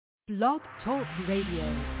Blog Talk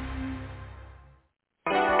Radio.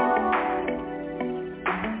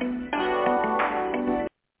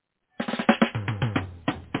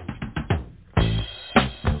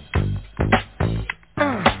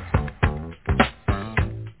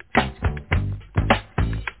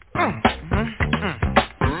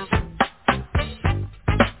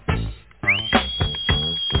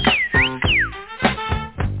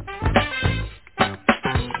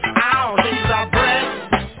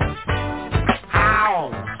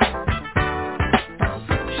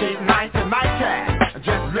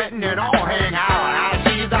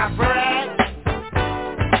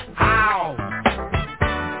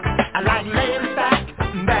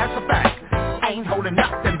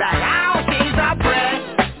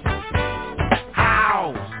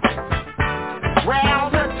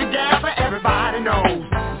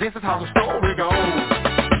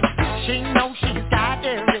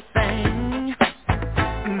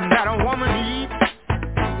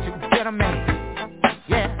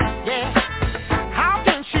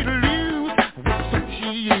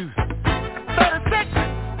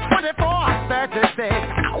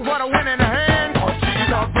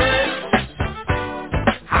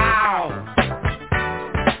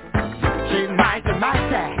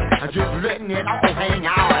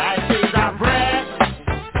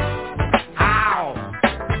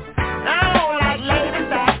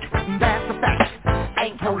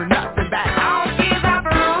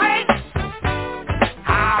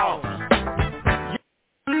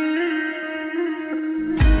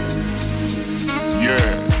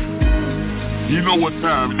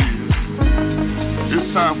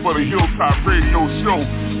 Hilltop Radio Show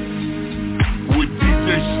with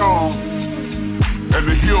DJ Sean and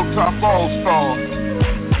the Hilltop All-Stars.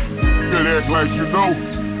 Could act like you know.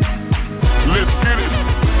 Let's get it.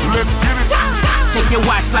 Let's get it. Take your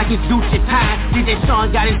watch like it's Gucci time. DJ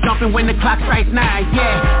Sean got it jumping when the clock strikes 9.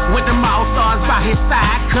 Yeah, with them all-stars by his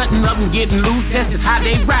side, cutting up and getting loose, that's just how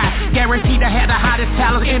they ride. Guaranteed to have the hottest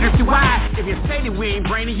talent industry-wide. If you say that we ain't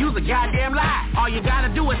brainy, use a goddamn lie. All you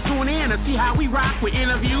gotta do is tune in and see how we rock with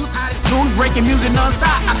interviews, hottest tunes, breaking music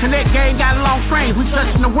non-stop. Our Connect gang got a long range, we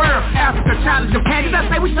touching the world. Africa, China, Japan, did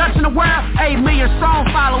I say we touching the world? 8 million strong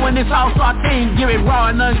following this all-star team. Give it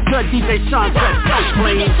raw and uncut, DJ Sean, cut so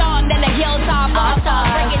clean. DJ Sean and the Hilltop All-Stars,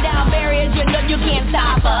 breaking down barriers, you know you can't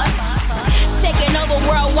stop us. Taking over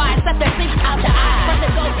worldwide, set the seats out to eyes. First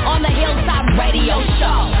it goes on the Hilltop Radio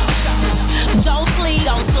Show. Don't sleep,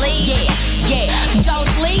 yeah. Don't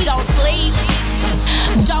sleep.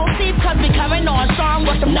 Don't sleep, cause we coming on strong.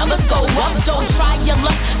 Watch them numbers go up. Don't try your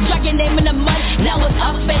luck. Drag your name in the mud. Now it's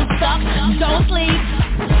up and stuck. Don't sleep.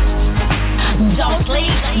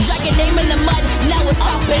 Drag your name in the mud. Now it's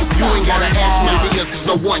up and stuck. You ain't gotta ask me because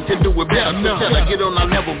no one can do it better. Till I get on our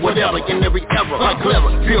level, whatever, in every era. Like clever,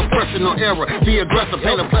 feel pressure, no error. Be aggressive,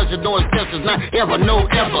 pain of pleasure, no exceptions. Not ever, no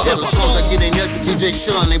ever. Ever close, I get in there, DJ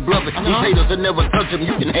Sean, they bluff it. These haters will never touch them.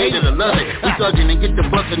 You can hate it or love it. We thugging and get the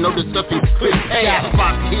bustin', no discussion. Quick ass,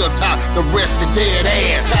 Fox, Hilltop, the rest is dead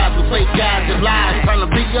ass. Times with fake guys and lies, trying to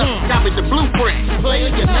be us. Copy the blueprint, play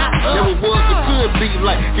it, you're not us. Never was, it could be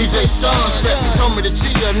like DJ Sean said. Told me to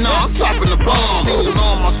cheer, no, I'm dropping the bomb. Singing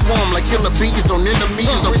on my swarm like killer bees on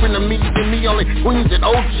enemies. No enemies in me, only queens and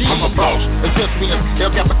OGs. I'm a boss, it's just me and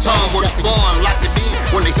El Capitan. Where it's gone, lock it in.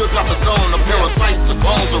 When the Hilltop is on, the parasites, the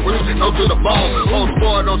bones are real, no to the bone. Old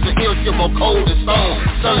boy on the hill, ship on cold and stone.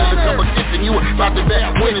 Son of the competition, you about to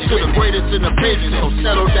bet. Winning to the greatest in the business, so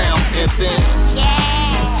settle down, FM.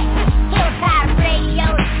 Yeah, Hilltop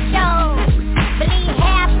Radio Show. Believe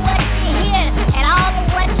half what you hear and all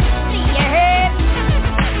of what you see, you heard?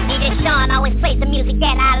 DJ Sean always plays the music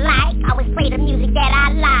that I like. Always play the music that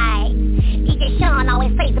I like. DJ Sean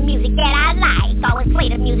always plays the music that I like. Always play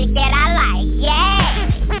the music that I like. Yeah.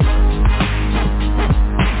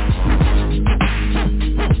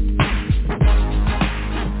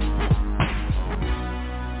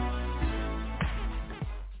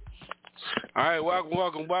 All right,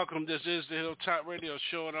 welcome. This is the Hilltop Radio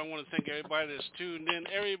Show, and I want to thank everybody that's tuned in,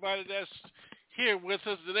 everybody that's here with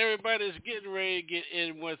us, and everybody that's getting ready to get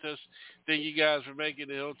in with us. Thank you guys for making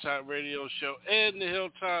the Hilltop Radio Show and the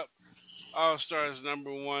Hilltop All-Stars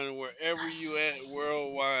 #1 wherever you at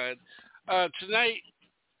worldwide. Tonight,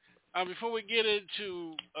 before we get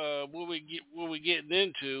into what we're getting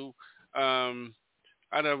into,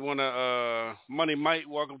 I don't want to Money Mike,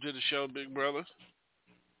 welcome to the show, big brother.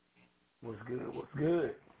 What's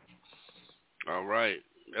good? All right.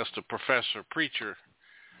 That's the professor, preacher,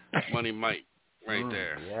 Money Mike right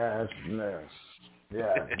there. Yeah.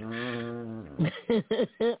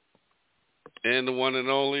 And the one and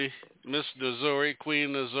only Miss Nazori, Queen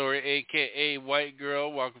Nazori, a.k.a. White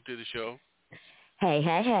Girl. Welcome to the show. Hey.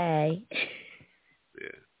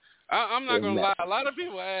 Yeah. I'm not going to lie. A lot of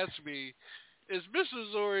people ask me, is Miss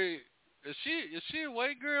Nazori, is she a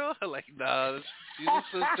white girl? I'm like, nah, she's a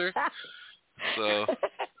sister. So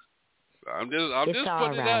I'm just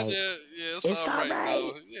putting it out there. Yeah, it's all right.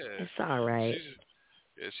 Though. Yeah. It's all right.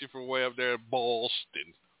 She's from way up there in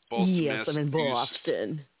Boston. Yes, I'm in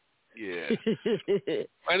Boston. Yeah.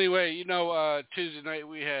 Anyway, Tuesday night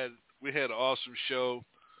we had an awesome show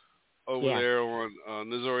over there on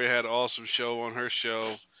Nazori had an awesome show on her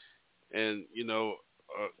show, and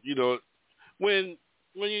when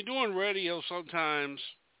you're doing radio, sometimes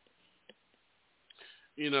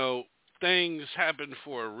things happen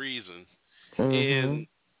for a reason, and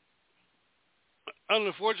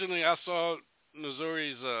unfortunately, I saw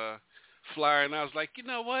Nazori's flyer, and I was like, you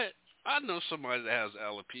know what? I know somebody that has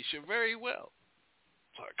alopecia very well.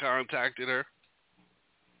 So I contacted her,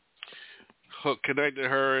 connected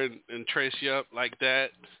her and Tracy up like that.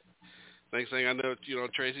 Next thing I know,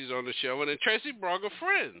 Tracy's on the show, and then Tracy brought a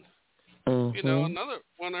friend, another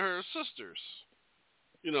one of her sisters,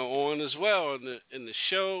 on as well. And the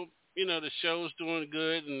show, the show's doing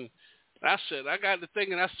good. And I got to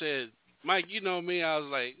thinking, I said, Mike, you know me. I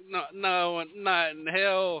was like, no, not in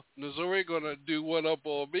hell. Nazori gonna do one up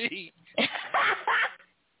on me.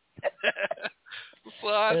 So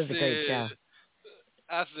I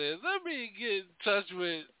said, let me get in touch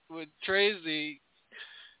with Tracy,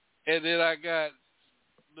 and then I got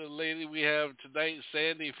the lady we have tonight,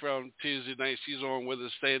 Sandy from Tuesday night. She's on with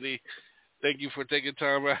us. Sandy, thank you for taking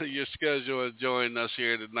time out of your schedule and joining us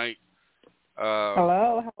here tonight.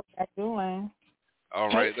 Hello, how are you doing? All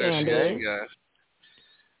right, there she is, guys.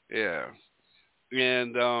 Yeah.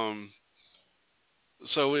 And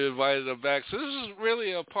so we invited her back. So this is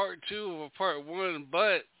really a part 2 of a part 1,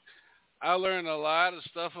 but I learned a lot of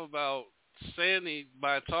stuff about Sandy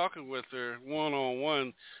by talking with her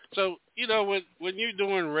one-on-one. So, when you're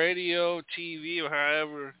doing radio, TV, or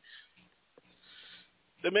however,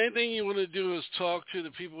 the main thing you want to do is talk to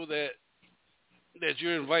the people that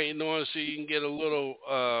you're inviting on, so you can get a little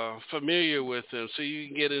familiar with them, so you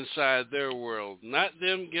can get inside their world. Not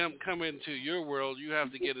them come into your world. You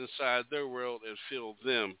have to get inside their world and feel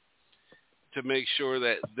them to make sure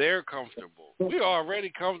that they're comfortable. We're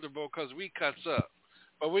already comfortable because we cuts up,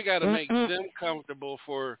 but we got to make them comfortable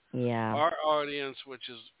for our audience, which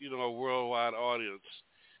is, a worldwide audience.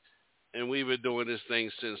 And we've been doing this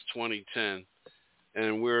thing since 2010.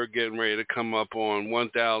 And we're getting ready to come up on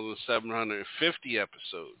 1,750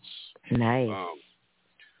 episodes. Nice.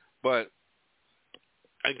 But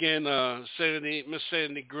again, Miss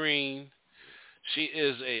Sandy Green, she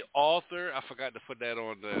is a author. I forgot to put that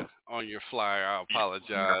on your flyer. I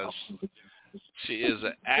apologize. She is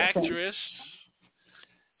an actress.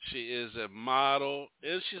 She is a model,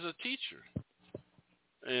 and she's a teacher.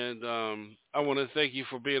 And I want to thank you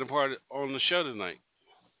for being a part on the show tonight.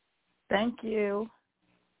 Thank you.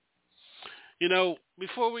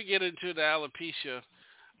 Before we get into the alopecia,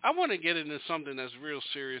 I want to get into something that's real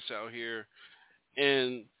serious out here.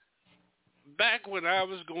 And back when I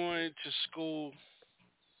was going to school,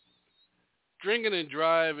 drinking and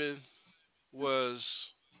driving was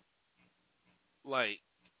like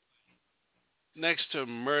next to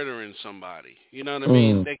murdering somebody. You know what I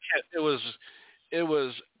mean? It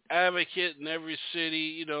was advocate in every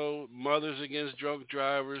city, Mothers Against Drunk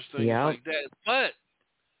Drivers, things like that. But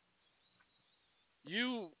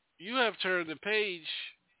you have turned the page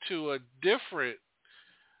to a different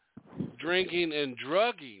drinking and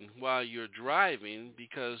drugging while you're driving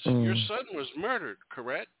because your son was murdered,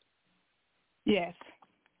 correct? Yes.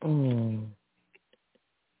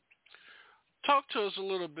 Talk to us a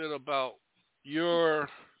little bit about your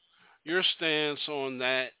stance on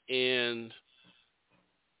that, and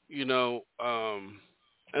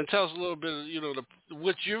and tell us a little bit of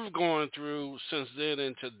what you've gone through since then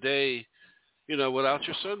and today, without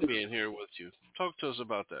your son being here with you. Talk to us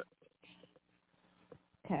about that.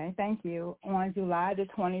 Okay, thank you. On July the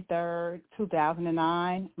 23rd,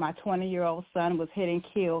 2009, my 20-year-old son was hit and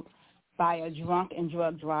killed by a drunk and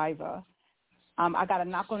drug driver. I got a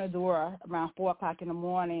knock on the door around 4 o'clock in the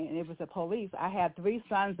morning, and it was the police. I had 3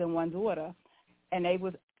 sons and 1 daughter, and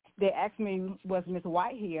they asked me, was Miss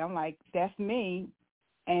White here? I'm like, that's me.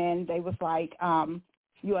 And they was like,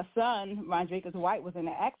 your son, Rodriguez White, was in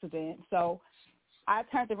an accident. So I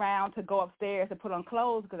turned around to go upstairs to put on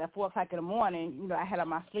clothes because at 4 o'clock in the morning, I had on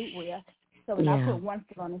my sleepwear. So when I put one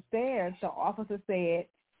foot on the stairs, the officer said,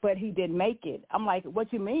 but he didn't make it. I'm like,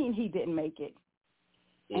 what you mean he didn't make it?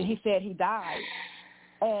 And he said he died.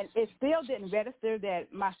 And it still didn't register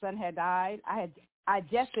that my son had died. I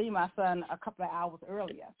just seen my son a couple of hours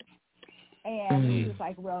earlier. And he was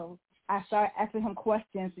like, well, I started asking him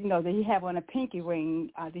questions, did he have on a pinky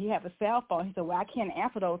ring? Did he have a cell phone? He said, well, I can't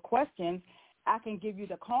answer those questions. I can give you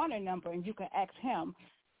the coroner number and you can ask him.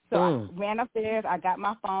 So I ran upstairs, I got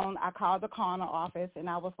my phone, I called the coroner office, and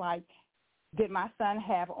I was like, did my son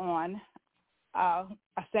have on a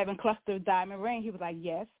 7-cluster diamond ring? He was like,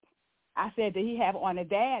 yes. I said, did he have on a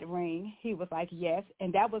dad ring? He was like, yes.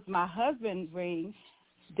 And that was my husband's ring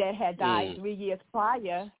that had died 3 years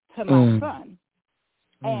prior to my son.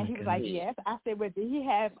 And he was like, yes. I said, well, did he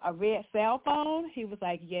have a red cell phone? He was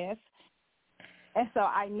like, yes. And so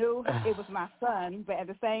I knew it was my son, but at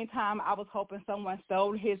the same time, I was hoping someone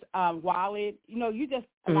stole his wallet. You just,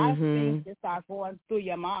 a lot of things just start going through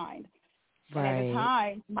your mind. Right. And at the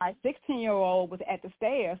time, my 16-year-old was at the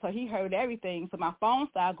stairs, so he heard everything. So my phone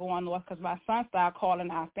started going off because my son started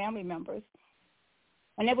calling our family members.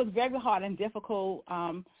 And it was very hard and difficult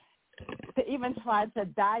to even try to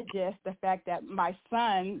digest the fact that my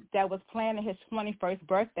son that was planning his 21st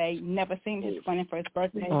birthday never seen his 21st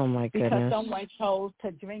birthday because someone chose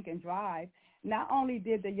to drink and drive. Not only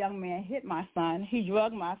did the young man hit my son, he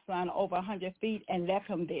drugged my son over 100 feet and left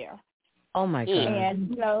him there. Oh, my goodness.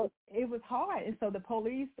 And, it was hard. And so the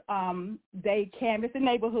police, they canvassed the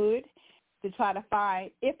neighborhood to try to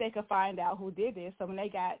find, if they could find out who did this. So when they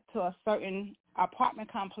got to a certain apartment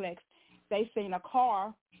complex, they seen a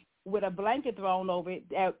car with a blanket thrown over it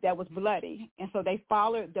that was bloody. And so they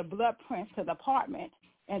followed the blood prints to the apartment,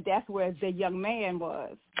 and that's where the young man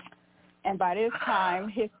was. And by this time,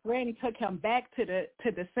 his friend took him back to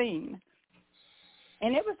the scene.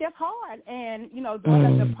 And it was just hard. And,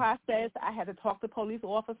 during the process, I had to talk to police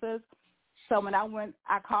officers. So when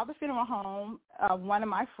I called the funeral home, one of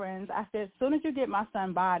my friends, I said, as soon as you get my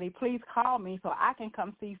son's body, please call me so I can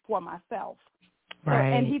come see for myself. Right.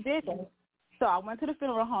 And he did that. So I went to the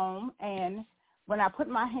funeral home, and when I put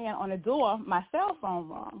my hand on the door, my cell phone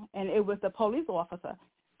rang, and it was the police officer.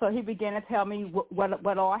 So he began to tell me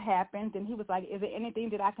what all happened, and he was like, is there anything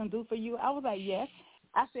that I can do for you? I was like, yes.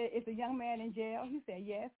 I said, is the young man in jail? He said,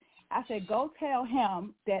 yes. I said, go tell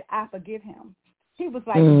him that I forgive him. He was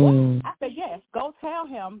like, what? I said, yes, go tell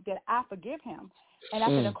him that I forgive him. And I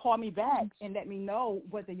said, call me back and let me know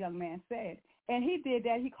what the young man said. And he did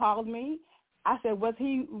that. He called me. I said, was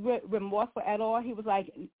he remorseful at all? He was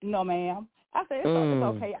like, no, ma'am. I said, it's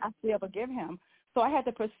okay. I still forgive him. So I had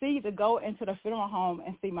to proceed to go into the funeral home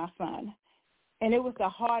and see my son. And it was the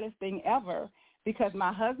hardest thing ever because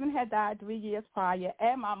my husband had died 3 years prior,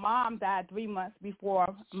 and my mom died 3 months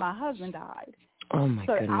before my husband died. Oh, my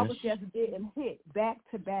goodness. So I was just getting hit back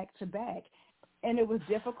to back to back. And it was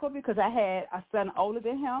difficult because I had a son older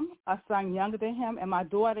than him, a son younger than him, and my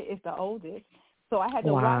daughter is the oldest. So I had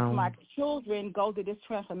to watch my children go through this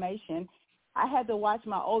transformation. I had to watch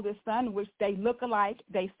my oldest son, which they look alike,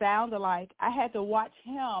 they sound alike. I had to watch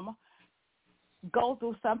him go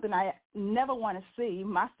through something I never want to see.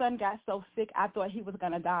 My son got so sick, I thought he was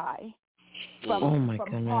going to die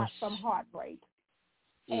from heartbreak.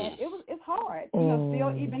 And it's hard.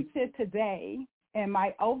 Still even to today. And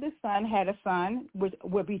my oldest son had a son, which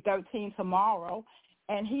will be 13 tomorrow,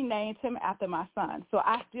 and he named him after my son. So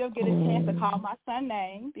I still get a chance to call my son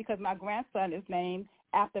name because my grandson is named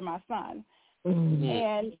after my son.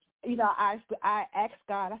 And, I asked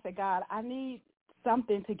God, I said, God, I need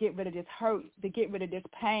something to get rid of this hurt, to get rid of this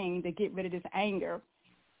pain, to get rid of this anger.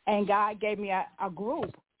 And God gave me a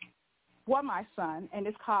group for my son, and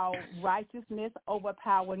it's called Righteousness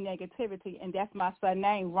Overpower Negativity, and that's my son's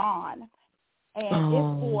name, Ron. And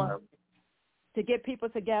it's to get people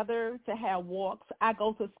together to have walks. I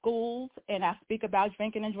go to schools, and I speak about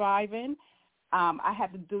drinking and driving. I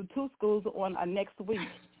have to do 2 schools on next week.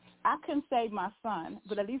 I couldn't save my son,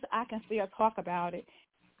 but at least I can still talk about it,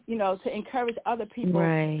 to encourage other people.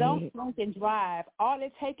 Right. Don't drink and drive. All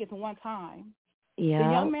it takes is one time. Yeah.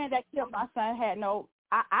 The young man that killed my son had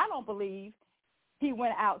I don't believe he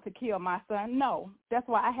went out to kill my son. No. That's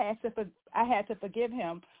why I had to forgive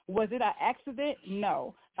him. Was it an accident?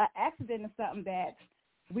 No. An accident is something that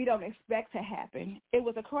we don't expect to happen. It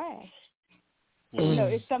was a crash.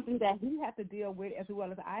 It's something that he has to deal with as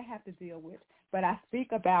well as I have to deal with. But I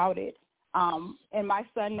speak about it. In my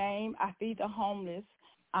son's name, I feed the homeless.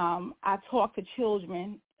 I talk to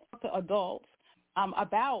children, to adults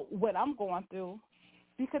about what I'm going through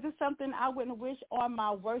because it's something I wouldn't wish on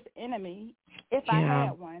my worst enemy if I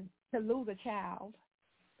had one, to lose a child.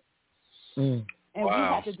 And we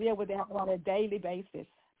have to deal with that on a daily basis.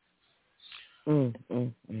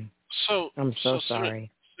 So I'm so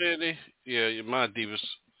sorry. Sandy, my deepest,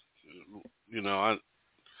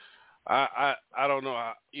 I don't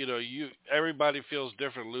know. Everybody feels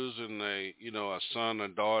different losing a son, a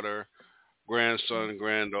daughter, grandson,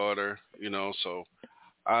 granddaughter. So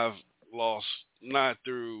I've lost not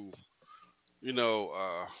through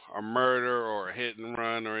a murder or a hit and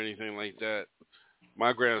run or anything like that.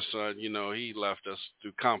 My grandson, he left us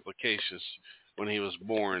through complications when he was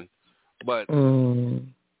born. But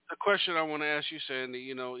the question I want to ask you, Sandy,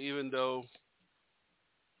 even though,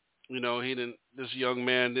 this young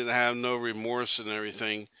man didn't have no remorse and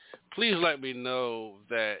everything, please let me know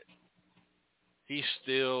that he's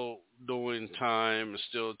still doing time and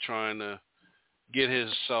still trying to get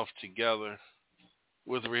himself together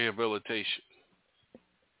with rehabilitation.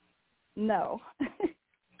 No.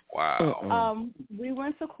 Wow. We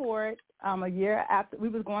went to court a year after we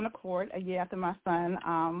was going to court. A year after my son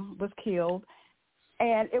was killed,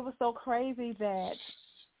 and it was so crazy that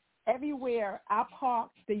everywhere I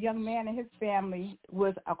parked, the young man and his family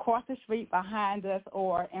was across the street, behind us,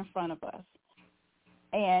 or in front of us.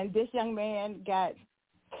 And this young man got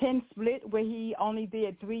 10 split where he only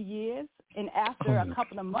did 3 years. And after a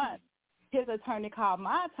couple of months, his attorney called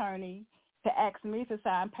my attorney to ask me to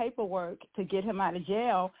sign paperwork to get him out of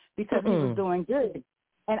jail because he was doing good.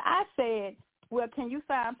 And I said, well, can you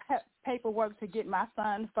sign paperwork to get my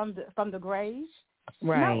son from the grave?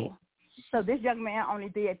 Right. No. So this young man only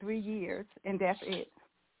did 3 years, and that's it.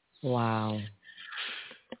 Wow.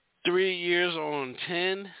 3 years on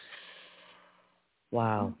 10?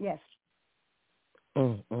 Wow. Yes.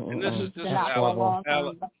 And this is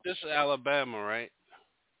Alabama, right?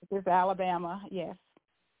 This is Alabama, yes.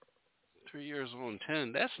 3 years on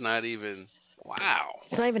 10. That's not even, wow.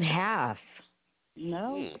 It's not even half.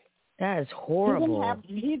 No. That is horrible.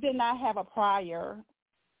 He did not have a prior,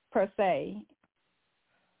 per se.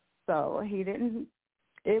 So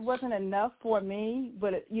it wasn't enough for me.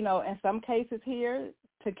 But, in some cases here,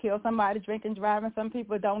 to kill somebody drinking, driving, some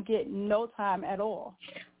people don't get no time at all.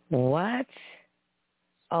 What?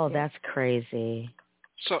 Oh, that's crazy.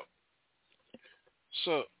 So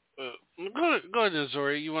go ahead,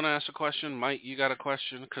 Nazori. You want to ask a question? Mike, you got a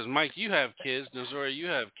question? Because, Mike, you have kids. Nazori, you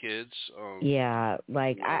have kids. Yeah,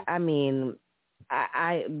 I mean,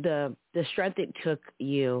 the strength it took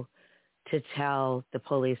you to tell the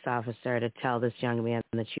police officer, to tell this young man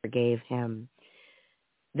that you gave him,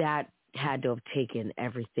 that had to have taken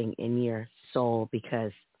everything in your soul,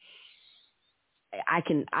 because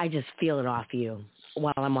I just feel it off you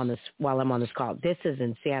while I'm on this call. This is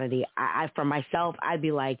insanity. I for myself, I'd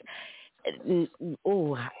be like,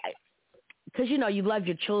 oh, because you love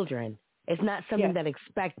your children. It's not something that's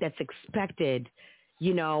expected.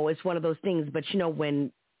 It's one of those things. But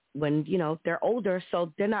when they're older,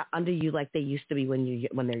 so they're not under you like they used to be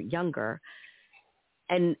when they're younger.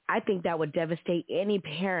 And I think that would devastate any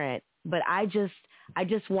parent. But I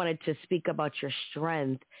just wanted to speak about your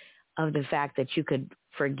strength of the fact that you could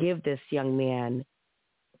forgive this young man,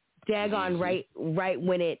 daggone right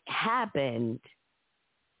when it happened.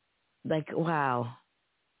 Like, wow.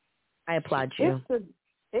 I applaud you.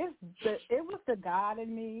 It was the God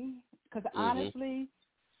in me, because honestly,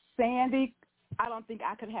 Sandy, I don't think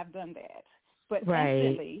I could have done that. But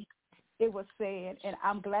instantly, it was said, and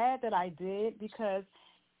I'm glad that I did, because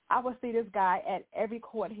I would see this guy at every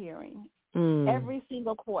court hearing. Every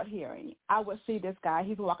single court hearing, I would see this guy.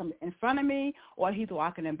 He's walking in front of me, or he's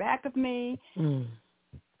walking in back of me.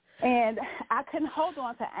 And I couldn't hold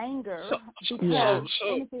on to anger because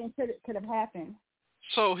anything could have happened.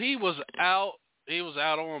 So he was out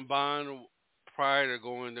on bond prior to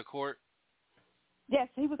going to court? Yes,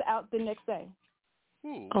 he was out the next day.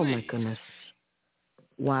 Ooh, oh, my goodness.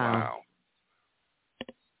 Wow.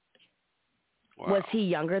 Was he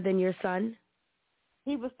younger than your son?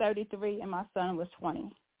 He was 33 and my son was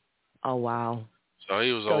 20. Oh, wow. So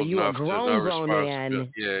he was old enough to know grown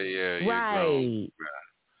man. Yeah. Right.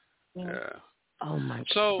 Yeah. Oh, my.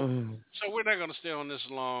 So we're not going to stay on this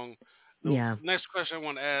long. The next question I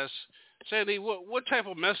want to ask, Sandy, what type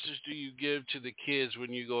of message do you give to the kids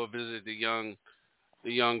when you go visit the young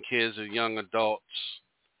kids or young adults,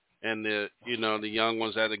 and the young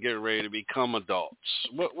ones that are getting ready to become adults?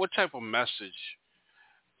 What type of message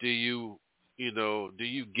do you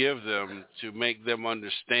give them to make them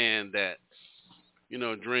understand that,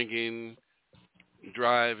 drinking,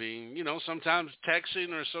 driving, sometimes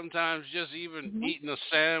texting, or sometimes just even eating a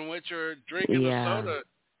sandwich or drinking a soda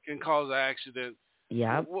can cause an accident?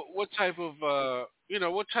 Yeah. What type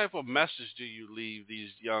of message do you leave these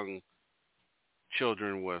young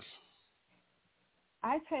children with?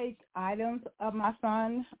 I take items of my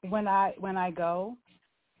son when I go.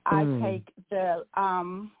 I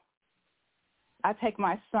take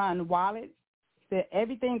my son's wallet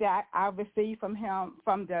everything that I receive from him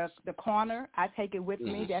from the corner, I take it with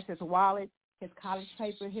me. That's his wallet, his college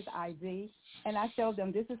paper, his ID, and I show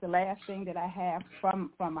them this is the last thing that I have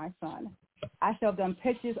from my son. I show them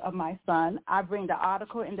pictures of my son. I bring the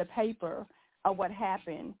article in the paper of what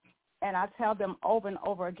happened, and I tell them over and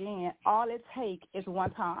over again, all it takes is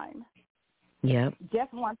one time. Yep.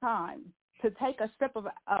 Just one time to take a sip of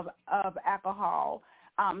alcohol,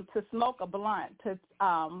 to smoke a blunt, to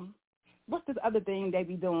what's this other thing they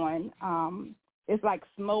be doing? It's like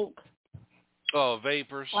smoke. Oh,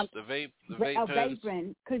 vapors. The vape pens.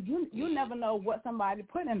 Vaping, because you never know what somebody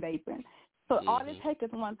put in vaping. So all it takes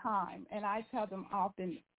is one time. And I tell them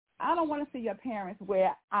often, I don't want to see your parents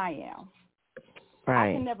where I am.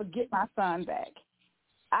 Right. I can never get my son back.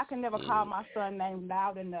 I can never call my son's name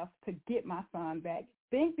loud enough to get my son back.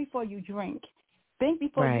 Think before you drink. Think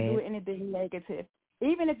before you do anything negative.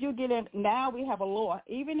 Even if you get in, now we have a law,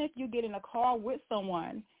 even if you get in a car with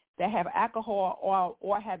someone that have alcohol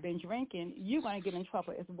or have been drinking, you're going to get in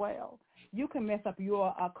trouble as well. You can mess up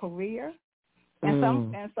your career.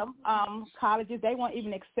 And some colleges, they won't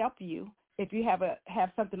even accept you if you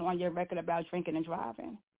have something on your record about drinking and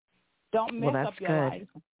driving. Don't mess up your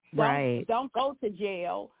life. Don't go to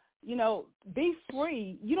jail. You know, be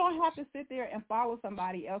free. You don't have to sit there and follow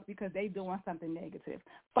somebody else because they're doing something negative.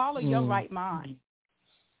 Follow your right mind.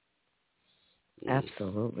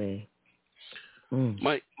 Absolutely.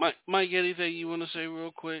 Mike, anything you want to say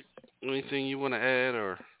real quick? Anything you want to add,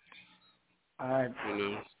 or I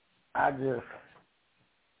just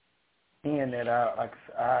seeing that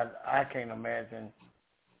I can't imagine.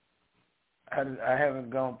 I haven't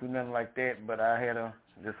gone through nothing like that, but I had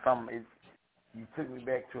you took me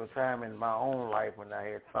back to a time in my own life when I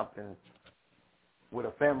had something with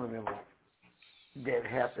a family member that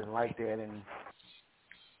happened like that, and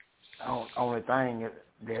only thing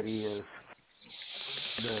that is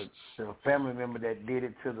the family member that did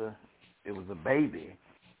it it was a baby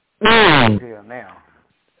until now.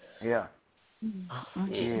 Yeah.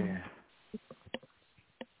 Yeah.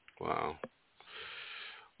 Wow.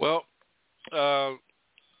 Well,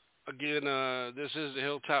 again, this is the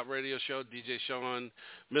Hilltop Radio Show. DJ Sean,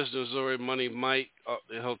 Mr. Missouri Money Mike,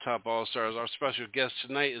 the Hilltop All-Stars. Our special guest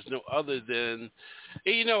tonight is no other than,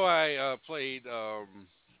 I played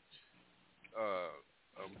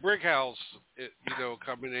Brick House,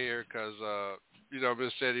 coming here because,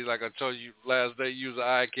 Miss Sandy, like I told you last night, you was an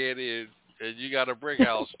eye candy, and you got a brick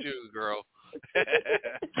house too, girl.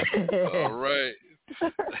 All right.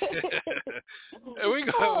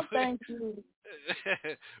 And thank you.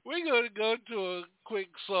 We're going to go to a quick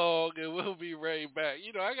song, and we'll be right back.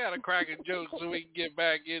 I got a cracking joke so we can get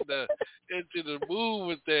back into the mood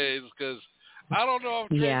with things, because I don't know if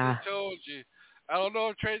Tracy told you. I don't know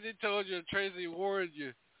if Tracy told you or Tracy warned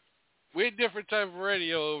you. We're a different type of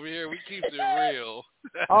radio over here. We keep it real.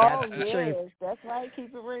 Oh, yes. That's right.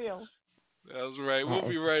 Keep it real. That's right. We'll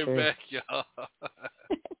be right back, y'all.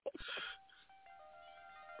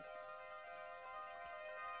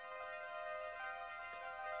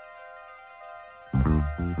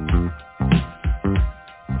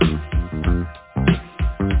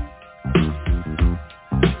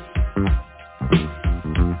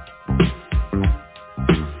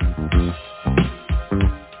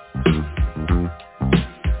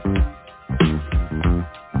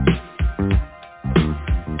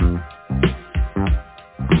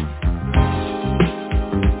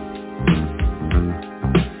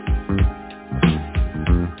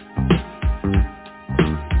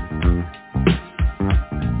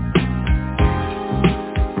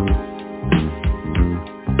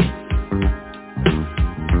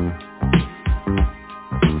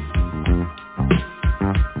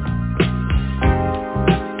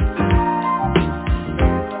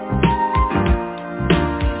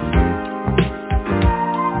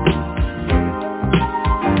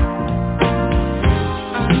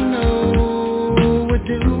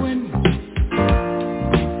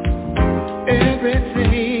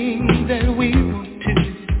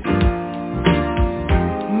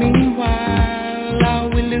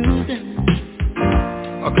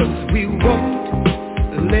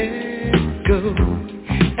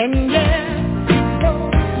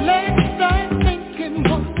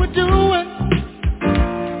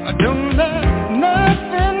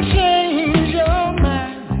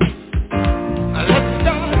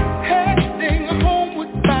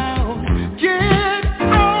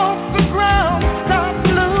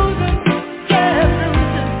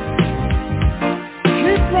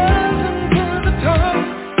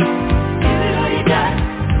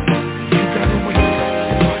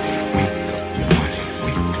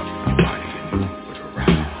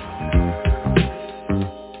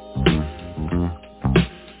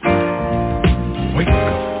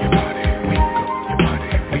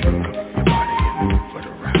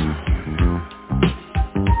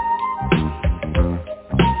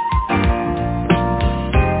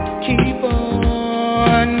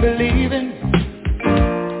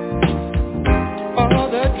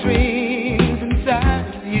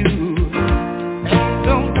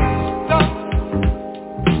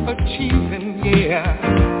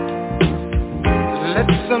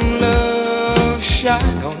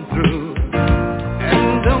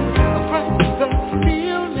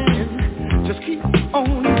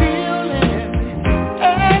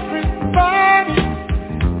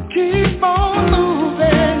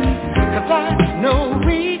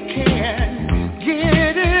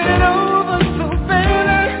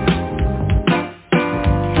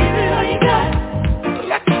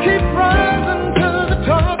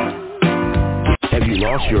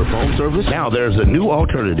 lost your phone service? Now there's a new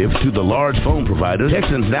alternative to the large phone providers.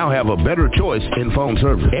 Texans now have a better choice in phone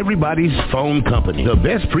service. Everybody's Phone Company. The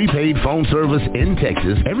best prepaid phone service in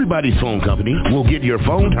Texas. Everybody's Phone Company will get your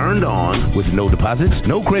phone turned on with no deposits,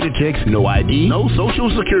 no credit checks, no ID, no social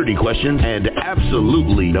security questions, and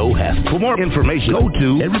absolutely no hassle. For more information, go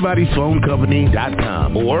to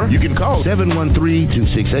everybody'sphonecompany.com or you can call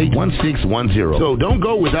 713-268-1610. So don't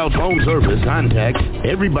go without phone service. Contact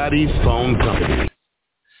Everybody's Phone Company.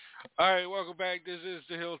 All right, welcome back. This is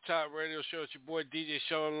the Hilltop Radio Show. It's your boy DJ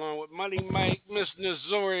Show along with Money Mike, Miss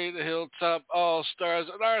Nazori, the Hilltop All-Stars,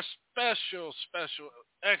 and our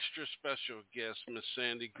extra special guest, Miss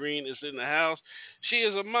Sandy Green, is in the house. She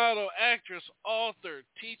is a model, actress, author,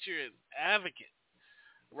 teacher, and advocate.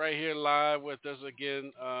 Right here live with us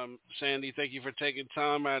again. Sandy, thank you for taking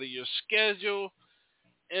time out of your schedule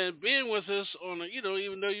and being with us on,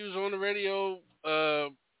 even though you was on the radio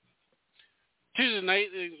Tuesday night,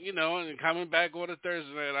 and coming back on a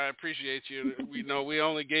Thursday night. I appreciate you. We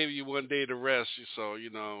only gave you one day to rest, so,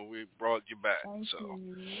 we brought you back. Thank so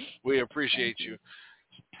you. we appreciate you.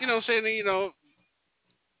 Sandy,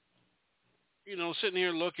 sitting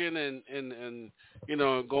here looking and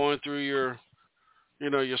going through your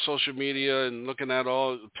social media and looking at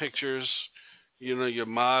all the pictures, you're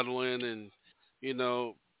modeling and,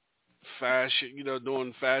 fashion,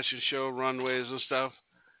 doing fashion show runways and stuff.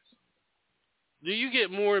 Do you get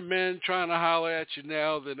more men trying to holler at you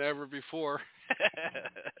now than ever before?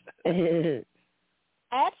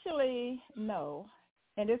 Actually, no.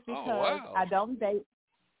 And it's because I don't date.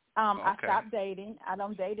 I stopped dating. I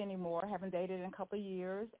don't date anymore. I haven't dated in a couple of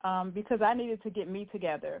years because I needed to get me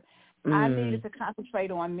together. I needed to concentrate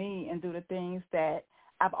on me and do the things that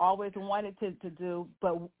I've always wanted to do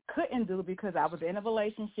but couldn't do because I was in a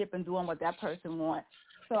relationship and doing what that person wants.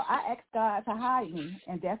 So I asked God to hide me,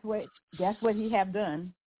 and that's what He have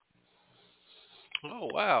done. Oh,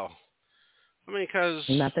 wow. I mean, because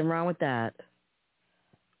nothing wrong with that.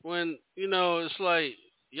 When, it's like,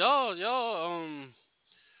 y'all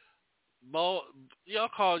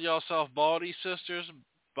call yourself baldy sisters.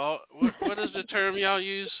 What is the term y'all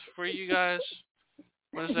use for you guys?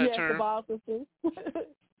 What is that term? The bald sisters.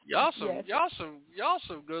 Y'all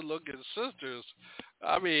some good looking sisters.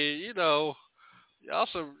 I mean, y'all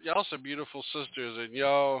some beautiful sisters, and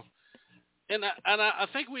y'all, and I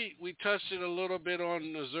think we touched it a little bit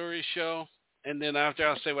on Nazori's show, and then after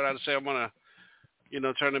I say what I had to say, I'm gonna,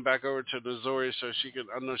 turn it back over to Nazori so she could.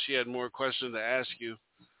 I know she had more questions to ask you.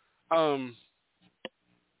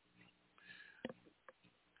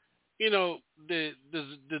 The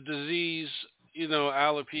disease,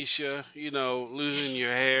 alopecia, losing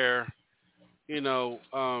your hair,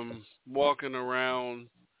 walking around,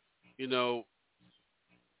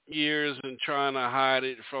 years and trying to hide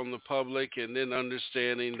it from the public, and then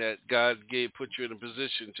understanding that God put you in a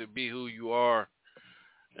position to be who you are,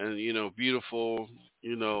 and beautiful,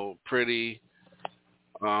 pretty,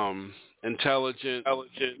 intelligent,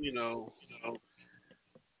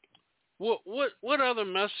 What other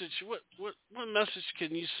message? What message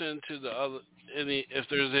can you send to if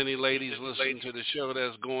there's any ladies listening to the show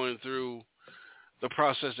that's going through the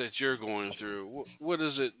process that you're going through? What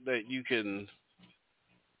is it that you can,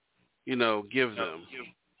 give them?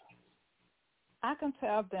 I can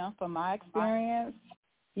tell them from my experience.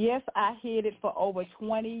 Yes, I hid it for over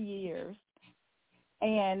 20 years,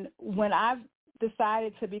 and when I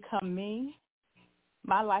decided to become me,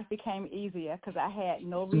 my life became easier because I had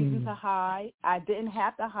no reason to hide. I didn't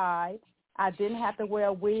have to hide. I didn't have to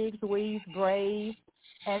wear wigs, weaves, braids,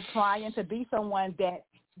 and trying to be someone that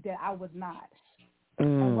I was not.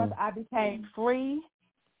 And once I became free,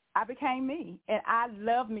 I became me. And I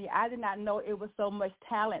love me. I did not know it was so much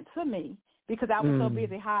talent to me because I was so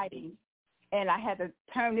busy hiding. And I had to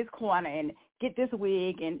turn this corner and get this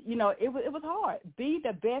wig, and, it was hard. Be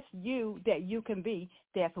the best you that you can be,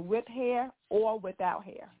 that's with hair or without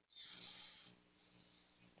hair.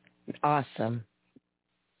 Awesome.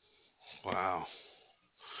 Wow.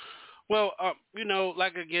 Well,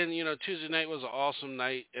 like again, Tuesday night was an awesome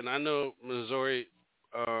night, and I know Missouri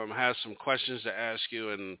has some questions to ask you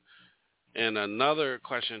and another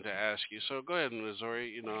question to ask you. So go ahead,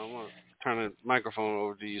 Missouri. I want to turn the microphone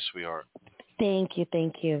over to you, sweetheart. Thank you.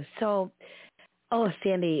 So,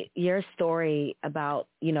 Sandy, your story about,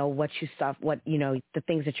 what you suffer, the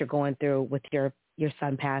things that you're going through with your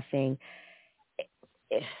son passing,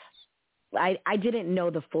 I didn't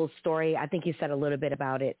know the full story. I think you said a little bit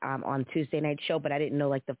about it on Tuesday night show, but I didn't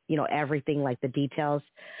know everything, like the details.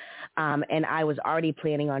 And I was already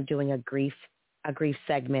planning on doing a grief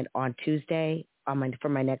segment on Tuesday for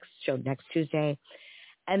my next show next Tuesday.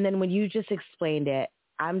 And then when you just explained it,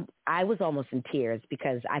 I was almost in tears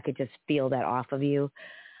because I could just feel that off of you.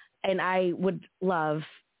 And I would love,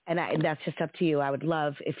 and that's just up to you. I would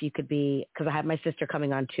love if you could be, because I have my sister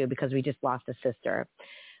coming on too, because we just lost a sister.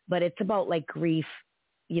 But it's about like grief,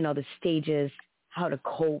 the stages, how to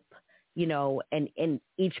cope, and in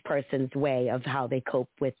each person's way of how they cope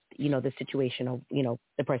with, the situation of,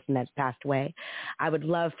 the person that passed away. I would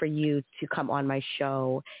love for you to come on my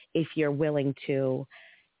show if you're willing to,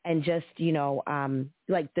 and just,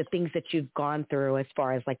 like the things that you've gone through as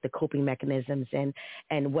far as like the coping mechanisms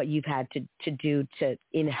and what you've had to do to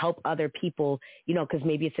help other people, because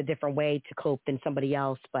maybe it's a different way to cope than somebody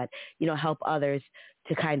else, but, help others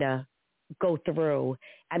to kind of go through.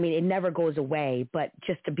 I mean, it never goes away, but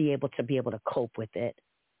just to be able to cope with it.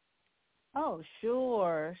 Oh,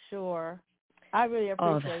 sure. I really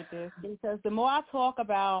appreciate this, because the more I talk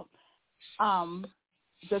about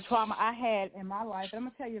the trauma I had in my life, and I'm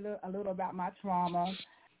gonna tell you a little about my trauma.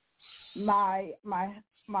 My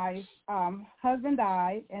husband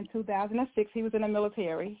died in 2006. He was in the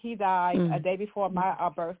military. He died a day before my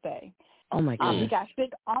birthday. Oh my God. He got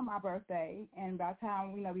sick on my birthday, and by the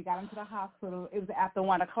time we got him to the hospital, it was after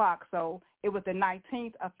 1:00. So it was the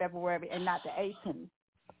 19th of February and not the 18th.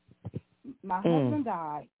 My husband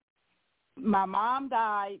died. My mom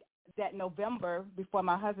died that November before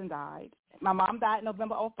my husband died. My mom died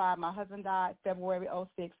November 2005. My husband died February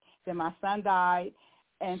 2006. Then my son died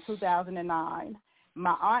in 2009.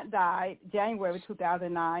 My aunt died January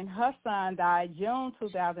 2009. Her son died June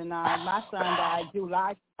 2009. My son died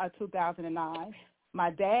July 2009. My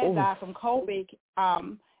dad died from COVID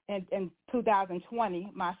in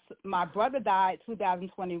 2020. My brother died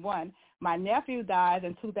 2021. My nephew died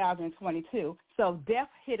in 2022. So death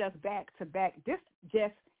hit us back to back. This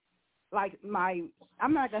just like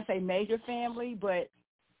I'm not going to say major family, but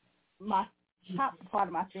my top part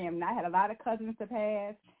of my family. I had a lot of cousins to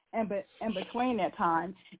pass. And in between that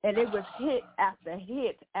time, and it was hit after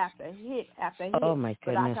hit after hit after hit. Oh, my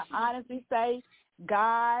goodness. But I can honestly say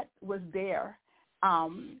God was there.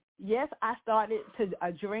 Yes, I started to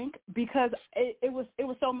drink because it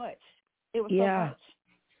was so much. It was so much.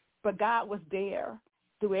 But God was there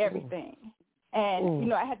through everything.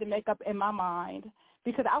 And, I had to make up in my mind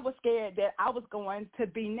because I was scared that I was going to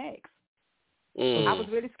be next. I was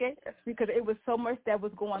really scared because it was so much that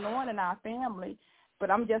was going on in our family. But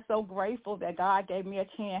I'm just so grateful that God gave me a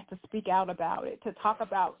chance to speak out about it, to talk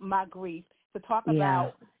about my grief, to talk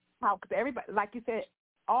about how, because everybody, like you said,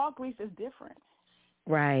 all grief is different.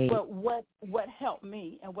 Right. But what helped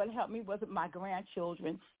me, and what helped me was my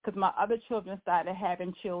grandchildren, because my other children started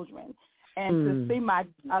having children. And to see my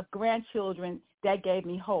grandchildren, that gave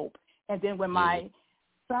me hope. And then when my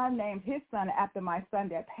son named his son after my son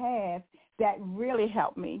that passed, that really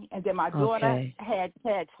helped me. And then my daughter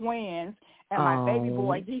had twins, and my baby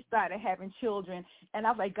boy, he started having children. And I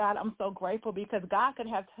was like, God, I'm so grateful because God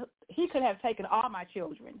he could have taken all my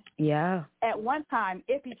children. Yeah. At one time,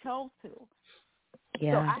 if he chose to.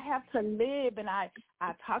 Yeah. So I have to live, and I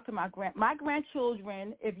talk to my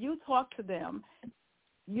grandchildren. If you talk to them,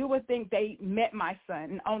 you would think they met my son,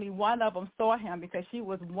 and only one of them saw him because she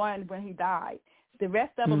was one when he died. The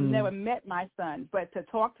rest of them never met my son. But to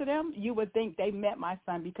talk to them, you would think they met my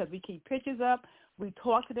son because we keep pictures up. We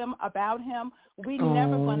talk to them about him. We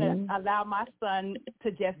never going to allow my son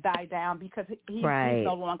to just die down because he's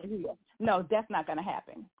no longer here. No, that's not going to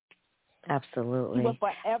happen. Absolutely. He will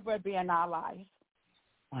forever be in our lives.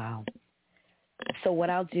 Wow. So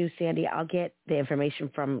what I'll do, Sandy, I'll get the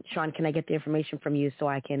information from Sean. Can I get the information from you so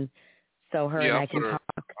I can, and I can talk?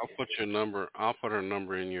 I'll put your number. I'll put her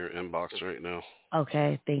number in your inbox right now.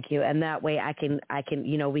 Okay, thank you. And that way I can,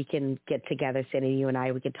 we can get together, Sandy, you and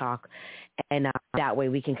I, we can talk, and that way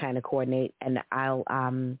we can kind of coordinate, and I'll,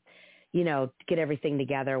 get everything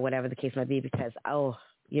together, whatever the case might be, because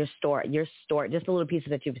your story, just a little piece of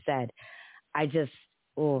that you've said,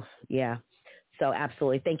 So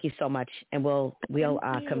absolutely, thank you so much, and we'll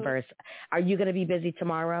converse. Are you going to be busy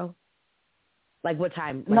tomorrow? Like what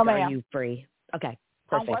time? No, ma'am. Are you free? Okay,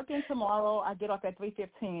 perfect. I'm working tomorrow. I get off at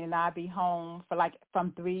 3:15, and I'll be home for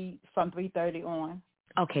from 3:30 on.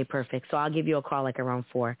 Okay, perfect. So I'll give you a call around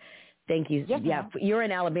 4. Thank you. Yes, ma'am. You're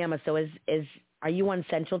in Alabama, so are you on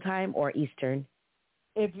Central Time or Eastern?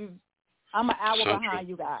 I'm an hour behind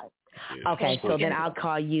you guys. Okay, so then I'll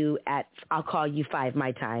call you 5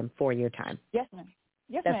 my time, 4 your time. Yes, ma'am.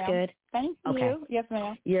 Yes, That's ma'am. good? Thank you. Yes,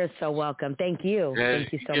 ma'am. You're so welcome. Thank you.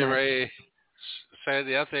 Thank you so much. Ready.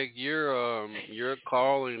 Sandy, I think your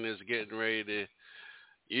calling is getting ready to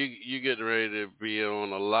you getting ready to be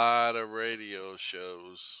on a lot of radio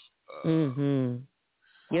shows.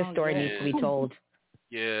 Your story needs to be told.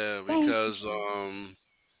 Yeah, because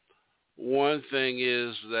one thing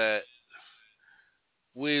is that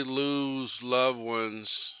we lose loved ones,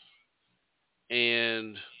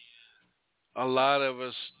 and a lot of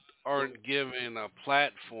us aren't given a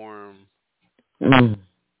platform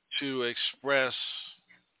to express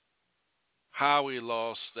how we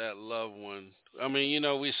lost that loved one. I mean,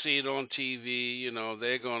 we see it on TV,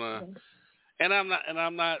 they're gonna, and I'm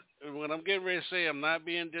not, when I'm getting ready to say, I'm not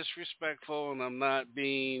being disrespectful, and I'm not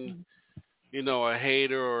being, a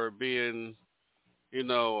hater or being,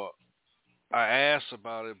 an ass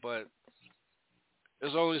about it, but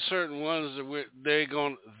there's only certain ones that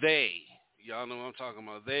y'all know what I'm talking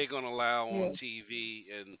about, they're gonna allow on TV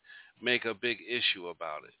and make a big issue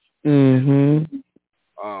about it. Mm-hmm.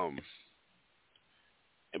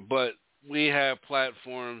 But we have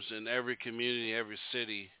platforms in every community, every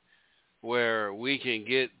city, where we can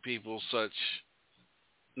get people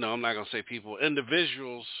I'm not going to say people,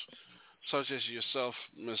 individuals such as yourself,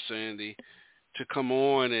 Miss Sandy, to come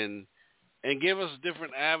on and give us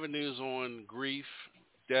different avenues on grief,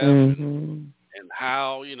 death, and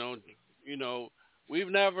how, we've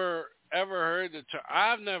never ever heard the term.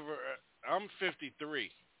 I'm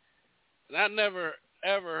 53, and I've never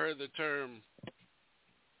ever heard the term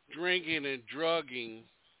drinking and drugging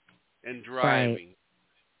and driving. Right.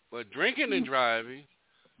 But drinking and driving,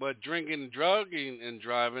 drugging and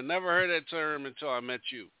driving, never heard that term until I met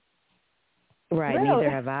you. Right, really? Neither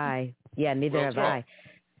have I. Yeah, neither Real have talk. I.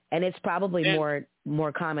 And it's probably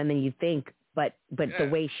more common than you think, but the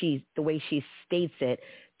way she states it,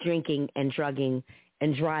 drinking and drugging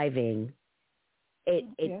and driving,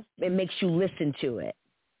 it makes you listen to it.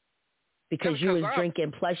 Because you was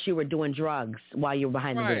drinking, plus you were doing drugs while you were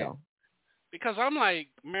behind the wheel. Because I'm like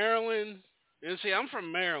Maryland, and see, I'm from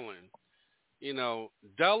Maryland.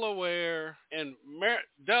 Delaware,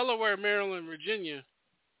 Maryland, Virginia,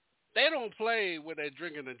 they don't play with that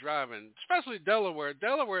drinking and driving, especially Delaware.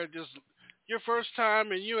 Delaware, just your first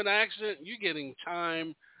time and you in an accident, you getting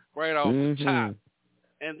time right off the top.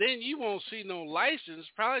 And then you won't see no license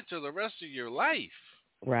probably till the rest of your life.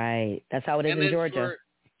 Right. That's how it is in Georgia.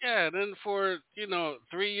 Then for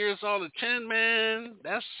 3 years all the 10, man,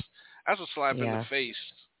 that's a slap in the face.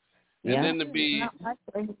 And then to be,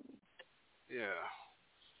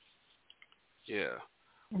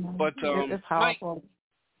 But it's powerful.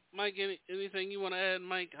 Mike, anything you want to add,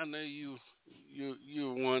 Mike? I know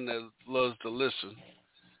you're one that loves to listen.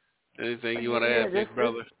 Anything you want to add, big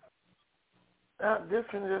brother?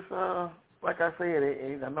 Like I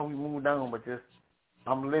said, I know we moved on, but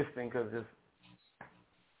I'm listening because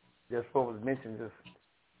just what was mentioned,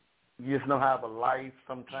 you just know how the life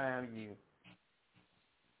sometimes you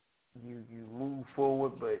move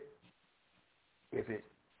forward, but if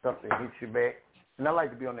something hits you back, and I like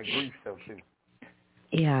to be on the grief stuff too.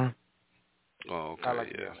 Yeah. Oh, okay. I like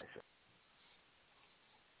to be on that show.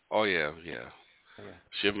 Oh yeah.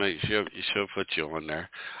 She'll put you on there.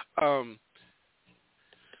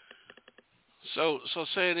 So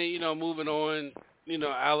saying that, moving on,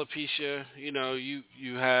 alopecia,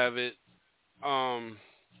 you have it.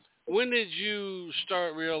 When did you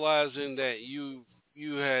start realizing that you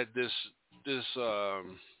had this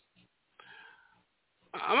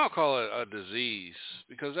I'm gonna call it a disease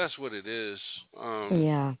because that's what it is.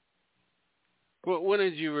 But when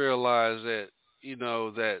did you realize that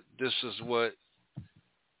that this is what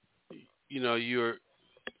you're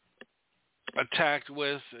attacked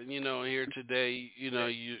with, and here today,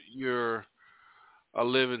 you're a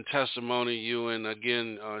living testimony. You, and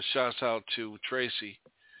again, shouts out to Tracy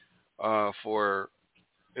for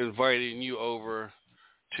inviting you over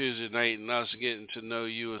Tuesday night and us getting to know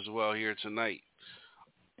you as well here tonight.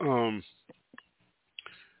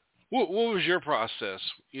 What was your process,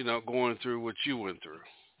 going through what you went through?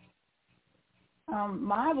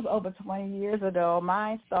 Mine was over 20 years ago.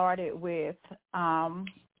 Mine started with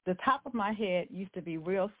the top of my head used to be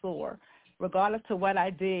real sore. Regardless of what I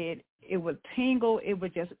did, it would tingle. It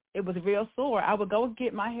was real sore. I would go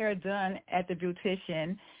get my hair done at the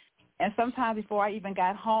beautician, and sometimes before I even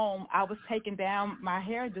got home, I was taking down my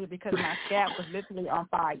hairdo because my scalp was literally on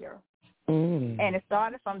fire. And it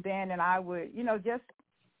started from then, and I would,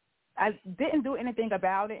 I didn't do anything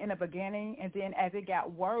about it in the beginning, and then as it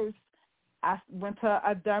got worse, I went to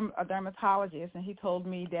a dermatologist, and he told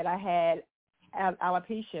me that I had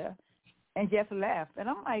alopecia and just left. And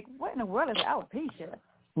I'm like, what in the world is alopecia?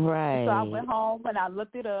 Right. And so I went home and I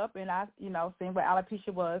looked it up and I, seen what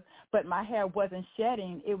alopecia was, but my hair wasn't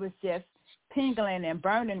shedding. It was just tingling and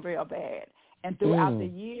burning real bad. And throughout the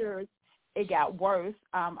years, it got worse.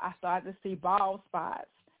 I started to see bald spots.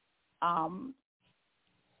 And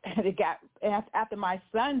it got, after my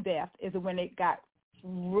son's death is when it got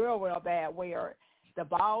real bad, where the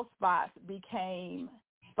bald spots became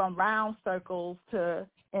from round circles to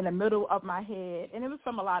in the middle of my head, and it was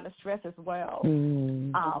from a lot of stress as well.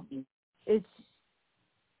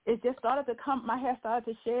 It just started to come. My hair started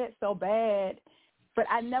to shed so bad, but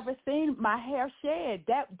I never seen my hair shed.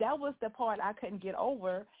 That was the part I couldn't get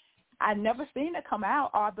over. I never seen it come out,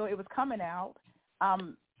 although it was coming out.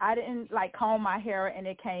 I didn't comb my hair and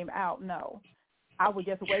it came out. No, I would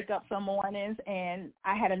just wake up some mornings and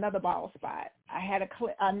I had another bald spot. I had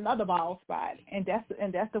another bald spot, and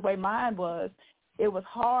that's the way mine was. It was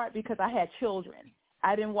hard because I had children.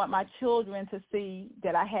 I didn't want my children to see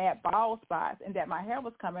that I had bald spots and that my hair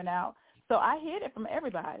was coming out, so I hid it from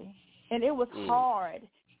everybody, and it was hard.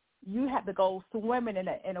 You had to go swimming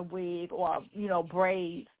in a wig or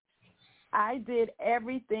braids. I did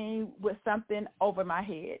everything with something over my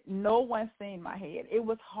head. No one seen my head. It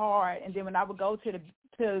was hard. And then when I would go to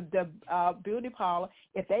the beauty parlor,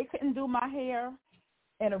 if they couldn't do my hair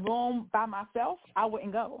in a room by myself, I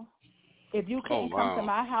wouldn't go. If you couldn't come to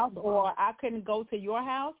my house or I couldn't go to your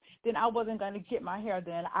house, then I wasn't going to get my hair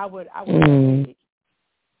done. I would.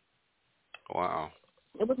 Wow.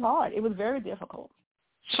 It was hard. It was very difficult.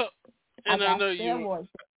 So, and I know you. Steroids.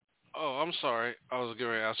 Oh, I'm sorry. I was getting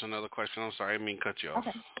ready to ask another question. I'm sorry. I didn't mean to cut you off.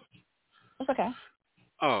 Okay. That's okay.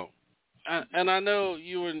 Oh, and I know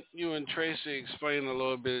you and Tracy explained a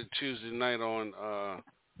little bit Tuesday night on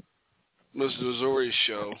Mr. Missouri's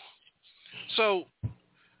show. So,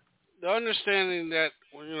 the understanding that,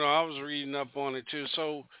 I was reading up on it too.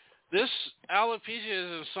 So, this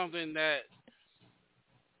alopecia isn't something that,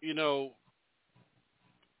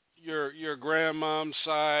 your grandmom's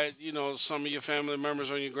side, some of your family members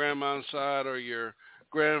on your grandmom's side or your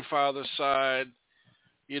grandfather's side,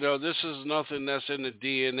 this is nothing that's in the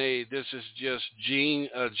DNA. This is just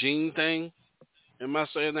a gene thing. Am I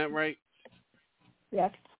saying that right?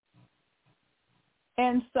 Yes.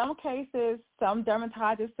 In some cases, some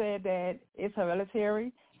dermatologists say that it's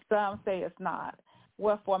hereditary. Some say it's not.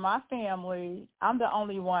 Well, for my family, I'm the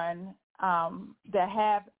only one that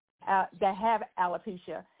have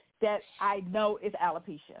alopecia. That I know is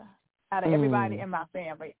alopecia. Out of everybody in my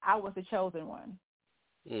family, I was the chosen one.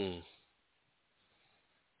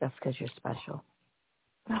 That's because you're special.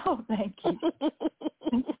 Oh, thank you.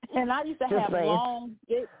 And I used to have long,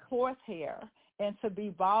 big horsehair, and to be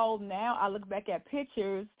bald now, I look back at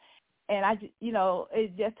pictures, and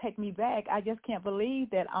it just takes me back. I just can't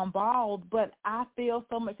believe that I'm bald, but I feel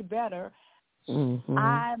so much better.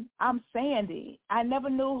 I'm Sandy. I never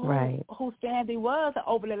knew who Sandy was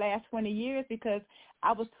over the last 20 years because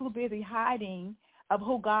I was too busy hiding of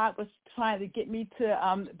who God was trying to get me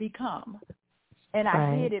to become. And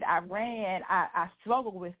I did it. I ran. I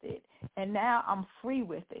struggled with it. And now I'm free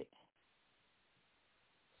with it.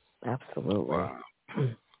 Absolutely. Wow.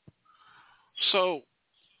 So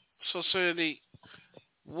Sandy,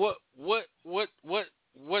 what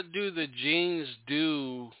do the genes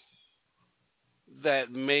do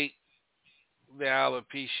that make the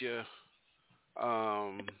alopecia,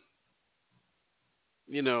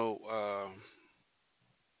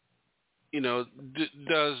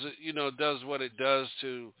 does what it does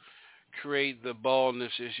to create the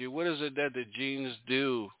baldness issue? What is it that the genes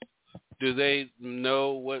do? Do they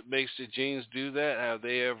know what makes the genes do that? Have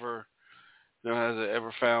they ever, has it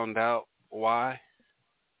ever found out why?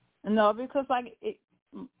 No, because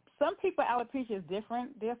some people alopecia is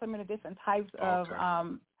different. There's so many different types of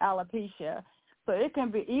alopecia. So it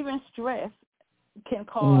can be, even stress can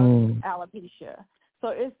cause alopecia.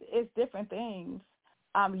 So it's different things.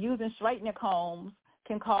 Using straightening combs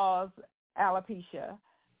can cause alopecia.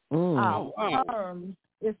 Perms.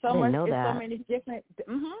 There's so many different.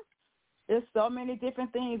 There's so many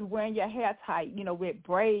different things. Wearing your hair tight, with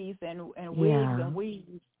braids and wigs and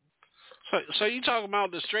weaves. So you talking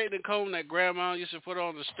about the straightening comb that Grandma used to put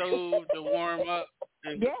on the stove to warm up?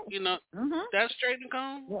 And, that straightening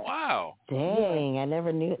comb? Yes. Wow. Dang, I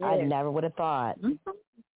never knew. Yes. I never would have thought.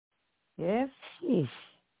 Yes. Jeez.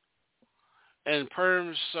 And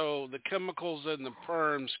perms, so the chemicals in the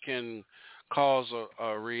perms can cause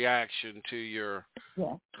a reaction to your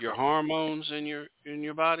hormones in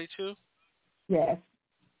your body too? Yes.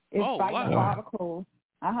 It's fighting the follicles.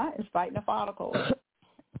 It's fighting the follicles.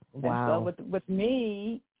 Wow. And so with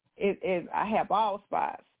me, I have bald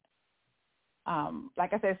spots.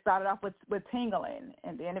 Like I said, it started off with tingling,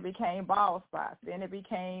 and then it became bald spots. Then it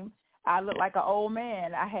became, I looked like an old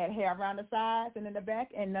man. I had hair around the sides and in the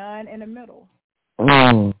back and none in the middle.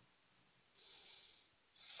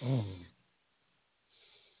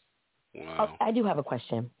 Wow. I do have a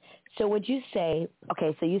question. So would you say,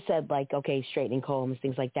 okay, so you said like, okay, straightening combs,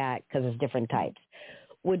 things like that, because it's different types.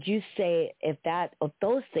 Would you say if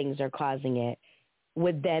those things are causing it,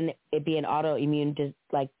 would then it be an autoimmune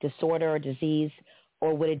disorder or disease,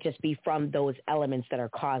 or would it just be from those elements that are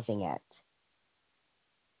causing it?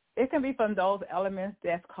 It can be from those elements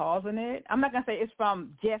that's causing it. I'm not gonna say it's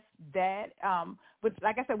from just that. But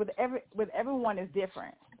like I said, with everyone is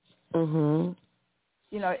different. Mhm.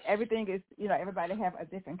 You know, everything is. You know, everybody have a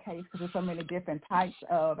different case because there's so many different types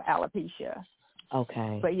of alopecia.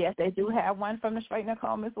 Okay. But yes, they do have one from the straightening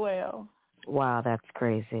comb as well. Wow, that's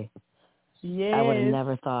crazy. Yes. I would have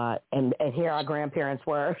never thought. And here our grandparents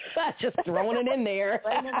were just throwing it in there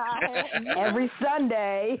every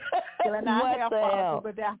Sunday. What the hell?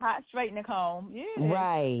 With that hot straightening comb. Yeah.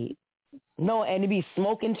 Right. No, and to be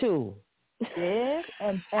smoking too. Yes,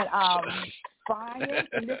 and frying it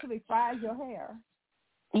literally fries your hair.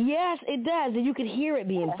 Yes, it does, and you can hear it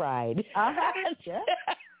being fried. Yeah.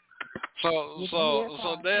 So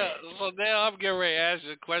now I'm getting ready to ask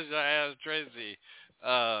you a question I asked Tracy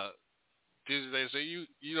Tuesday. So you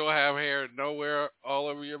don't have hair nowhere all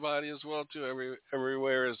over your body as well too?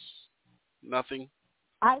 Everywhere is nothing?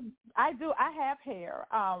 I do. I have hair.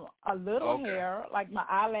 A little hair, like my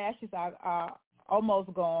eyelashes are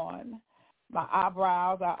almost gone. My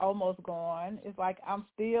eyebrows are almost gone. It's like I'm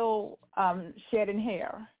still shedding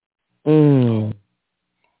hair. Mm.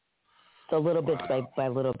 So little bits by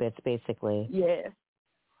little bits, basically. Yes.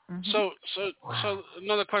 Mm-hmm. So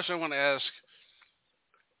another question I want to ask: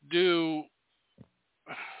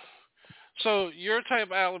 so your type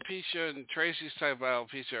of alopecia and Tracy's type of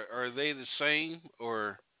alopecia, are they the same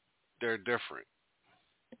or they're different?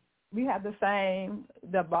 We have the same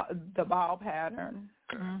the ball pattern.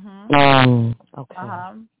 Mm-hmm. Okay.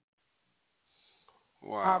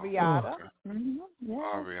 Wow. Areata. Okay. Mm-hmm.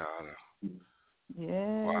 Yeah. Areata.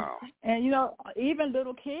 Yeah. Wow. And even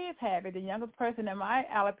little kids have it. The youngest person in my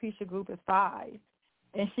alopecia group is 5,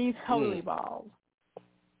 and she's totally bald.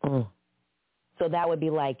 Mm. So that would be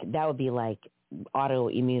like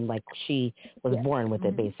autoimmune, like she was born with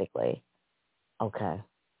it, basically. Okay.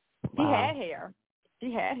 She had hair.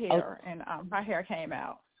 And her hair came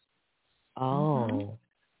out. Oh. Mm-hmm.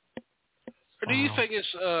 Do you think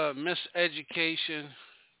it's miseducation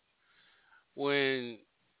when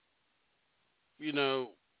you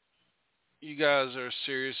guys are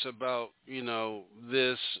serious about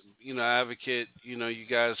this advocate? You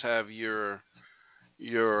guys have your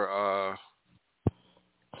your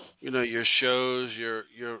shows,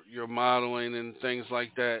 your modeling and things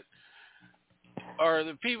like that. Are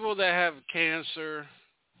the people that have cancer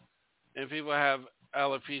and people have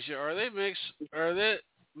alopecia, are they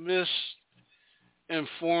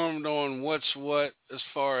misinformed on what's what as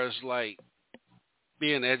far as like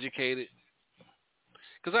being educated?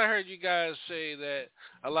 Because I heard you guys say that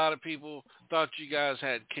a lot of people thought you guys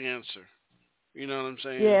had cancer. You know what I'm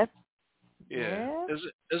saying? Yes. Yeah. Yes.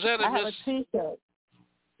 Is that I have a T-shirt.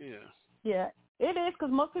 Yeah. Yeah, it is,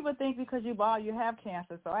 because most people think because you bald you have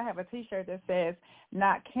cancer. So I have a T-shirt that says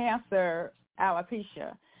 "Not cancer,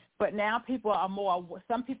 alopecia." But now some people are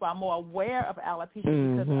more aware of alopecia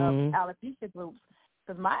because of alopecia groups.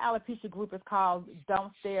 Because my alopecia group is called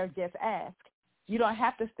 "Don't Stare, Just Ask." You don't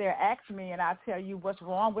have to stare, ask me, and I'll tell you what's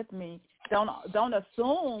wrong with me. Don't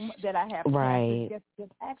assume that I have cancer.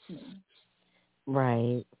 Just ask me.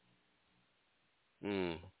 Right.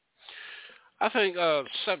 I think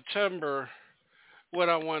September, what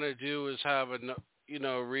I want to do is have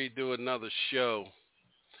redo another show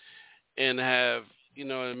and have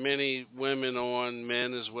many women on,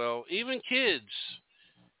 men as well, even kids,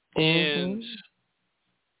 and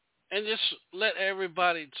just let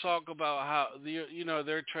everybody talk about how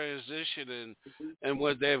their transition and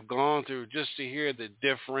what they've gone through, just to hear the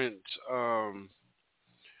different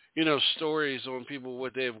stories on people,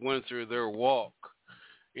 what they've went through, their walk,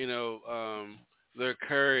 their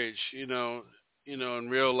courage, and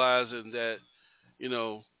realizing that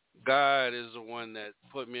God is the one that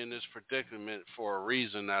put me in this predicament for a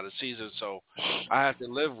reason, not a season. So I have to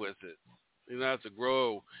live with it. I have to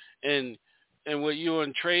grow. And what you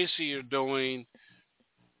and Tracy are doing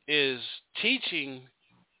is teaching,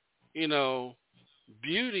 the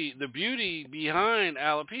beauty behind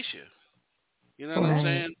alopecia. You know what I'm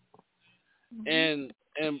saying? And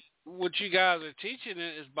what you guys are teaching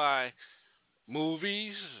it is by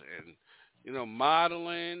movies and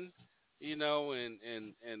modeling, and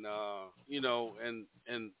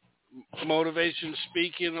motivation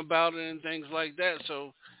speaking about it and things like that.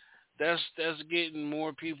 So that's getting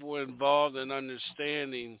more people involved and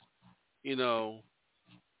understanding,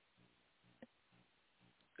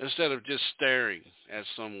 instead of just staring at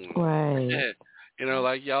someone. Right.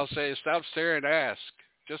 Like y'all say, stop staring, ask.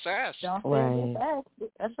 Just ask. Don't say Right. just ask.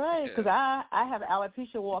 That's right. Because I have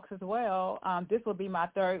alopecia walks as well. This will be my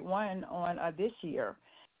third one on this year.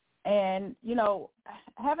 And,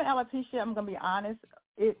 having alopecia, I'm going to be honest,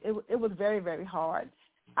 it was very, very hard.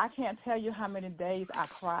 I can't tell you how many days I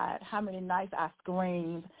cried, how many nights I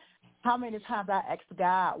screamed, how many times I asked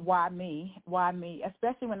God, why me? Why me?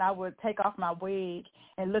 Especially when I would take off my wig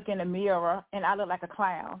and look in the mirror and I look like a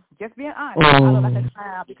clown. Just being honest, I look like a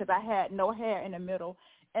clown because I had no hair in the middle.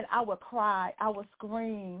 And I would cry. I would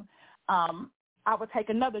scream. I would take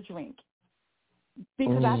another drink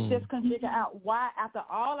because I just couldn't figure out why, after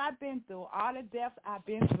all I've been through, all the deaths I've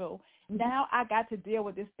been through, now I got to deal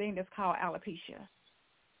with this thing that's called alopecia.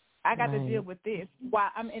 I got to deal with this.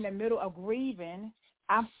 While I'm in the middle of grieving,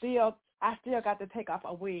 I still got to take off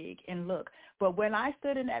a wig and look. But when I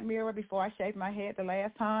stood in that mirror before I shaved my head the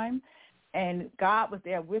last time, and God was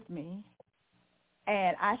there with me,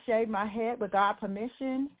 and I shaved my head with God's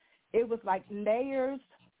permission, it was like layers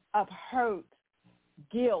of hurt,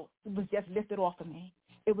 guilt was just lifted off of me.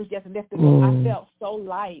 It was just lifted off. I felt so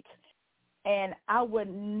light. And I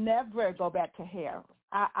would never go back to hair.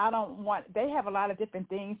 I don't want, they have a lot of different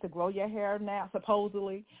things to grow your hair now,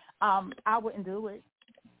 supposedly. I wouldn't do it.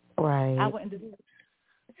 Right. I wouldn't do it.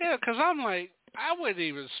 Yeah, because I'm like, I wouldn't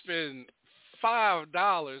even spend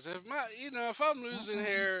 $5 if I'm losing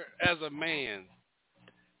hair as a man.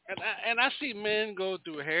 And I see men go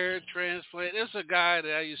through hair transplant. There's a guy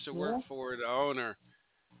that I used to work for, the owner,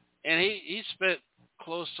 and he spent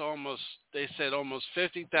close to almost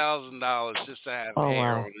 $50,000 just to have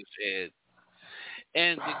hair on his head.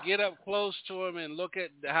 And to get up close to him and look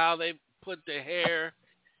at how they put the hair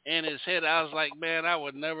in his head, I was like, man, I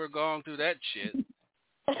would never gone through that shit.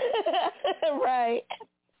 Right.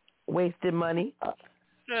 Wasted money.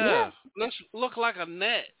 Yeah. Look like a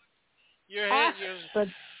net. Your head just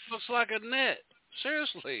looks like a net.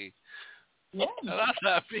 Seriously. Yeah. And I'm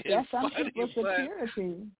not being That's funny, but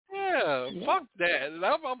security. yeah, fuck that. And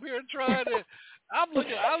I'm up here trying to, I was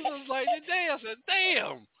just like, today, I said,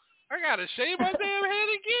 damn, I got to shave my damn head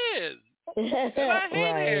again. And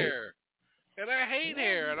I hate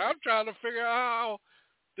hair. And I'm trying to figure out how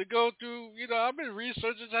to go through, I've been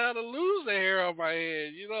researching how to lose the hair on my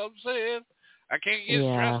head. You know what I'm saying? I can't get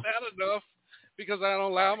stressed out enough because I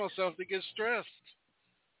don't allow myself to get stressed.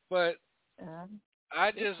 But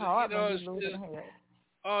I just, it's just,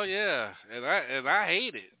 oh yeah, and I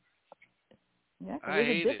hate it. Yeah,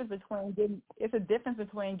 it's a difference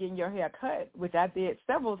between getting your hair cut, which I did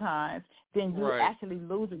several times, than you actually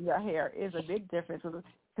losing your hair. Is a big difference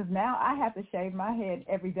because now I have to shave my head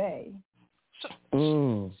every day. So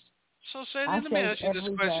Sandy, let me ask you this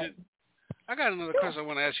question. I got another question I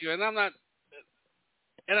want to ask you, and I'm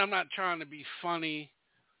not trying to be funny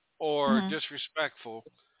or disrespectful.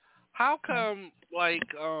 How come, like,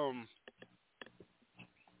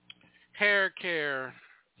 hair care,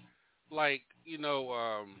 like,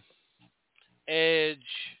 Edge,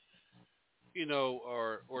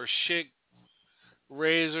 or Chic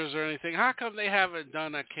razors or anything, how come they haven't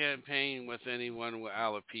done a campaign with anyone with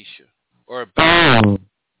alopecia or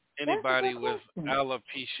anybody with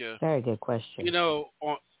alopecia? Very good question.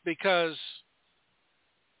 Because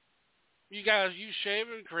you guys use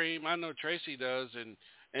shaving cream. I know Tracy does, and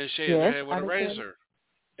shave their head with a razor.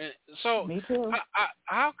 And so me too.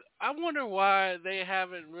 I wonder why they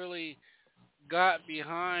haven't really got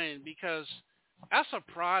behind, because that's a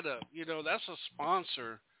product, that's a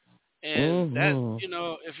sponsor, and that,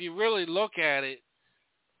 if you really look at it,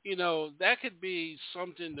 that could be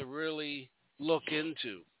something to really look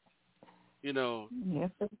into. Yes,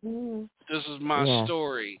 it is. This is my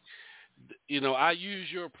story. I use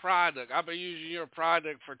your product. I've been using your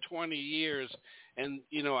product for 20 years, and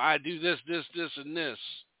I do this, and this.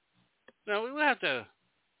 Now we have to.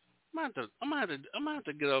 I'm gonna have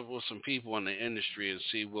to get up with some people in the industry and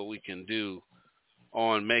see what we can do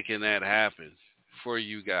on making that happen for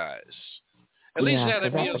you guys. At least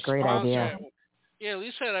that'd be a great sponsor. Idea. Yeah, at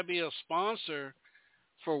least that'd be a sponsor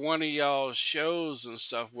for one of y'all's shows and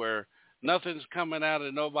stuff where nothing's coming out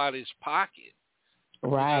of nobody's pocket.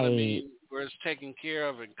 Right. You know what I mean? Where it's taken care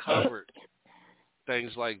of and covered,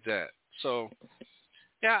 things like that. So,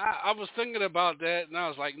 yeah, I was thinking about that, and I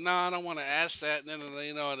was like, I don't want to ask that. And then,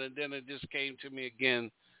 and then it just came to me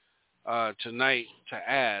again tonight to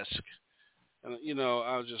ask. And,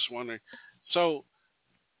 I was just wondering. So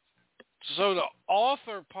the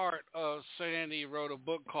author part of Sandy wrote a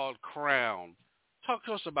book called Crown. Talk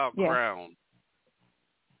to us about Crown.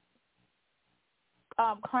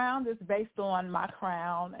 Crown is based on my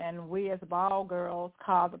crown, and we as bald girls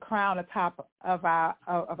call the crown the top of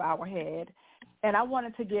our head. And I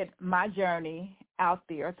wanted to get my journey out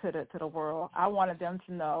there to the world. I wanted them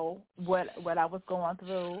to know what I was going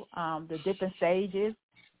through, the different stages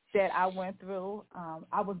that I went through.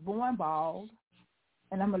 I was born bald,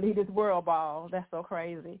 and I'm gonna leave this world bald. That's so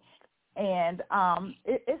crazy. And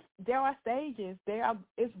there are stages.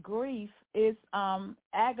 It's grief. It's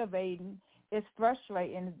aggravating. It's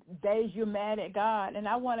frustrating. Days you're mad at God. And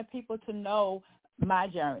I wanted people to know my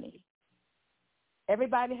journey.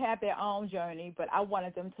 Everybody had their own journey, but I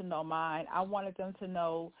wanted them to know mine. I wanted them to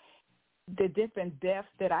know the different deaths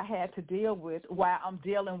that I had to deal with while I'm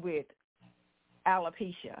dealing with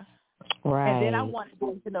alopecia. Right. And then I wanted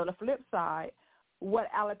them to know the flip side, what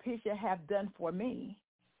alopecia have done for me.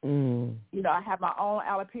 You know, I have my own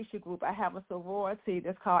alopecia group. I have a sorority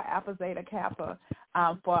that's called Alpha Zeta Kappa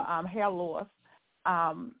for hair loss.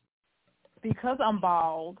 Because I'm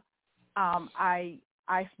bald,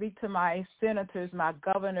 I speak to my senators, my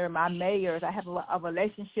governor, my mayors. I have a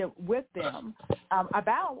relationship with them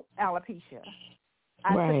about alopecia.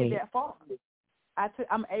 I took it that far.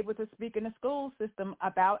 I'm able to speak in the school system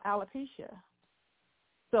about alopecia.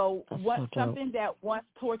 So something that once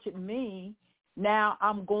tortured me, now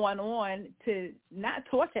I'm going on to not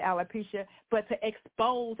torture alopecia, but to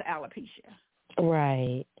expose alopecia.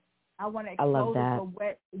 Right. I want to expose it for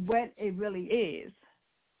what it really is.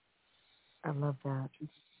 I love that.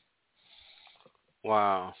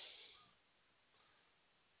 Wow.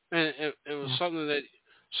 And it was something that.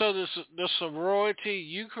 So the sorority,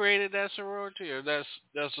 you created that sorority, or that's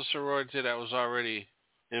a sorority that was already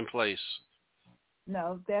in place?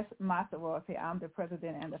 No, that's my sorority. I'm the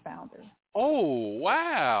president and the founder. Oh,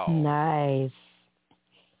 wow. Nice.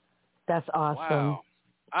 That's awesome. Wow.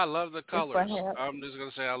 I love the colors. I'm just going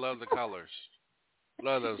to say I love the colors.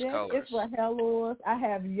 Love those colors. It's for hair loss. I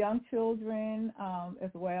have young children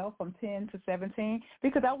as well from 10 to 17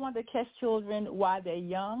 because I want to catch children while they're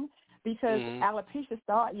young because alopecia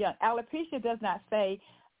start young. Alopecia does not say,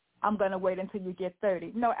 I'm going to wait until you get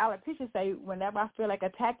 30. No, alopecia say, whenever I feel like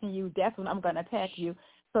attacking you, that's when I'm going to attack you.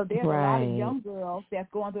 So there's a lot of young girls that's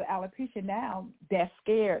going through alopecia now that's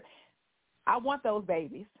scared. I want those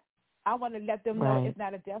babies. I want to let them know it's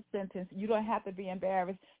not a death sentence. You don't have to be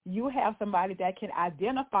embarrassed. You have somebody that can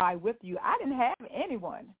identify with you. I didn't have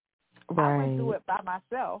anyone. I went through it by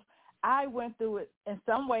myself. I went through it, in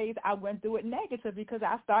some ways, I went through it negative because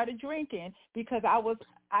I started drinking because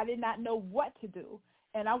I did not know what to do.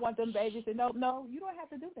 And I want them babies to know, no, you don't have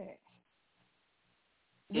to do that.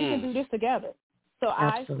 We can do this together. So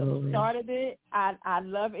Absolutely. I started it. I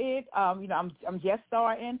love it. I'm just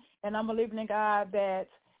starting, and I'm believing in God that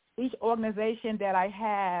each organization that I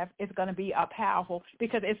have is going to be powerful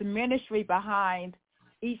because it's ministry behind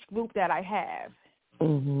each group that I have.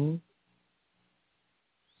 Mhm.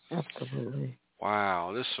 Absolutely.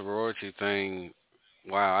 Wow, this sorority thing.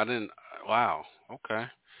 Wow, Wow. Okay.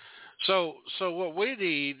 So what we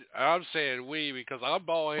need, I'm saying we because I'm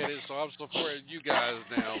bald headed, so I'm supporting you guys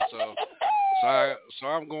now. So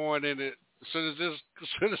I'm going in it. As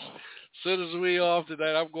soon as we off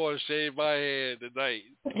tonight, I'm going to shave my head tonight.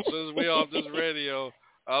 As soon as we off this radio,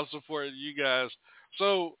 I'm supporting you guys.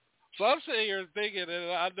 So I'm sitting here thinking,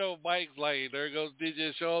 and I know Mike's like, there goes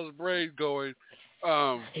DJ Shaw's brain going.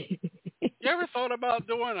 You ever thought about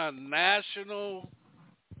doing a national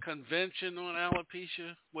convention on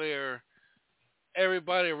alopecia where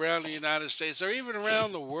everybody around the United States or even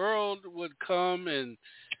around the world would come and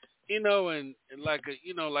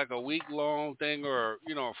like a week long thing or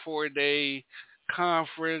a 4-day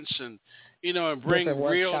conference and and bring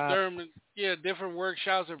different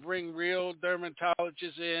workshops and bring real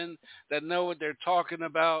dermatologists in that know what they're talking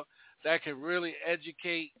about, that can really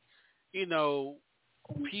educate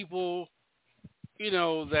people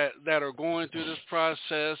that are going through this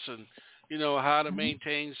process and how to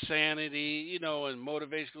maintain sanity, and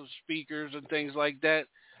motivational speakers and things like that.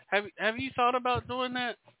 Have you thought about doing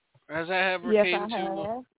that? Has that ever came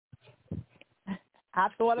to? Have. I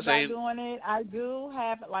thought about doing it. I do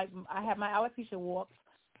have I have my alopecia walks,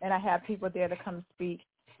 and I have people there to come speak.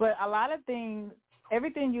 But a lot of things,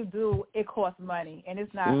 everything you do, it costs money, and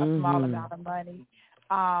it's not a small amount of money.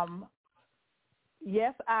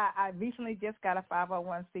 Yes, I recently just got a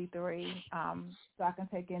 501c3, so I can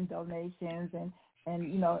take in donations and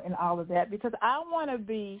and all of that because I want to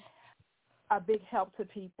be a big help to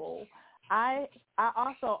people. I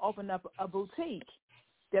also opened up a boutique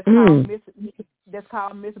that's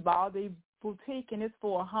called Miss Baldy boutique, and it's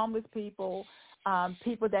for homeless people,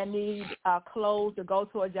 people that need clothes to go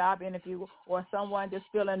to a job interview, or someone just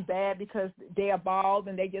feeling bad because they are bald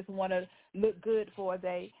and they just want to look good for a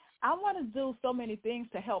day. I want to do so many things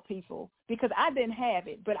to help people because I didn't have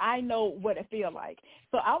it, but I know what it feels like.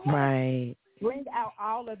 So I want to bring out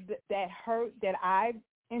all of that hurt that I've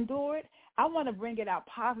endured. I want to bring it out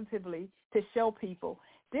positively to show people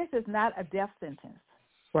this is not a death sentence.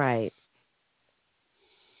 Right.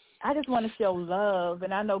 I just want to show love,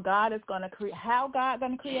 and I know God is going to create. How God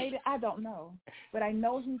going to create it, I don't know, but I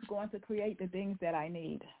know He's going to create the things that I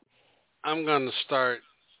need. I'm gonna start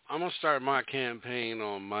my campaign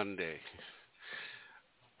on Monday.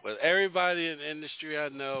 With everybody in the industry I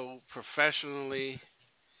know, professionally,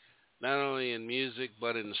 not only in music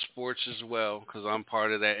but in sports as well, because I'm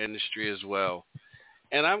part of that industry as well.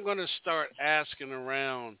 And I'm gonna start asking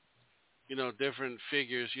around, different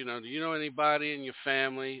figures. Do you know anybody in your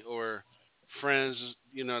family or friends,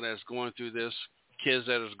 that's going through this, kids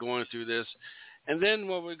that is going through this? And then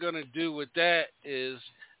what we're gonna do with that is,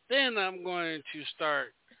 then I'm going to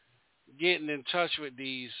start getting in touch with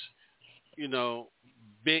these,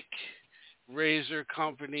 big razor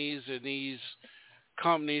companies and these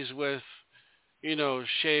companies with,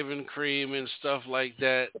 shaving cream and stuff like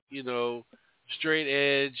that, straight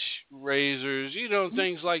edge razors,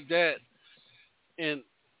 things like that. And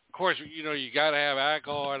of course, you got to have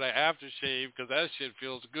alcohol and an aftershave because that shit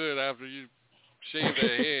feels good after you shave the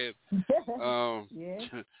head.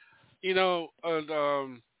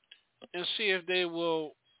 And see if they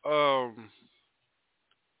will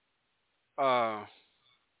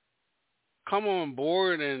come on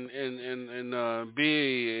board and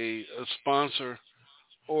be a sponsor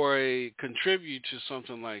or contribute to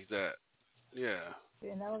something like that. Yeah.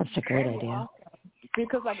 That's a great idea. Awesome.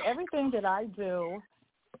 Because like everything that I do,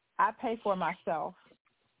 I pay for myself.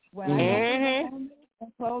 When I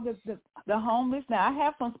go to the homeless, now I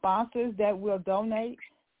have some sponsors that will donate,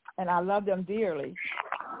 and I love them dearly.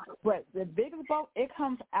 But the biggest bulk, it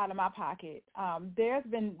comes out of my pocket. There's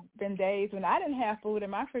been days when I didn't have food in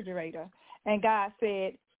my refrigerator, and God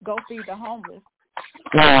said, go feed the homeless.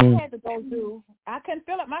 I had to go I couldn't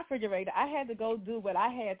fill up my refrigerator. I had to go do what I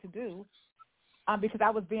had to do because I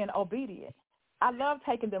was being obedient. I love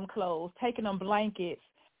taking them clothes, taking them blankets,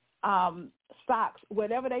 socks,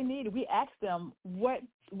 whatever they needed. We ask them, what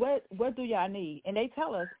do y'all need? And they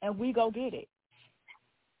tell us, and we go get it.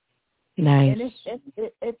 Nice. And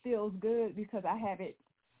it feels good because I have it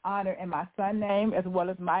honored in my son's name as well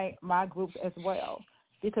as my group as well.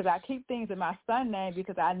 Because I keep things in my son's name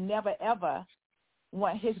because I never, ever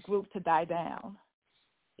want his group to die down.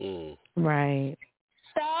 Right.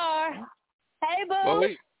 Star. Hey,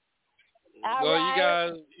 boo.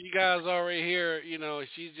 Well, you guys already here.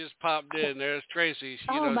 She just popped in. There's Tracy.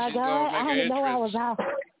 My she's God. Gonna make I didn't know I was entrance.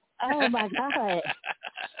 out. Oh, my God.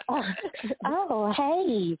 Oh,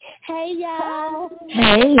 hey. Hey, y'all.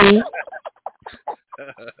 Hey.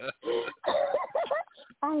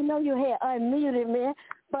 I know you had unmuted me,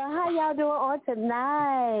 but how y'all doing on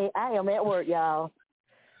tonight? I am at work, y'all.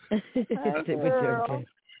 Hey, girl.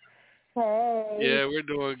 Hey. Yeah, we're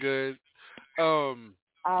doing good. Awesome.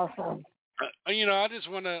 I just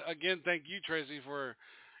want to again thank you, Tracy, for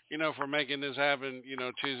making this happen.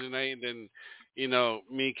 Tuesday night, and then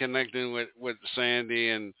me connecting with Sandy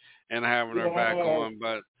and having her back on.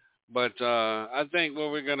 But I think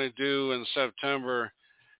what we're gonna do in September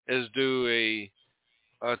is do a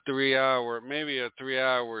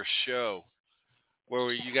 3-hour show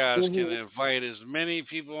where you guys can invite as many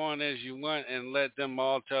people on as you want and let them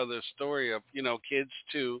all tell their story of kids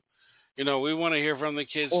too. We want to hear from the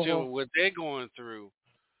kids too, what they're going through,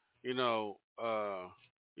 in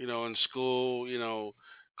school,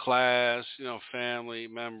 class, family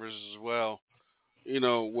members as well,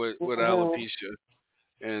 with alopecia.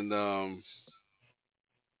 And,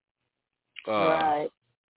 right.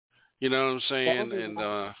 You know what I'm saying? And,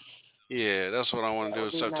 yeah, that's what I want to do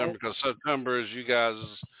in September because September is you guys'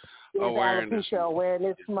 awareness. Alopecia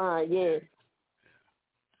awareness month, yes.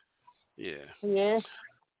 Yeah. Yeah.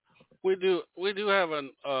 We do have an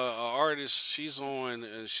artist. She's on,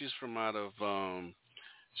 and she's from out of.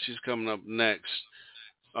 She's coming up next.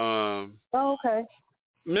 Okay.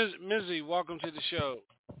 Mizzy, welcome to the show.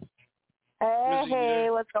 Hey,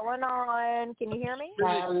 Mizzy, what's going on? Can you hear me?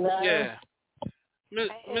 Yeah.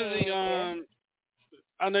 Mizzy,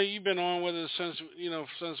 I know you've been on with us since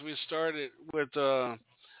we started with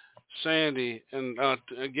Sandy, and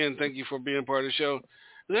again, thank you for being part of the show.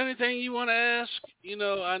 Is there anything you want to ask?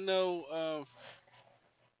 I know.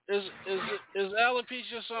 Is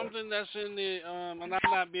alopecia something that's in the? And I'm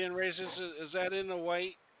not being racist. Is that in the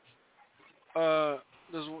white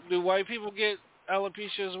do white people get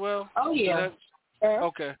alopecia as well? Oh yeah.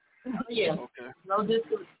 Okay. Yeah. Okay. No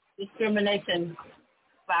discrimination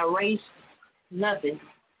by race, nothing.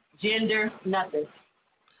 Gender, nothing.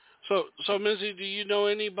 So Missy, do you know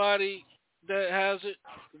anybody that has it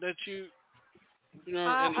that you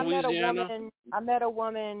know in Louisiana? I met a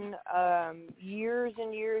woman years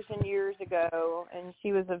and years and years ago, and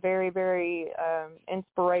she was a very, very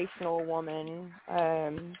inspirational woman.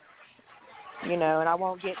 And I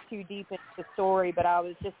won't get too deep into the story, but I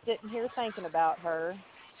was just sitting here thinking about her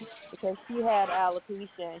because she had alopecia,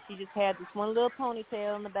 and she just had this one little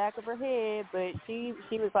ponytail in the back of her head, but she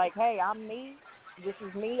was like, hey, I'm me. This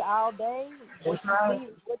is me all day. What you see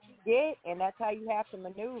is what you get, and that's how you have to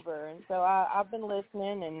maneuver. And so I've been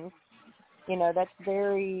listening, and that's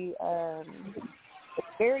very, it's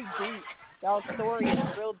very deep. Y'all's story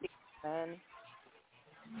is real deep, man.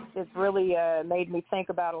 It's really made me think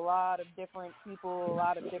about a lot of different people, a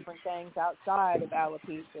lot of different things outside of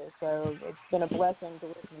alopecia. So it's been a blessing to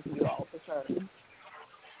listen to you all, for sure.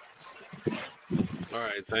 All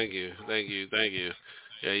right, thank you.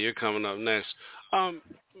 Yeah, you're coming up next.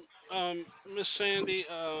 Miss Sandy,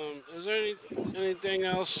 is there anything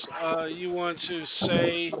else you want to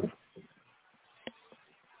say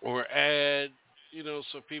or add,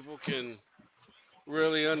 so people can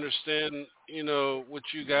really understand, what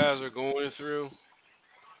you guys are going through?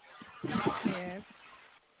 Yes.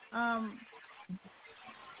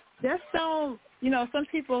 Just don't, some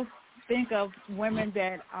people think of women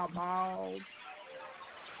that are bald.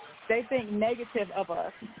 They think negative of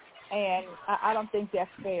us. And I don't think that's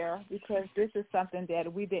fair because this is something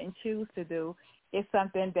that we didn't choose to do. It's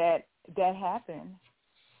something that happened.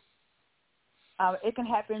 It can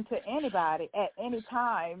happen to anybody at any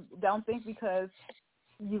time. Don't think because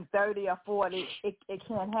you're 30 or 40, it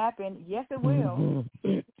can't happen. Yes, it will.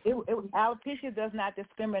 Alopecia does not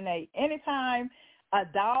discriminate. Anytime a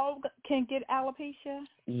dog can get alopecia,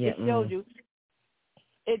 it shows you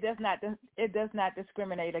it does not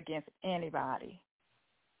discriminate against anybody.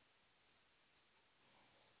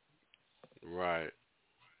 Right.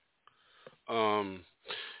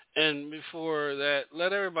 And before that,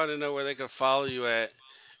 let everybody know where they can follow you at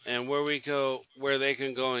and where they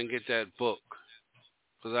can go and get that book.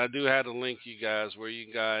 Because I do have a link, you guys, where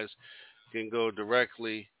you guys can go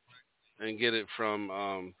directly and get it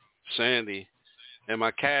from Sandy. And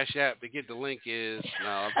my Cash App to get the link is... No,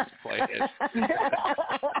 I'm just playing.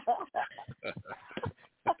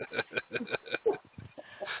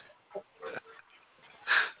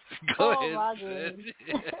 Go ahead. My goodness.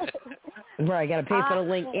 Right, got to pay for the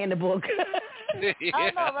link and the book. Yeah.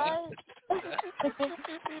 I know, right?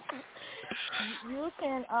 You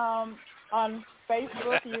can, on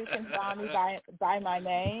Facebook, you can find me by my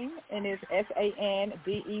name, and it's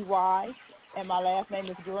Sandey, and my last name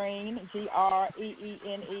is Green,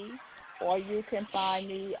 Greene, or you can find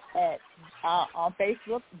me on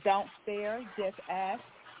Facebook, Don't Stare, Just Ask,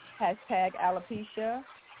 #alopecia.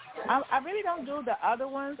 I really don't do the other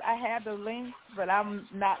ones. I have the links, but I'm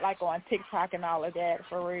not like on TikTok and all of that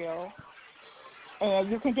for real.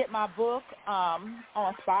 And you can get my book on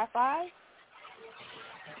Spotify.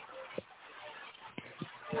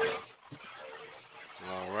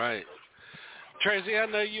 All right. Tracy, I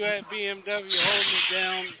know you at BMW holding it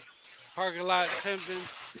down, parking lot pimping.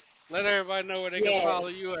 Let everybody know where they can follow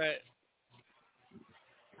you at.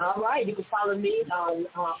 All right, you can follow me on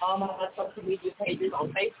all my social media pages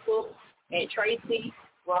on Facebook at Tracy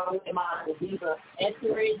Runway Model Diva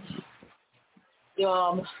Etheridge.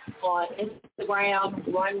 On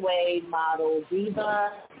Instagram, Runway Model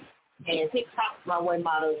Diva, and TikTok, Runway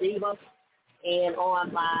Model Diva. And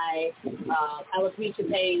on my alopecia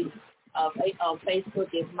page on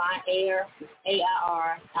Facebook is My Air,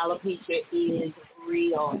 AIR, alopecia is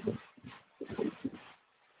real.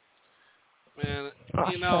 Man,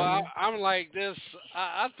 I'm like this.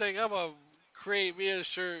 I think I'm going to create me a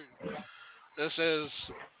shirt that says,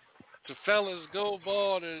 "To fellas, go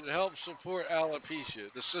bald and help support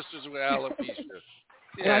alopecia." The sisters with alopecia.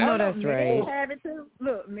 Yeah, I know that's right. Men have it too.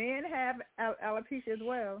 Look, men have alopecia as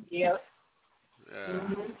well. Yep. Yeah.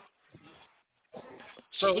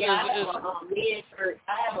 So I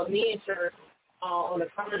have a men's shirt on the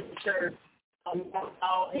front of the shirt.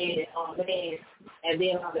 All head on the head, and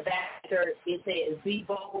then on the back shirt it says "Be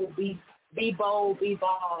bold, be bold, be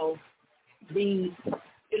bald, be,"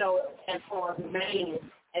 as far as the man.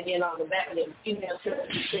 And then on the back of the female shirt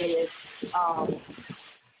it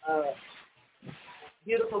says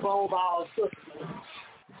 "Beautiful bold bald sister."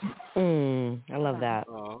 I love that.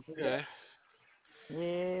 Oh, okay.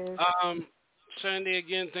 Yes. Sandy,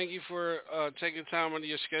 again, thank you for taking time out of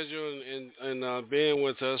your schedule and being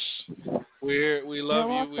with us. We love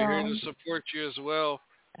you. We're here to support you as well.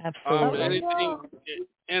 Absolutely.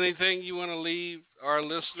 Anything you want to leave our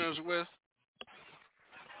listeners with?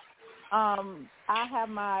 I have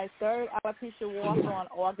my third alopecia walk on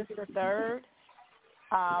August the 3rd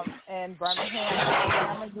in Birmingham,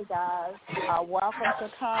 Alabama. You guys are welcome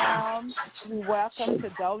to come. You're welcome to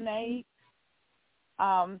donate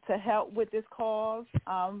to help with this cause.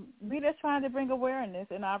 We're just trying to bring awareness,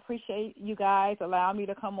 and I appreciate you guys allowing me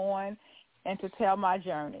to come on and to tell my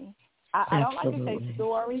journey. I don't like to say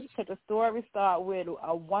stories because the stories start with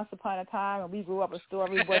once upon a time, and we grew up a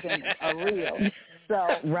story wasn't real. So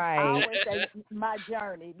I always say my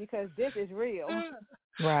journey because this is real.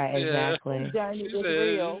 Right, exactly. This journey is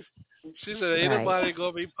real. She said, ain't nobody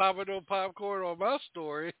going to be popping no popcorn on my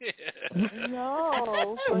story.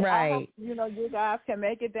 No. So I hope, you guys can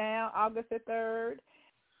make it down August the 3rd.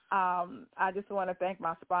 I just want to thank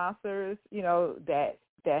my sponsors,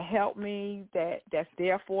 that help me, that's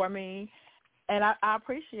there for me, and I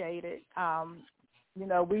appreciate it.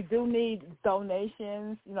 We do need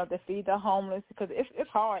donations, to feed the homeless because it's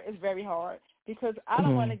hard. It's very hard because I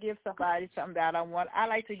don't want to give somebody something that I don't want. I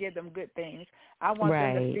like to give them good things. I want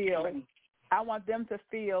them to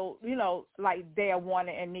feel, like they're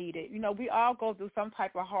wanted and needed. We all go through some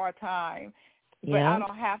type of hard time, but I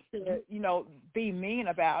don't have to, be mean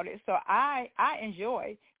about it. So I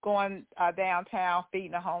enjoy going downtown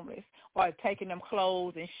feeding the homeless or taking them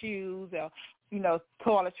clothes and shoes or,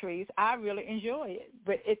 toiletries. I really enjoy it,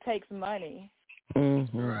 but it takes money.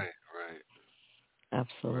 Mm-hmm. Right.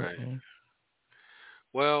 Absolutely. Right.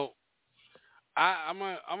 Well, I'm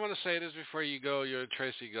gonna say this before you go,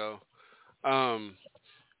 Tracy go.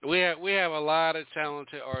 We have a lot of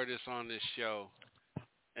talented artists on this show.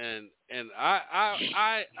 And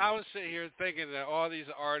I was sitting here thinking that all these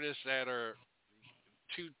artists that are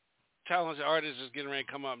two talented artists is getting ready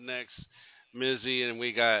to come up next, Mizzy, and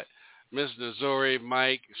we got Miss Nazori,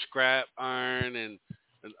 Mike, Scrap Iron, and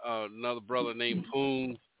another brother named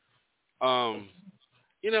Poon. I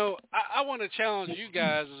want to challenge you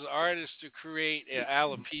guys as artists to create an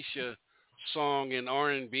alopecia song in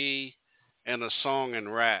R&B and a song in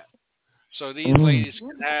rap, so these ladies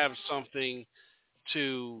can have something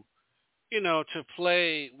to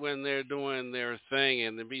play when they're doing their thing,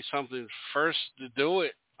 and to be something first to do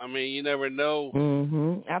it. I mean, you never know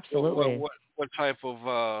absolutely what type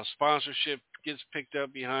of sponsorship gets picked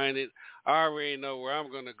up behind it. I already know where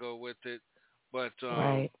I'm going to go with it, but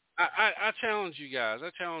I challenge you guys. I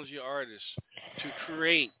challenge you artists to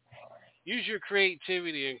use your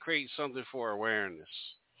creativity and create something for awareness.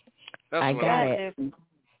 That's I what got I it.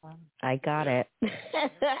 I got it.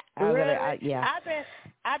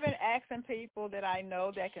 I've been asking people that I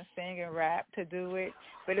know that can sing and rap to do it,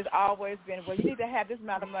 but it's always been, well, you need to have this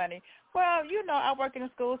amount of money. Well, I work in the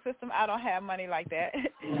school system. I don't have money like that.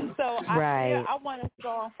 So I want a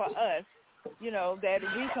song for us, that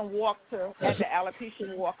we can walk to at the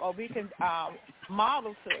alopecia walk, or we can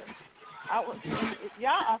model to.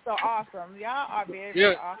 Y'all are so awesome. Y'all are very,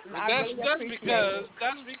 very awesome. That's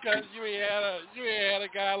because you ain't had a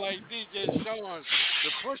guy like DJ Sean to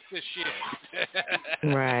push this shit.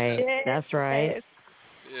 Right. Yes, that's right. Yes.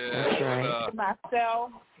 Yeah, that's right.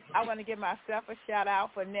 I want to give myself a shout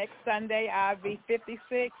out for next Sunday. I'll be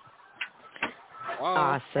 56.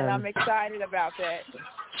 Awesome. And I'm excited about that.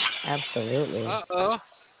 Absolutely.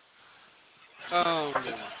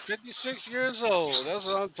 56 years old. That's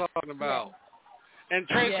what I'm talking about. Yeah. And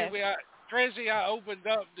Tracy, I opened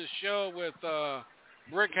up the show with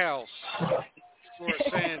Brick House for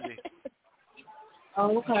Sandy.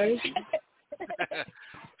 Oh, okay.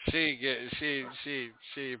 she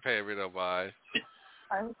paid me no mind.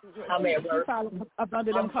 I'm at work. I'm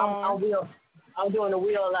doing the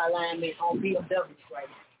wheel alignment on BMW right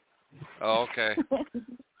now. Oh, okay.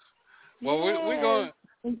 Well, we're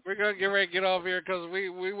gonna get ready to get off here because we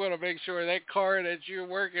want to make sure that car that you're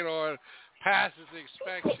working on passes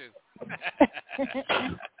inspection.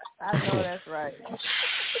 I know that's right.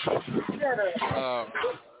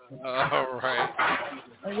 All right.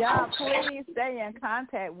 Y'all, please stay in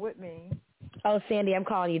contact with me. Oh, Sandy, I'm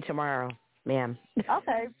calling you tomorrow, ma'am.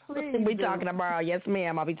 Okay, please. We'll be talking tomorrow. Yes,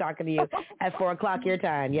 ma'am. I'll be talking to you at 4 o'clock your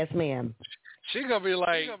time. Yes, ma'am. She's gonna be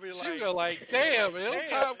like, damn,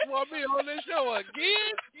 Hilltop want me on this show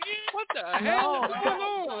again? What the hell is going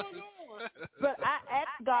on? But I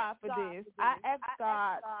asked God for this. I asked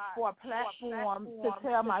God for a platform to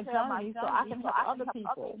tell my journey so I can help other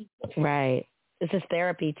people. Right. This is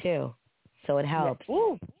therapy too, so it helps.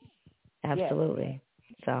 Yes. Absolutely.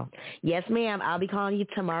 So, yes, ma'am. I'll be calling you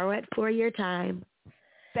tomorrow at 4 your time.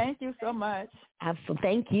 Thank you so much. Absolutely.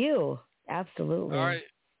 Thank you. Absolutely.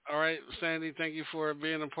 All right, Sandy. Thank you for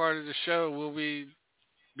being a part of the show. We'll be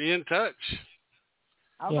in touch.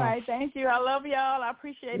 All right. Thank you. I love y'all. I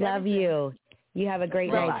appreciate it. Love you. You have a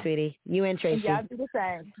great night, sweetie. You and Tracy. Y'all do the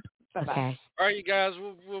same. Bye-bye. Okay. All right, you guys.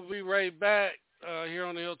 We'll be right back here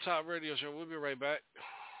on the Hilltop Radio Show. We'll be right back.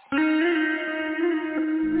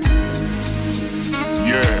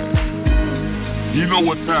 Yeah. You know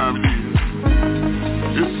what time it is.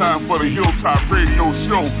 It's time for the Hilltop Radio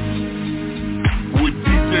Show with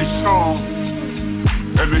DJ Sean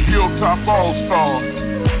and the Hilltop All-Stars.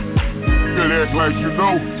 Could act like you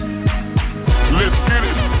know. Let's get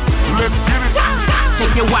it. Let's get it.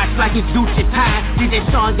 Take your watch like it's Gucci time. DJ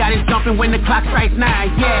Sean got it jumping when the clock strikes 9.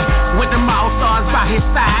 Yeah, with them all-stars by his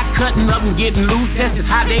side, cutting up and getting loose, that's just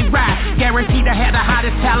how they ride. Guaranteed to have the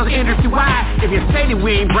hottest talents industry-wide. If you say that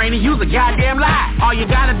we ain't brainy, use a goddamn lie. All you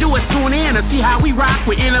gotta do is tune in and see how we rock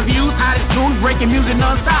with interviews, hottest tunes, breaking music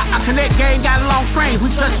non-stop. Our Connect gang got long strings, we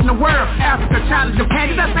touching the world. Africa, China,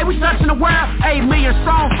 Japan, let's say we touching the world. 8 million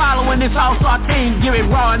strong following this all-star team. Give it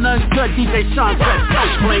raw and uncut, DJ Sean, so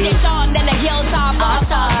clean. DJ Sean and the Hilltop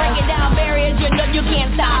All-Stars, breaking down barriers, you know you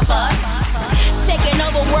can't stop us. Taking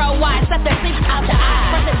over worldwide, set the sleep out the eyes.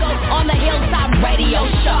 Press it goes on the Hilltop Radio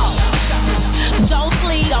Show. Don't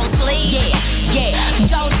sleep, yeah.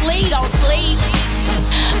 Don't sleep,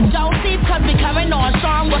 Don't sleep, cause we coming on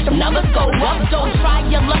strong. Watch them numbers go up. Don't try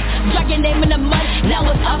your luck. Drag your name in the mud. Now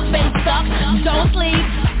it's up and stuck. Don't sleep.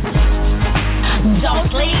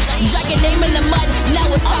 Drag your name in the mud. Now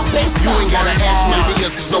it's up and stuck. You ain't gotta ask me,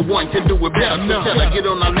 because no one can do it better. Until I get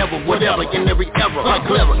on our level, whatever, in every era. Like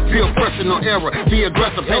clever, feel personal error. Be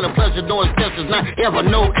aggressive, pain of pleasure, doing steps is not ever,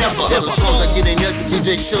 no ever. As long as I get in there,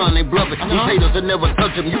 DJ Sean, they bluff it. These haters will never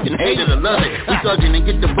touch him, you can hate it or love it. We thugging and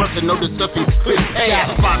get the bustin', no discussion, quick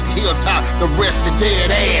ass. Fox, Hilltop, the rest are dead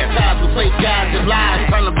ass. Guys with fake guys and lies,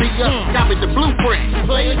 trying to beat us. Copy the blueprint,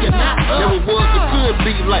 player, you're not up. Never was or could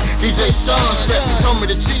be like DJ Sean said. Told me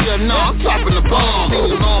to chill, no, I'm dropping the bomb.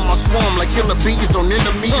 Singing on my swarm like killer bees on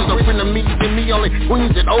enemies. No frenemies in me, only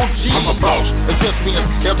queens and OGs. I'm a boss, it's just me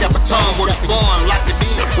and El Capitan. Where it's born, lock it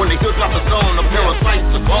in. When the hill drop a zone, the parasites,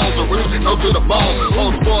 the bones are real, no to the bone.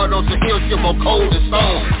 Whole squad on the hill, shit more cold than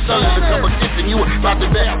stone. Son of the competition, you about to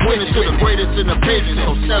bet winning to the greatest in the business.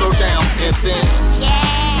 So settle down, infant.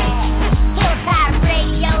 Yeah, Hilltop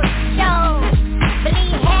Radio Show.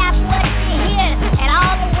 Believe half what you hear and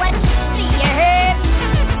all of what you see, you heard?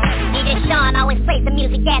 DJ Sean always plays the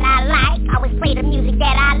music that I like. Always play the music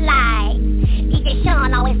that I like. DJ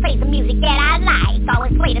Sean always plays the music that I like.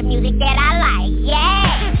 Always play the music that I like.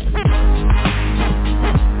 Yeah.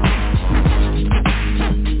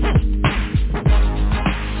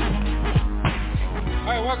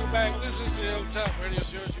 Alright, welcome back. This is the Hilltop Radio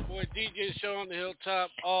Show. It's your boy DJ Sean, the Hilltop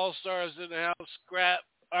All-Stars in the house, Scrap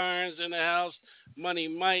Irons in the house, Money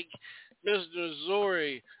Mike, Mr.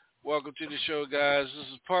 Zori. Welcome to the show, guys. This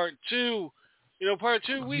is part 2. You know, part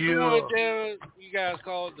 2, we going down, you guys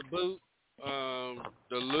call it the boot,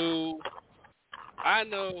 the loo. I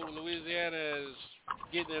know Louisiana is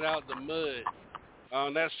getting it out the mud.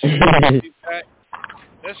 That series will be back.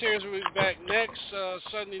 That series will be back next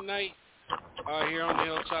Sunday night here on the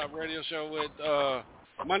Hilltop Radio Show with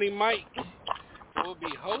Money Mike. We'll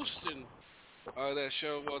be hosting that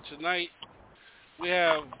show. Well, tonight we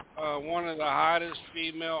have one of the hottest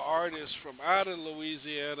female artists from out of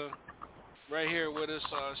Louisiana right here with us.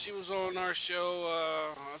 She was on our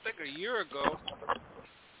show, I think a year ago.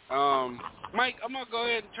 Mike, I'm going to go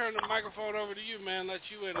ahead and turn the microphone over to you, man. Let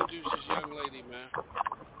you introduce this young lady, man.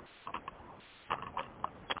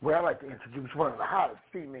 Well, I'd like to introduce one of the hottest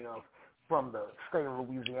females from the state of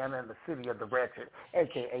Louisiana and the city of the Ratchet,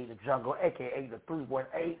 a.k.a. the Jungle, a.k.a. the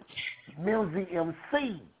 318, Milzy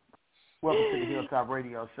MC. Welcome to the Hilltop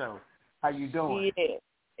Radio Show. How you doing?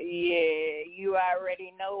 Yeah, you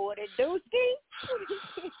already know what it do,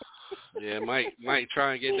 Steve. Yeah, Mike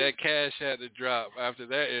try and get that cash had to drop after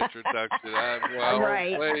that introduction. I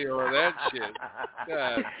won't play on that shit.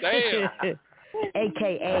 God damn.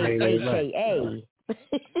 A.K.A.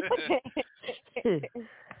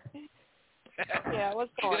 Yeah,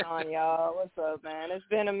 what's going on, y'all? What's up, man? It's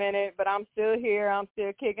been a minute, but I'm still here. I'm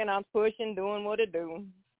still kicking. I'm pushing, doing what it do.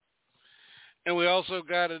 And we also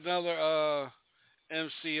got another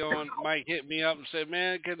MC on. Mike hit me up and said,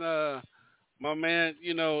 man, can my man,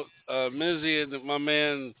 Mizzy and my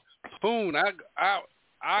man Spoon,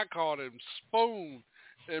 I called him Spoon.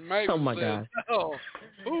 And Mike said, no,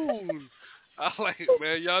 Spoon. I like it,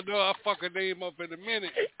 man. Y'all know I fuck a name up in a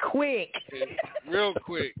minute. Quick. Real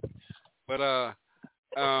quick. But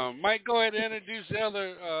Mike, go ahead and introduce the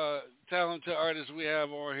other talented artist we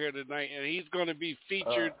have on here tonight, and he's going to be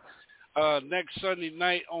featured next Sunday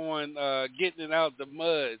night on Getting It Out the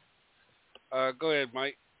Mud. Go ahead,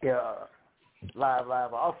 Mike. Yeah,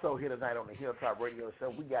 live. Also here tonight on the Hilltop Radio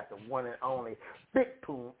Show, we got the one and only Big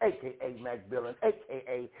Poon, a.k.a. Mac Billin,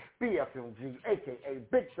 a.k.a. BFMG, a.k.a.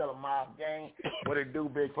 Big Fella Mob Gang. What it do,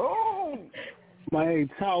 Big Poon? Man,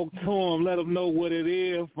 talk to him. Let him know what it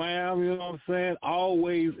is, fam. You know what I'm saying?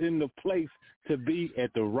 Always in the place to be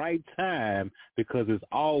at the right time because it's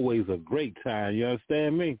always a great time. You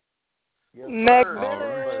understand me? Yes,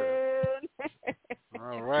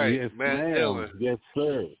 All right. Yes, Matt Dillon. Yes,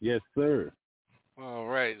 sir. Yes, sir. All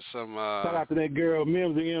right. Shout out to that girl,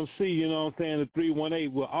 Mimsy MC, you know what I'm saying? The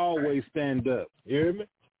 318 will always stand up. You hear me?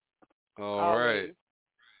 All right.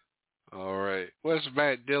 All right. What's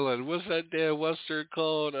Matt Dillon? What's that damn Western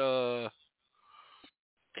called? Damn,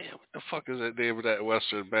 what the fuck is that name of that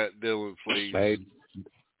Western Matt Dillon, please? Hey,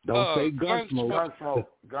 don't say Gunsmoke.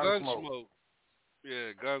 Gunsmoke.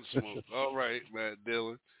 Yeah, Gunsmoke. All right, Matt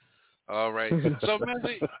Dillon. All right. So,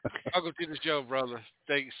 Mizzy, welcome to the show, brother.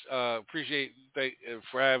 Thanks. Appreciate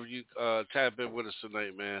for having you tap in with us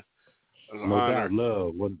tonight, man. It was an honor.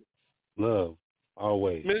 God, love,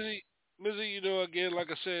 always. Mizzy, you know, again,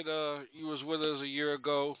 like I said, you was with us a year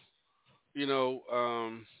ago. You know,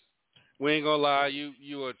 we ain't gonna lie,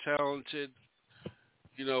 you are talented.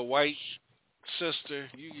 You know, white sister.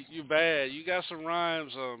 You bad. You got some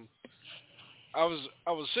rhymes. I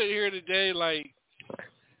was sitting here today, like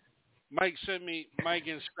Mike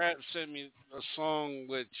and Scrap sent me a song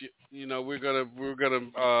which you know we're gonna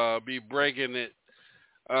be breaking it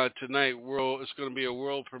tonight. It's gonna be a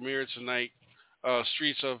world premiere tonight.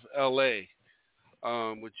 Streets of L.A.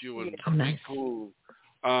 With you and nice. Cool.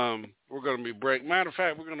 We're going to be matter of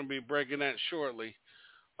fact, we're going to be breaking that shortly.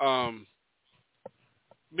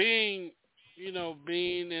 Being in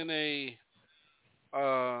a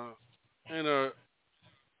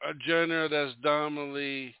genre that's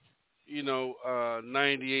dominantly,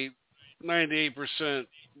 98%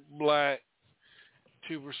 black,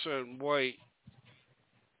 2% white.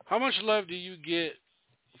 How much love do you get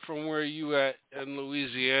from where you at in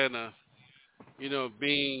Louisiana, you know,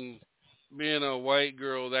 being a white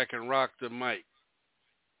girl that can rock the mic?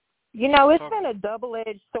 You know, it's been a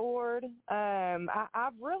double-edged sword.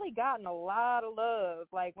 I've really gotten a lot of love.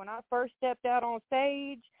 Like, when I first stepped out on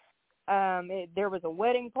stage, there was a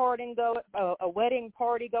wedding party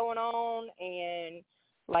going on, and,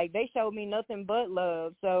 like, they showed me nothing but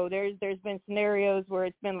love. So there's been scenarios where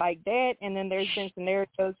it's been like that, and then there's been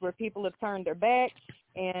scenarios where people have turned their back,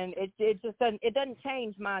 and it just doesn't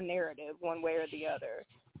change my narrative one way or the other.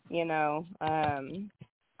 You know,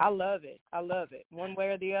 I love it. One way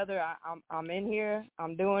or the other, I'm in here,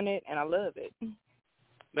 I'm doing it, and I love it.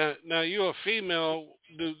 Now you're a female.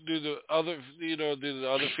 Do the other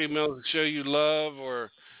females show you love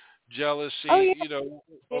or jealousy? Oh, yeah. You know,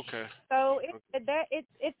 okay. So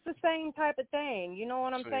it's the same type of thing. You know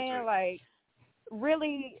what I'm saying? Thing. Like,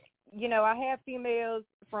 really, you know, I have females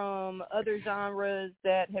from other genres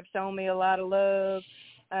that have shown me a lot of love.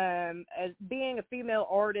 As being a female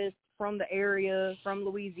artist from the area, from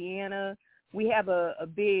Louisiana, we have a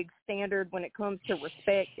big standard when it comes to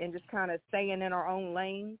respect and just kind of staying in our own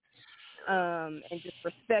lane, and just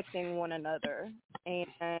respecting one another.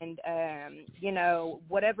 And you know,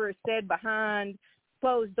 whatever is said behind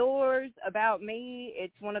closed doors about me,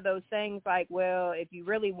 it's one of those things like, well, if you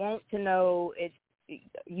really want to know,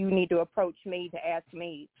 you need to approach me to ask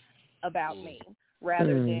me about me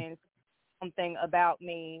rather than something about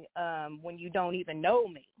me when you don't even know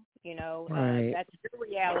me. You know, right. That's your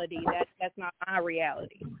reality. That's not my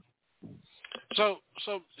reality. So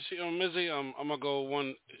see, Mizzy, I'm gonna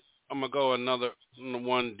go another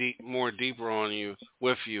one more deeper on you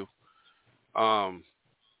with you. How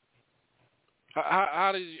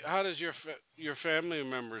does your family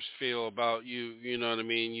members feel about you? You know what I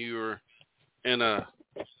mean? You're in a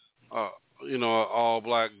all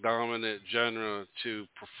black dominant genre to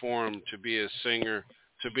perform, to be a singer,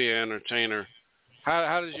 to be an entertainer.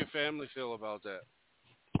 How does your family feel about that?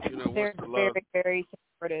 You know, they're very, very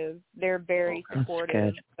supportive. They're very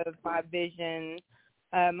supportive of my vision.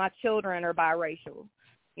 My children are biracial,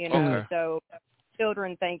 you know, so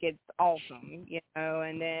children think it's awesome, you know.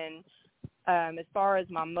 And then as far as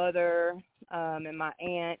my mother and my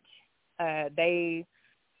aunt, they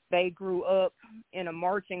grew up in a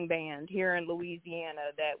marching band here in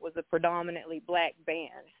Louisiana that was a predominantly black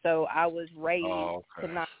band. So I was raised to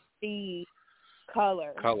not see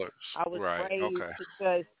colors. I was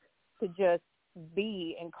raised to just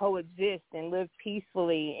be and coexist and live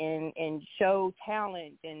peacefully and show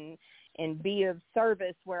talent and be of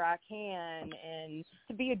service where I can and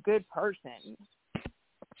to be a good person.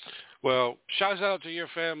 Well, shouts out to your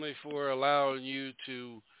family for allowing you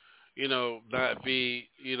to, not be,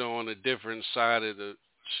 on a different side of the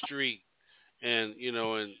street and,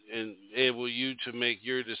 and able you to make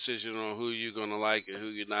your decision on who you're going to like and who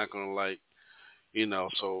you're not going to like,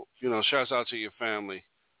 So, shouts out to your family.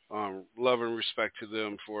 Love and respect to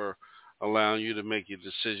them for allowing you to make your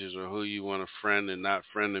decisions on who you want to friend and not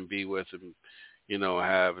friend and be with and,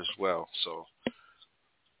 have as well. So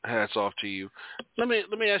hats off to you. Let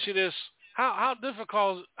me ask you this. How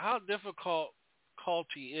difficult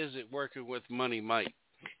is it working with Money Mike?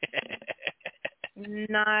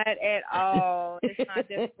 Not at all. It's not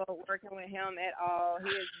difficult working with him at all. He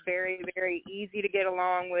is very, very easy to get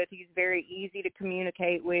along with. He's very easy to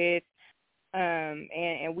communicate with.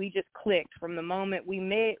 And we just clicked. From the moment we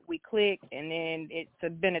met, we clicked, and then it's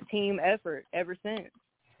been a team effort ever since.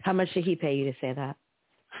 How much did he pay you to say that?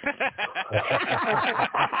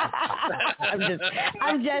 I'm just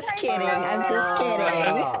kidding.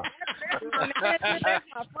 That's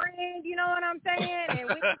my friend, you know what I'm saying?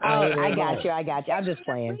 And I got you. I'm just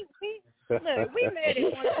playing. Look, we met at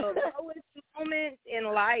one of the lowest moments in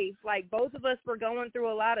life. Like, both of us were going through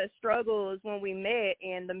a lot of struggles when we met,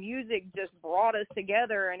 and the music just brought us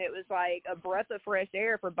together, and it was like a breath of fresh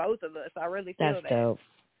air for both of us. I really feel That's dope.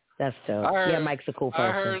 That's dope. Mike's a cool person.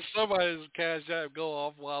 I heard somebody's Cash App go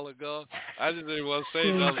off a while ago. I just didn't want to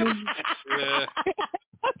say nothing.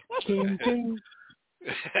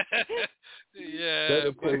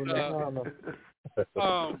 Yeah.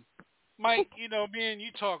 But, Mike, me and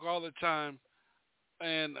you talk all the time,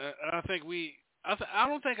 and I think I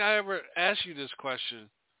don't think I ever asked you this question.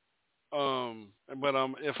 But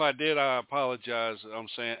if I did, I apologize. I'm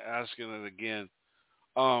asking it again.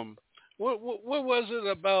 What was it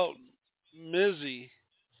about Mizzy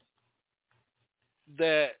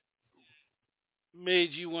that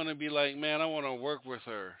made you want to be like, man, I want to work with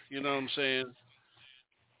her? You know what I'm saying?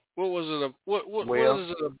 What was it? What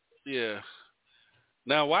is it? Yeah.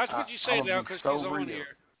 Now, watch what you say now, because she's on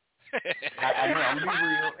here. I know, I'm gonna be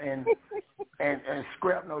real, and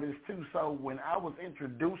Scrap know this too. So when I was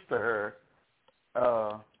introduced to her,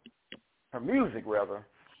 her music rather,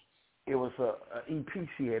 it was a EP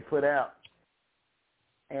she had put out,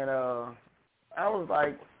 and I was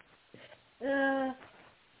like, yeah,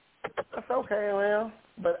 that's okay, well,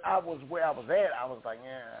 but I was where I was at. I was like,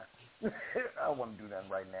 yeah, I don't want to do nothing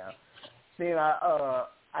right now. Then I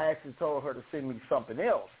actually told her to send me something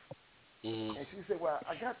else, and she said, well,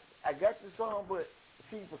 I got this song, but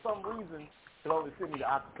she, for some reason, could only send me the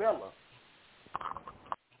acapella.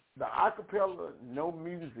 The acapella, no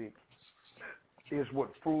music, is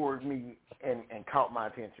what floored me and caught my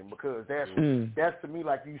attention, because that's to me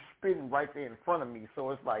like you spitting right there in front of me.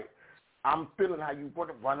 So it's like I'm feeling how you put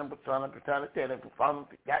it, I'm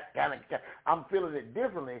feeling it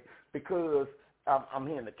differently because I'm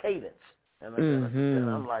hearing the cadence, and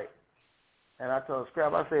I'm like, and I told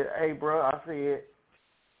Scrap, I said, hey, bro, I said,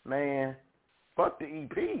 man, fuck the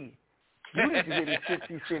EP. You need to get this shit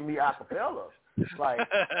you send me acapella. Like,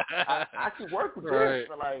 I can work with this,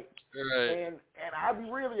 but like, and I'll be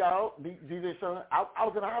real, y'all, DJ Sean, I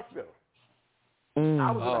was in the hospital. I was in the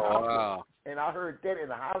hospital, and I heard that in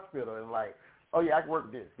the hospital, and like, oh yeah, I can work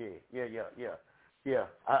with this, yeah.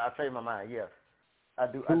 I changed my mind, yes, I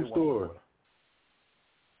do. I do want to work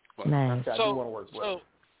with her. Nice. I do want to work with her.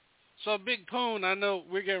 So Big Poon, I know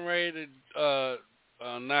we're getting ready to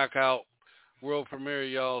knock out world premiere,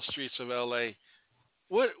 y'all, Streets of L.A.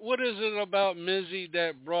 What is it about Mizzy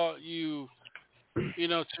that brought you,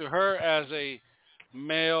 to her as a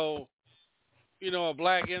male, a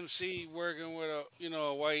black MC working with a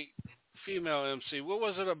white female MC? What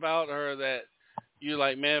was it about her that you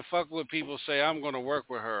like, man, fuck what people say, I'm going to work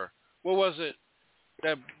with her? What was it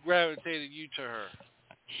that gravitated you to her?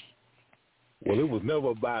 Well, it was never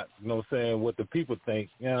about, what the people think,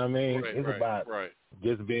 you know what I mean? It's about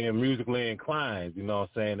just being musically inclined, you know what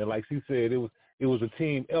I'm saying? And like she said, it was a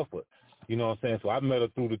team effort, you know what I'm saying? So I met her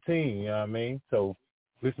through the team, you know what I mean? So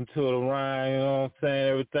listen to her rhyme, you know what I'm saying?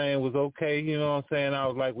 Everything was okay, you know what I'm saying? I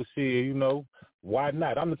was like, well, shit, why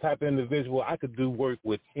not? I'm the type of individual, I could do work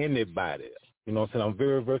with anybody, you know what I'm saying? I'm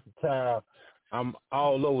very versatile. I'm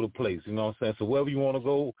all over the place, you know what I'm saying? So wherever you want to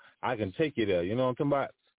go, I can take you there, you know what I'm talking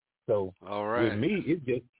about? So with me, it's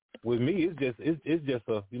just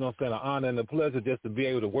a, you know what I'm saying, an honor and a pleasure just to be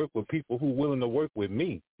able to work with people who are willing to work with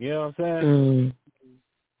me. You know what I'm saying?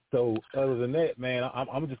 So other than that, man,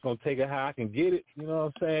 I'm just gonna take it how I can get it. You know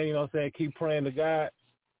what I'm saying? Keep praying to God,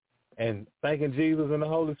 and thanking Jesus and the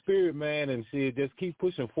Holy Spirit, man, and shit, just keep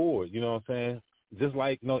pushing forward, you know what I'm saying? Just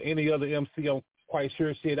like, any other MC, I'm quite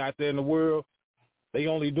sure shit out there in the world, they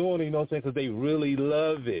only doing it, you know what I'm saying, because they really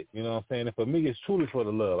love it, you know what I'm saying? And for me, it's truly for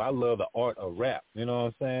the love. I love the art of rap, you know what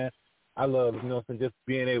I'm saying? I love, you know what I'm saying, just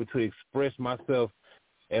being able to express myself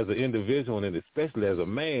as an individual and especially as a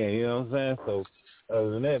man, you know what I'm saying? So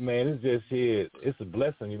other than that, man, it's just shit. It's a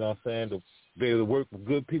blessing, you know what I'm saying, to be able to work with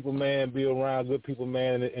good people, man, be around good people,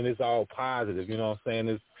 man, and it's all positive, you know what I'm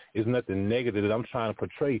saying? It's nothing negative that I'm trying to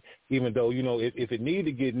portray, even though, if it need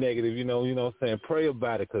to get negative, you know what I'm saying, pray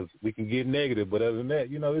about it because we can get negative. But other than that,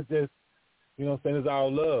 it's just, you know what I'm saying, it's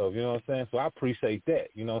all love, you know what I'm saying? So I appreciate that,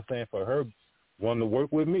 you know what I'm saying, for her wanting to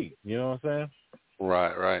work with me, you know what I'm saying?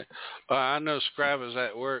 Right. I know Scrap is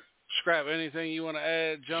at work. Scrap, anything you want to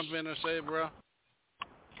add, jump in or say, bro?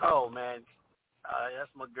 Oh, man, that's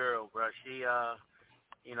my girl, bro. She,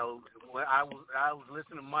 when I was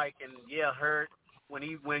listening to Mike, and her when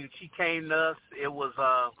she came to us, it was,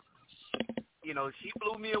 she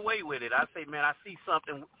blew me away with it. I say, man, I see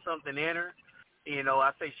something in her.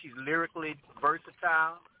 I say she's lyrically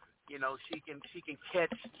versatile. She can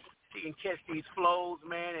catch these flows,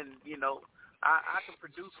 man, and I can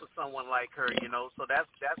produce for someone like her, So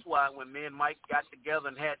that's why when me and Mike got together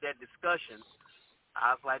and had that discussion,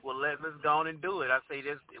 I was like, well, let's go on and do it. I say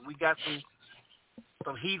this, we got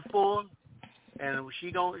some heat for her, and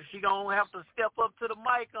she gonna have to step up to the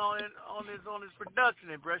mic on his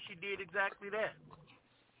production, and bro, she did exactly that.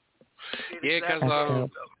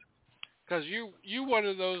 Because you one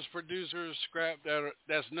of those producers, Scrap,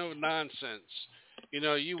 that's no nonsense.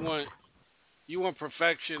 You want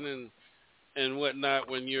perfection and whatnot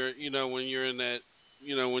when you're in that,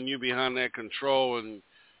 when you're behind that control, and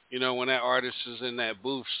when that artist is in that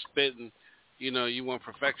booth spitting, you want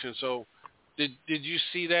perfection. So did you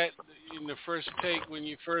see that in the first take when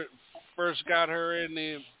you first got her in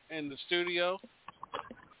the studio?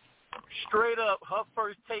 Straight up, her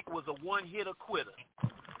first take was a one-hitter quitter.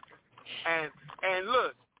 And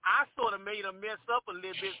look, I sort of made her mess up a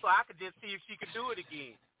little bit so I could just see if she could do it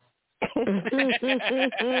again.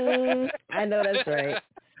 I know that's right.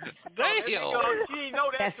 Damn. She didn't know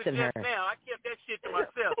that for just now. I kept that shit to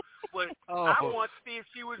myself. But I wanted to see if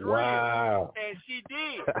she was real. And she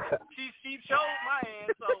did. She showed my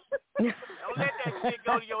ass, so don't let that shit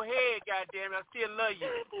go to your head, goddamn it. I still love you.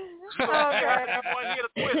 You gonna have one here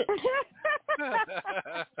to quit.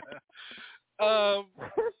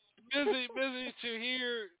 Busy to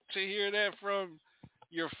hear that from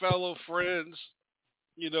your fellow friends,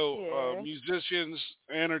 musicians,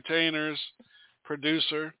 entertainers,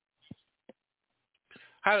 producer.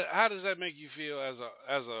 How does that make you feel as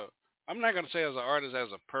a I'm not gonna say as an artist,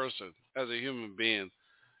 as a person, as a human being?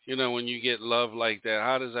 When you get love like that,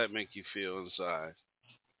 how does that make you feel inside?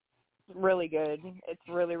 Really good. It's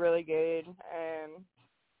really, really good.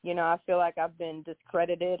 I feel like I've been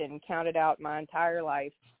discredited and counted out my entire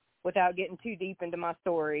life without getting too deep into my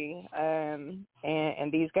story. And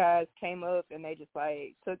these guys came up and they just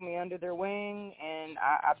took me under their wing, and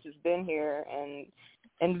I've just been here and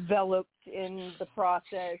enveloped in the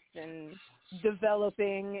process and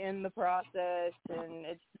developing in the process, and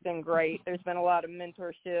it's been great. There's been a lot of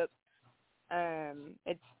mentorship.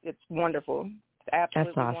 It's wonderful. It's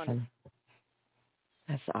absolutely wonderful.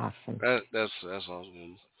 That's awesome. That's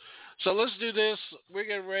awesome. So let's do this. We're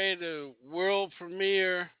getting ready to world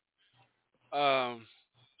premiere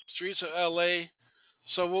Streets of LA.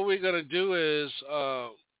 So what we're gonna do is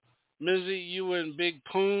Mizzy, you and Big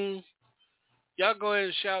Poon, y'all go ahead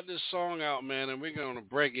and shout this song out, man, and we're gonna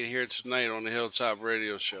break it here tonight on the Hilltop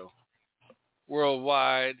Radio Show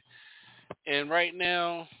worldwide. And right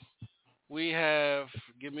now we have,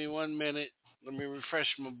 give me 1 minute, let me refresh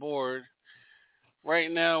my board.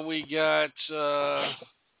 Right now we got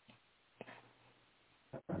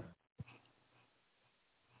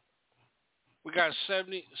we got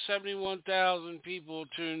 71,000 people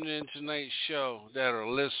tuned in tonight's show that are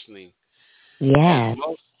listening. Yeah.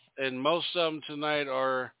 And most of them tonight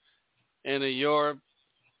are in the Europe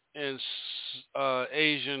and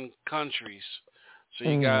Asian countries. So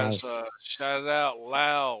you guys shout it out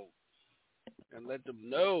loud and let them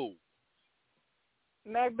know.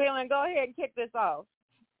 Mac Billin, go ahead and kick this off.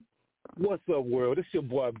 What's up, world? It's your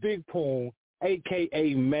boy Big Poon,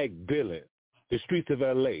 a.k.a. Mac Billin, the streets of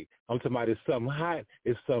L.A. I'm talking about it's something hot,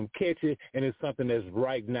 it's something catchy, and it's something that's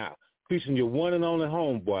right now. Featuring your one and only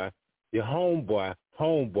homeboy, your homeboy,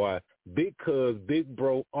 big cuz, big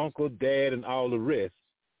bro, uncle, dad, and all the rest.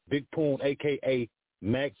 Big Poon, a.k.a.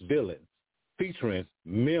 Mac Billin, featuring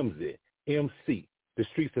Mimsy, MC, the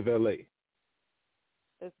streets of L.A.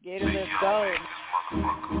 Let's get it, let's go.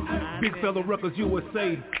 Big Fella Records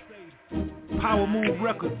USA, Power Move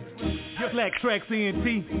Records, Black Tracks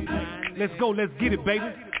ENT. Let's go, let's get it, baby.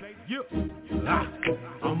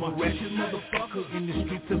 I'm a ratchet motherfucker in the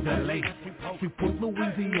streets of LA. Freeport,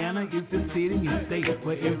 Louisiana is the city and state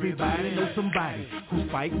where everybody knows somebody who's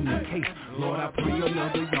fighting the case. Lord, I pray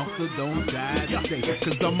another youngster don't die today.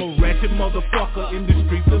 Cause I'm a ratchet motherfucker in the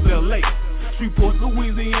streets of LA. Freeport,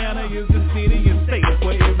 Louisiana is the city and state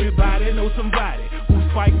where everybody knows somebody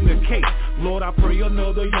who's fighting the case. Lord, I pray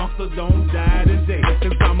another youngster don't die today.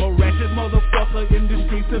 Cause I'm a ratchet motherfucker in the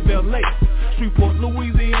streets of LA. Freeport,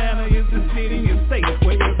 Louisiana is the city and state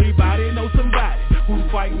where everybody knows somebody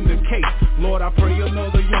who's fighting the case. Lord, I pray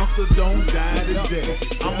another youngster don't die today.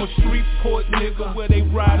 I'm a Shreveport nigga where they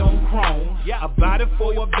ride on chrome. I bought it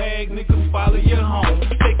for a bag, niggas follow you home.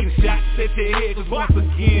 Taking shots at your head cause once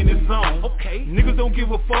again it's on. Niggas don't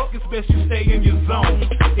give a fuck, it's best you stay in your zone.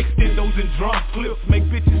 Extendos and drum flips, make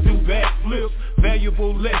bitches do backflips.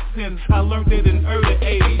 Valuable lessons I learned at an early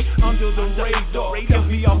age. Under the radar, kept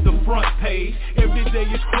me off the front page. Every day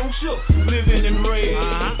is crucial, living in rage.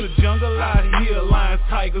 It's a jungle out here, lions,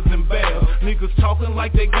 tigers, and bears. Niggas talking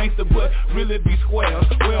like they gangster, but really be square.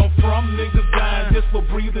 Where I'm from, niggas dying just for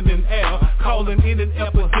breathing in air. Calling it an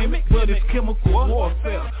epidemic, but it's chemical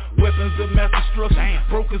warfare. Weapons of mass destruction,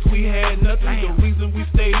 brokers we had nothing. The reason we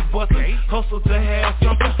stayed bustin', hustle to have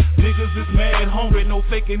something. Niggas is mad hungry, no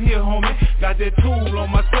faking here, homie. Got that tool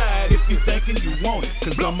on my side if you thinking you want it.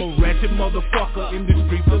 Cause I'm a ratchet motherfucker in the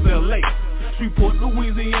streets of LA. Freeport,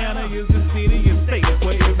 Louisiana is the city and state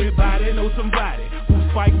where everybody knows somebody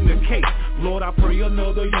who's fighting the case. Lord, I pray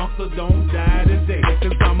another youngster don't die today.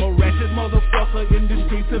 Cause I'm a ratchet motherfucker in the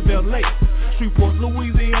streets of LA. Freeport,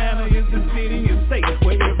 Louisiana is the city and state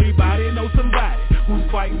where everybody knows somebody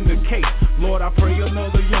who's fighting the case. Lord, I pray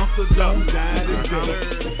another youngster don't die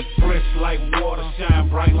today. Fresh like water, shine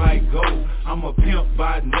bright like gold. I'm a pimp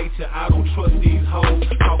by nature, I don't trust these hoes.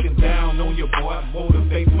 Talking down on your boy,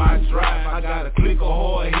 motivate my drive. I got a click of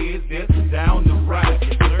hard heads that's down the ride.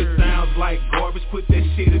 If it sounds like garbage, put that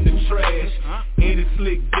shit in the trash. Any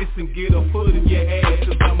slick diss and get a foot in your ass.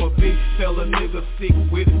 Cause I'm a big fella nigga, sick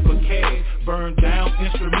with it for cash. Burn down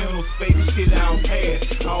instrumental, fake shit out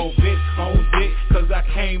cash. All bets on dick, cause I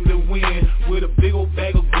came to win. With a big old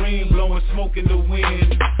bag of green, blowing smoke in the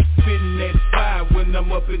wind. Spitting that fire when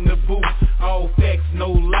I'm up in the booth. All facts,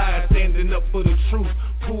 no lies, standing up for the truth.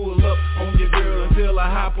 Pull up on your girl until I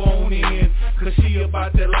hop on in. Cause she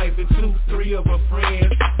about that life and 2, 3 of her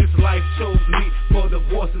friends. This life chose me for the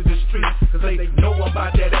voice of the street. Cause they know I'm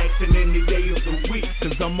about that action any day of the week.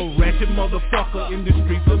 Cause I'm a ratchet motherfucker in the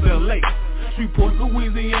streets of LA. Freeport,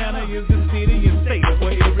 Louisiana is the city and state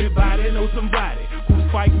where everybody knows somebody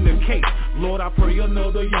who's fighting the case. Lord, I pray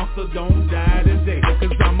another youngster don't die today.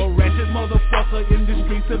 Cause I'm a ratchet motherfucker in the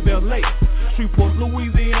streets of LA. Freeport,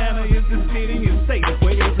 Louisiana is the city and state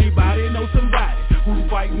where everybody knows somebody who's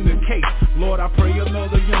fighting the case. Lord, I pray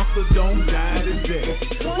another youngster don't die today.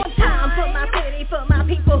 One time for my city, for my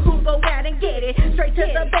people who go out and get it. Straight to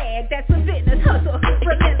the bag, that's a business hustle.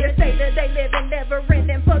 Relentless day to day living, never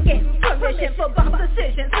ending, forgetting permission for boss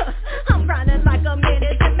decisions. I'm grinding like a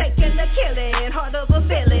minute and making a killing. Heart of a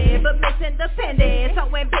villain, but mixed independent.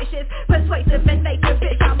 So ambitious, persuasive in nature,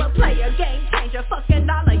 bitch, I'm a player. Game changer, fucking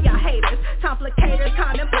all of y'all haters. Complicators,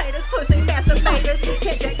 contemplators, pussy masturbators.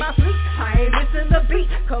 Can't take my sleep, I ain't missing the beat.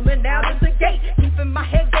 Coming out of the gate, keeping my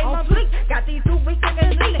head game on fleek. Got these 2 weeks in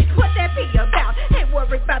the lead, what that be about? Ain't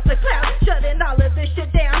worried about the cloud, shutting all of this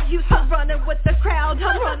shit down. You still running with the crowd,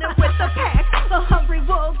 I'm running with the pack. A hungry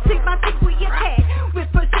wolf, see my teeth, we attack. With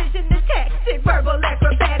precision attack, sick verbal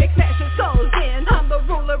acrobatics, smashing souls in. I'm the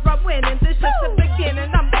ruler, I'm winning, this is the beginning.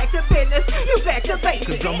 I'm back to business, you back to basics.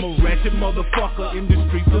 Cause I'm a ratchet motherfucker in the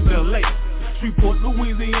streets of LA. Freeport,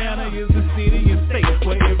 Louisiana is the city and state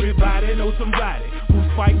where everybody knows somebody who's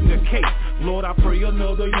fighting the case. Lord, I pray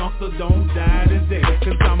another youngster don't die today.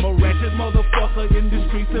 Cause I'm a ratchet motherfucker in the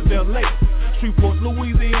streets of LA. Freeport,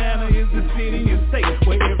 Louisiana is the city and state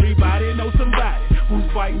where everybody knows somebody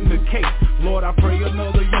who's fighting the case. Lord, I pray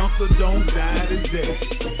another youngster don't die today.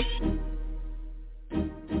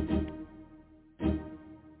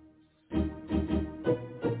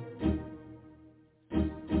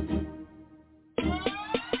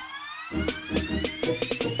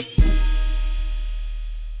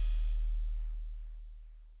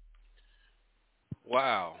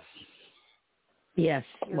 Wow. Yes,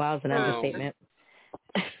 wow is an understatement.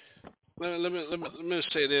 Let me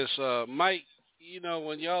say this, Mike. You know,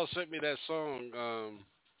 when y'all sent me that song,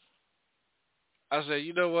 I said,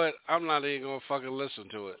 you know what? I'm not even gonna fucking listen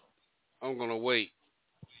to it. I'm gonna wait.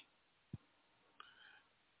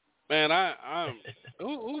 Man,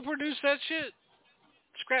 who produced that shit?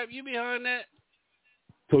 Scrap, you behind that?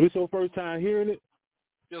 So this your first time hearing it?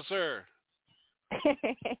 Yes, sir.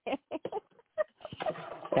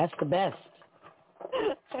 That's the best.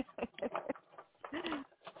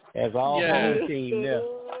 That's all home team, yeah.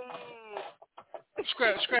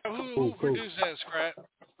 Scrap, who produced that, Scrap?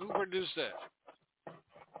 Who produced that?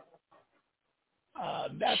 I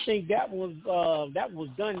think that was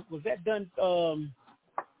done. Was that done?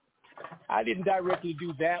 I didn't directly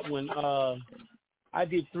do that one. I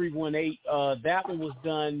did 318. That one was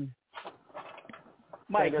done.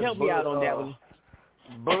 Mike, help me out on that one.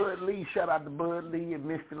 Bud Lee, shout out to Bud Lee and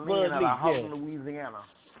Mr. Lynn out of Houghton, Louisiana.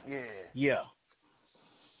 Yeah. Yeah.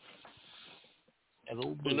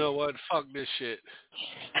 You know what? Fuck this shit.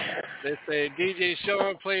 They say DJ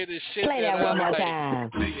Sean play this shit. Play that one more time.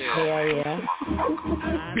 Yeah.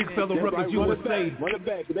 Big Fella Records USA. Run it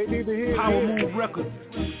back. They need to hear Power Move Records.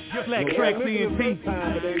 Black Track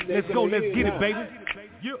CNT. Let's go. Let's get it, baby.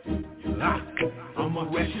 I'm a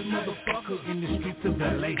ratchet motherfucker in the streets of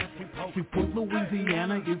LA. Freeport,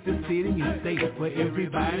 Louisiana is the city and state where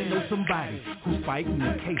everybody knows somebody who's fighting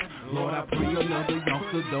the case. Lord, I pray another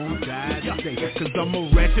youngster don't die today. Cause I'm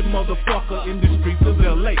a ratchet motherfucker in the streets of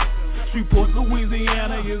LA. Freeport,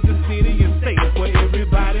 Louisiana is the city and state where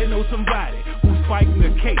everybody knows somebody who's fighting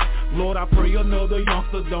the case. Lord, I pray another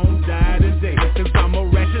youngster don't die today. Cause I'm a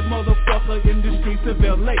ratchet motherfucker in the streets of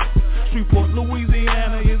LA. Freeport,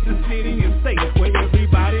 Louisiana is the city and state where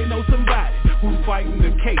everybody knows somebody who's fighting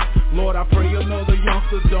the case. Lord, I pray another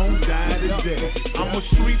youngster don't die today. I'm a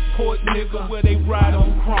Shreveport nigga where they ride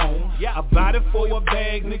on chrome. I bought it for a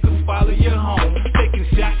bag, niggas follow you home. Taking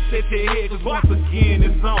shots at your head cause once again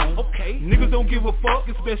it's on. Okay, niggas don't give a fuck,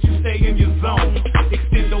 it's best you stay in your zone.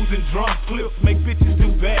 Extendos and drum clips make bitches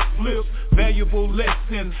do backflips. Valuable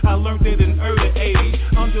lessons I learned at an early age.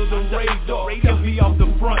 Under the radar, kept me off the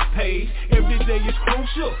front page. Every day is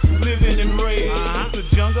crucial, living in rage. The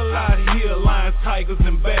jungle out here, lions, tigers,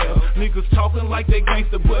 and bears. Niggas talking like they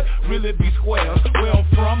gangster, but really be square. Where I'm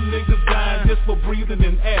from, niggas dying just for breathing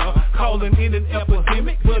in air. Calling it an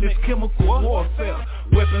epidemic, but it's chemical warfare.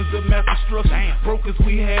 Weapons of mass destruction, brokers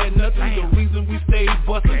we had nothing. The reason we stayed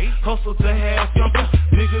bustin', hustle to have something.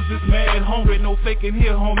 Niggas is mad hungry, no faking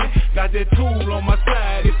here, homie. Got that tool on my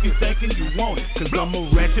side if you thinking you want it. Cause I'm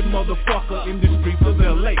a ratchet motherfucker in the streets of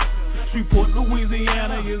LA. Freeport,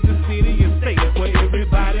 Louisiana is the city and state where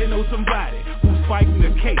everybody knows somebody who's fighting the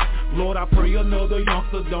case. Lord, I pray another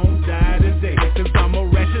youngster don't die today. Cause I'm a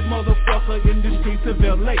ratchet motherfucker in the streets of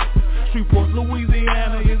LA. Freeport,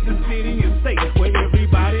 Louisiana is the city and state where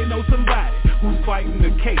everybody knows somebody who's fighting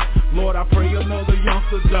the case. Lord, I pray another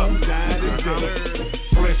youngster don't die today.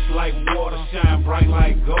 Fresh like water, shine bright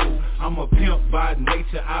like gold. I'm a pimp by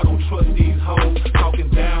nature, I don't trust these hoes. Talking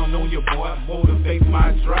down on your boy, motivate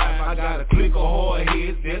my drive. I got a click of hard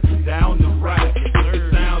heads that's down the ride. If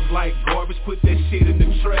it sounds like garbage, put that shit in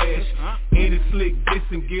the trash. Any slick diss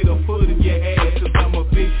and get a foot in your ass. Cause I'm a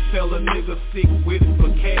big fella nigga, sick with it for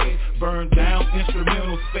cash. Burn down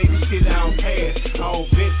instrumentals, fake shit out cash. All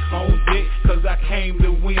bets on deck, cause I came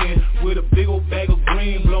to win. With a big old bag of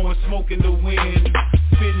green, blowing smoke in the wind.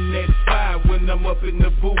 Spitting that fire when I'm up in the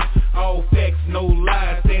booth. All facts, no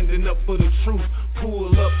lies, standing up for the truth.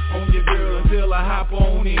 Pull up on your girl until I hop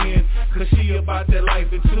on in. Cause she about that life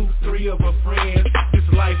and 2, 3 of her friends. This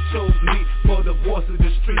life chose me for the voice of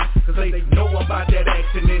the street. Cause they know I'm about that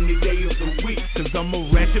action any day of the week. Cause I'm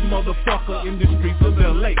a ratchet motherfucker in the streets of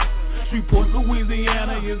LA. Freeport,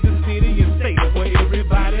 Louisiana is the city and state where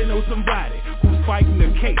everybody knows somebody who's fighting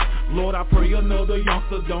the case. Lord, I pray another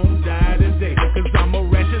youngster don't die today. Cause I'm a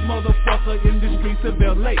ratchet motherfucker in the streets of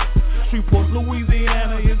LA. Freeport,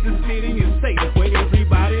 Louisiana is the city and state where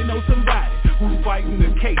everybody knows somebody who's fighting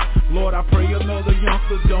the case. Lord, I pray another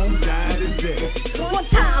youngster don't die today. One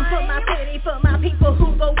time for my city, for my people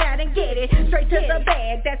who go out and get it. Straight to the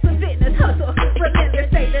bag, that's a business hustle. Remember,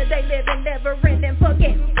 say that they live in never ending,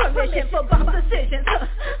 forgetting permission for boss decisions.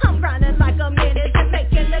 I'm grinding like a minute and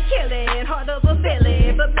making a killing. Heart of a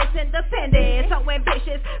villain, but misindependent. So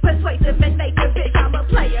ambitious, persuasive in nature, bitch, I'm a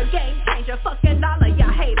player. Game changer, fucking all of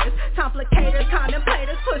y'all haters. Complicators,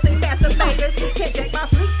 contemplators, pussy masturbators. Can't take my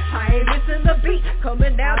sleep, I ain't missing the beat.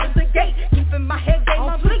 Coming out of the gate, keeping my head game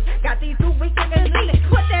on fleek. Got these 2 weeks in the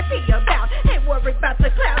lead, what that be about? Ain't worried about the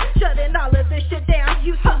cloud, shutting all of this shit down.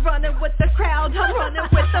 Used to running with the crowd, I'm running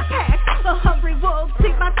with the pack. A hungry wolf,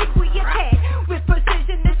 see my teeth, we attack. With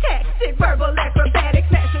precision and tactic, verbal acrobatics,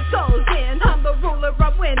 smashing souls in. I'm the ruler,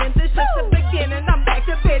 I'm winning, this just the beginning. I'm back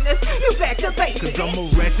to business, you back to basics. Cause I'm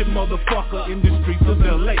a ratchet motherfucker in the streets of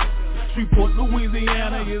LA. Freeport,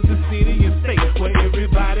 Louisiana is the city and state where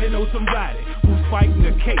everybody knows somebody who's fighting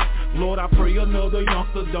the case. Lord, I pray another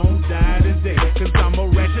youngster don't die today. Cause I'm a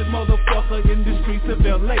ratchet motherfucker in the streets of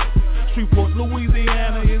LA. Shreveport,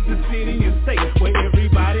 Louisiana is the city and state where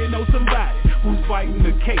everybody knows somebody who's fighting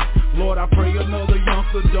the case. Lord, I pray another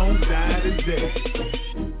youngster don't die today.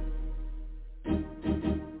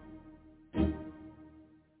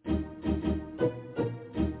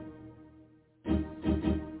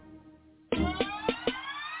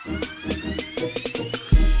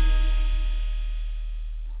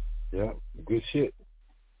 Yeah, good shit.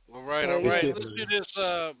 All right. Let's do this.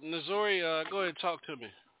 Missouri, go ahead and talk to me.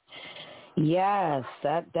 Yes,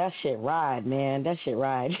 that shit ride, man. That shit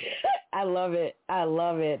ride. I love it.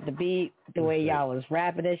 The beat, the way y'all was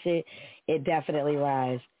rapping that shit, it definitely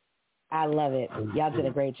rides. I love it. Y'all did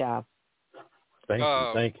a great job.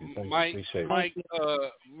 Thank you. Mike, Appreciate it.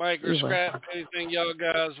 Mike or Scrap, anything y'all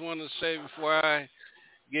guys want to say before I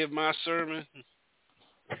give my sermon?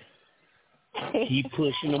 Keep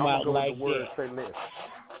pushing them out like that. Say less.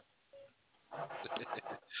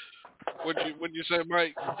 What'd you say,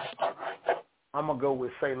 Mike? I'm gonna go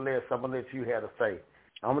with say less. I'm gonna let you have to say.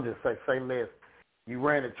 I'm gonna just say less. You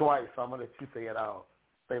ran it twice, so I'm gonna let you say it all.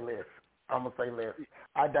 Say less. I'm gonna say less.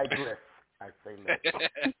 I digress. I say less.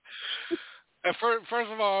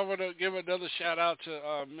 First of all, I want to give another shout out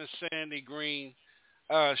to Miss Sandy Green.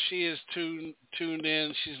 She is tuned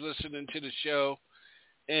in. She's listening to the show,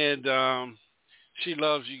 and she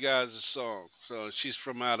loves you guys' song. So she's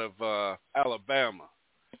from out of Alabama.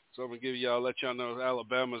 So I'm gonna let y'all know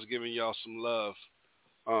Alabama's giving y'all some love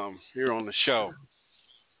here on the show.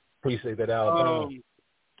 Appreciate that, Alabama.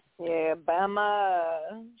 Yeah,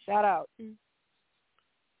 Bama. Shout out.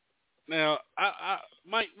 Now,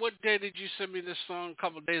 Mike, what day did you send me this song? A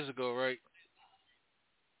couple of days ago, right?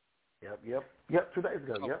 Yep. 2 days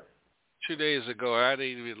ago. Yep. 2 days ago. I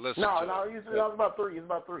didn't even listen. No, it was about three. It's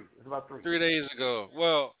about three. 3 days ago.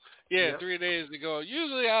 Well, yeah, yep. 3 days ago.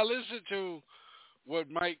 Usually I listen to what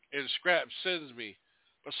Mike and Scrap sends me.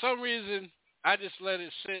 For some reason, I just let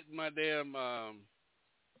it sit in my damn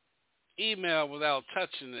email without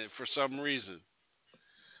touching it for some reason.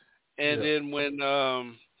 And then when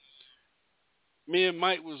me and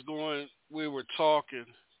Mike we were talking,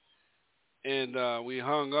 and we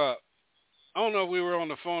hung up. I don't know if we were on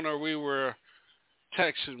the phone or we were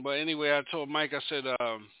texting, but anyway, I told Mike, I said,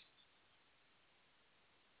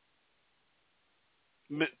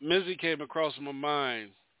 Mizzy came across my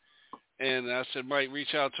mind, and I said, Mike,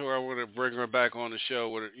 reach out to her. I want to bring her back on the show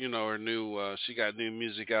with her new, she got new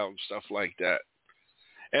music out and stuff like that.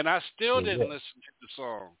 And I still didn't listen to the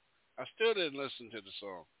song.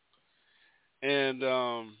 And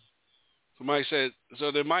so Mike said,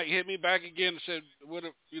 so then Mike hit me back again and said, what,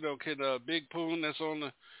 can Big Poon that's on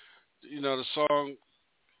the, the song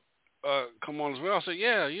come on as well? I said,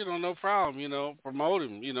 yeah, no problem, promote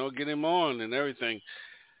him, get him on and everything.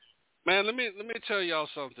 Man, let me tell y'all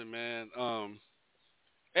something, man.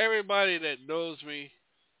 Everybody that knows me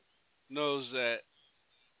knows that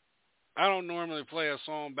I don't normally play a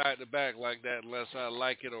song back to back like that unless I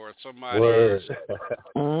like it or somebody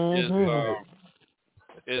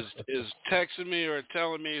is texting me or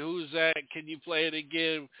telling me, who's that? Can you play it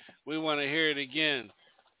again? We want to hear it again.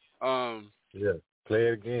 Yeah, play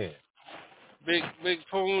it again. Big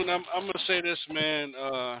Poon, I'm gonna say this, man.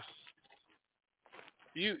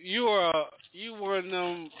 You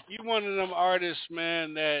one of them artists,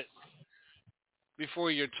 man, that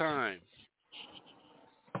before your time.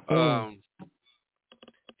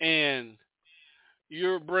 And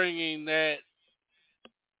you're bringing that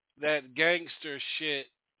gangster shit,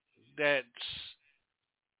 that's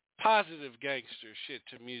positive gangster shit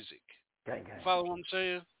to music. Gang. Follow what I'm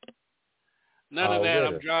saying? None of that.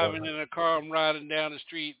 I'm driving in a car. I'm riding down the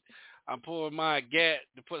street. I'm pulling my gat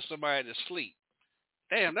to put somebody to sleep.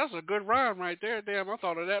 Damn, that's a good rhyme right there. Damn, I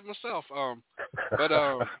thought of that myself.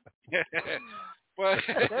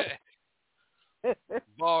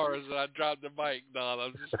 Bars. I dropped the mic. No,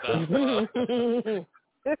 I'm just stopping.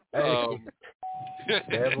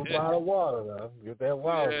 Have a bottle of water, though. Get that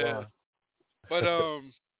water going. But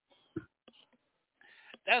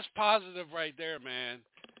that's positive right there, man.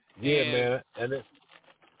 Yeah, man. And it,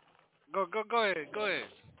 go ahead.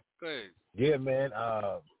 Yeah, man.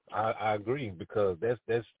 I agree, because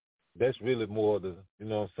that's really more the,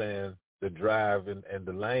 the drive and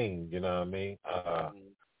the lane. You know what I mean?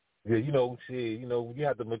 Yeah, you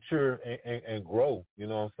have to mature and grow. You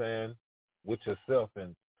know what I'm saying? With yourself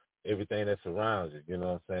and everything that surrounds you. You know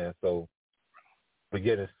what I'm saying? So, but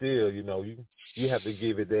yet and still, you have to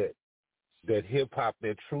give it that hip hop,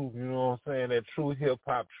 that true, you know what I'm saying? That true hip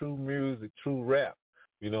hop, true music, true rap.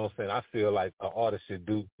 you know what I'm saying, I feel like an artist should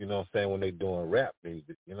do, you know what I'm saying, when they doing rap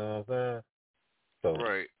music, you know what I'm saying? So,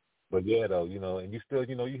 right. But yeah, though, you know, and you still,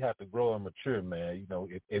 you know, you have to grow and mature, man. You know,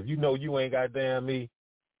 if you know you ain't goddamn me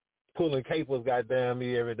pulling capers goddamn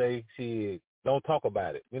me every day, shit, don't talk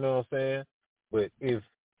about it. You know what I'm saying? But if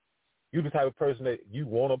you the type of person that you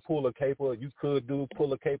want to pull a caper, you could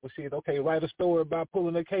pull a caper shit, okay, write a story about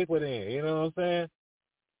pulling a caper then, you know what I'm saying?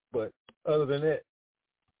 But other than that,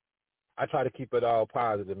 I try to keep it all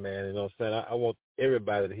positive, man, you know what I'm saying? I want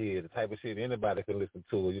everybody to hear the type of shit anybody can listen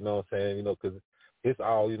to, you know what I'm saying? You know, because it's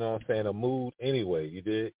all, you know what I'm saying, a mood anyway, you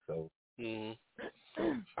did? So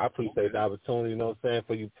I appreciate the opportunity, you know what I'm saying,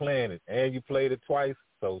 for you playing it. And you played it twice,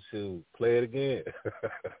 so shoot, play it again.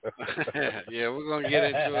 Yeah, we're going to get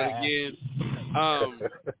into it again.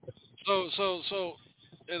 So,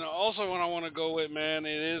 and also what I want to go with, man,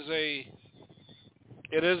 it's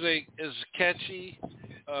catchy.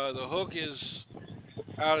 The hook is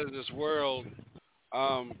out of this world.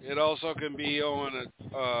 It also can be on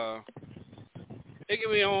it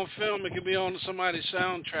can be on film. It can be on somebody's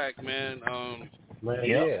soundtrack, man.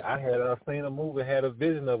 Yeah, I had seen a movie, had a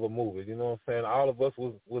vision of a movie. You know what I'm saying? All of us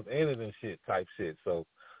was in it and shit, type shit. So,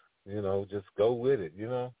 you know, just go with it. You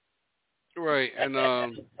know. Right, and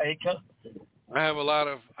I have a lot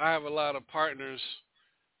of partners,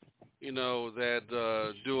 you know, that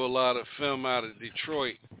do a lot of film out of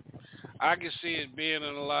Detroit. I can see it being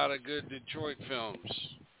in a lot of good Detroit films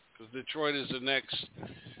because Detroit is the next.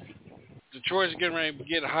 Detroit's getting ready to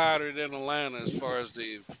get hotter than Atlanta as far as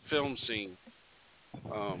the film scene.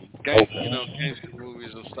 Gangster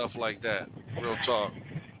movies and stuff like that. Real talk.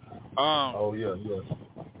 Yeah.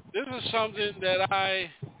 This is something that I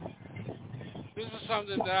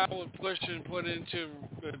would push and put into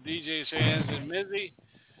the DJ's hands. And Mizzy,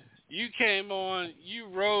 you came on, you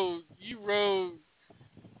rode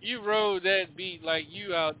that beat like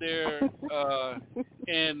you out there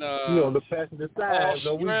in you on the passenger side.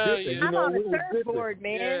 No, we dipping. I'm on the surfboard,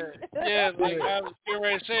 man. Yeah, like I was getting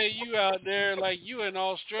ready to say, you out there like you in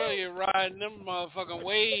Australia riding them motherfucking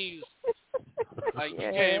waves. Like you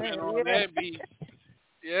came in on that beat.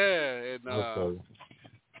 Yeah, and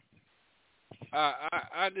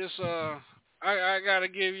I just I gotta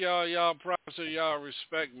give y'all props and y'all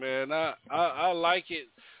respect, man. I like it.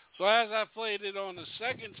 So as I played it on the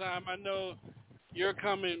second time, I know you're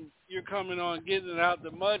coming on getting it out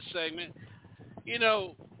the mud segment. You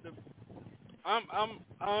know, I'm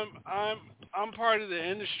part of the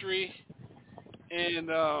industry,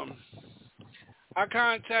 and I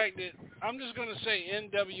contacted. I'm just gonna say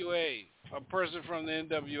NWA, a person from the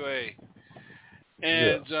NWA,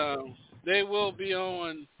 and they will be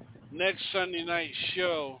on next Sunday night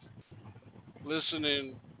show,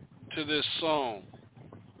 listening to this song.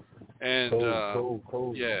 And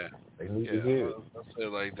cool. Yeah, they need to hear it. I'll say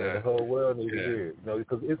it like that. The whole world needs to hear it. You know,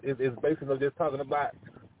 because it's basically just talking about,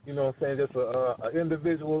 you know what I'm saying, just an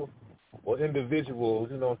individual or individuals,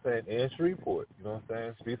 you know what I'm saying, in Shreveport, you know what I'm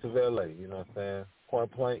saying, streets of LA, you know what I'm saying,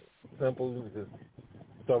 point blank, simple, just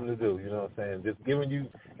something to do, you know what I'm saying, just giving you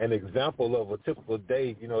an example of a typical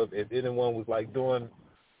day, you know, if anyone was like doing,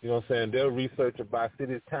 you know what I'm saying, their research about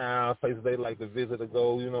cities, towns, places they like to visit or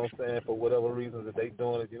go, you know what I'm saying, for whatever reasons that they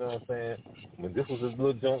doing it, you know what I'm saying. I mean, this was a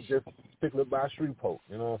little jump just particularly by Shreveport,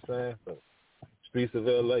 you know what I'm saying, so streets of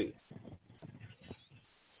L.A.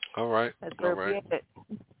 All right. That's all right.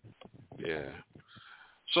 Yeah.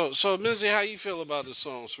 So Mizzy, how you feel about this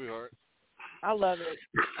song, sweetheart? I love it.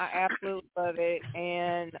 I absolutely love it.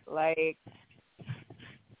 And, like,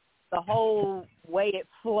 the whole way it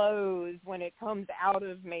flows when it comes out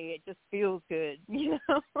of me, it just feels good, you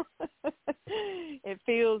know? It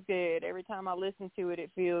feels good. Every time I listen to it,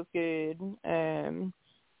 it feels good. And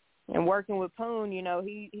working with Poon, you know,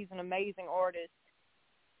 he's an amazing artist.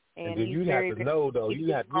 And then you'd have to know, though.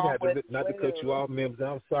 You'd have to, not to cut you off, Mims,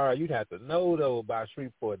 I'm sorry. You'd have to know, though, about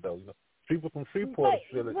Shreveport, though. You know, people from Shreveport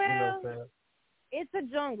feel it, you know what I'm saying? It's a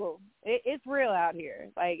jungle. It's real out here.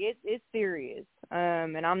 Like, it's serious.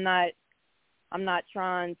 And I'm not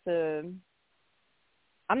trying to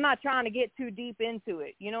get too deep into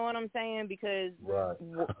it. You know what I'm saying? Because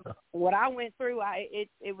what I went through,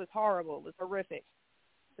 it was horrible. It was horrific.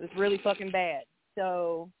 It was really fucking bad.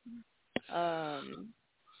 So,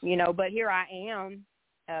 you know, but here I am.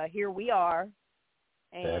 Here we are.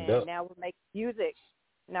 And now we're making music.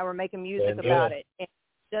 Now we're making music about it. And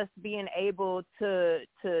just being able to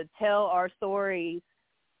tell our stories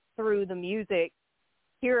through the music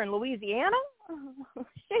here in Louisiana,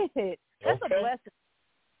 shit, that's a blessing.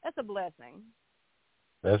 That's a blessing.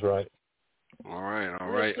 That's right. All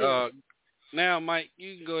right. Now, Mike,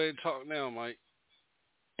 you can go ahead and talk now, Mike.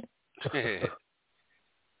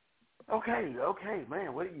 Okay,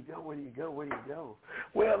 man. Where do you go?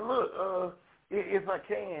 Well, look, if I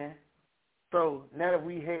can. So now that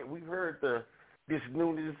we've heard this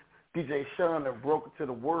newness, DJ Sean that broke it to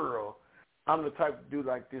the world. I'm the type to do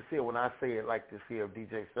like this here. When I say it like this here,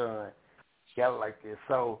 DJ Sean got it like this.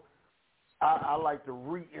 So I like to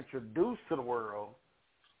reintroduce to the world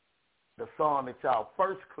the song that y'all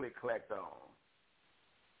first clacked on.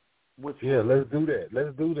 Which let's do that.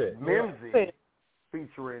 Mimsy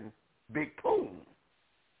featuring Big Poon.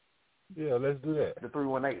 Yeah, let's do that. The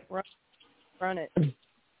 318. Run it.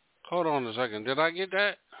 Hold on a second. Did I get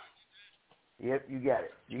that? Yep, you got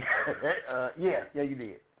it. Yeah, you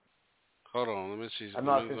did. Hold on, let me see. I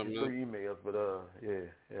know I sent you 3 emails, but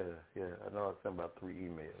yeah. I know I sent about 3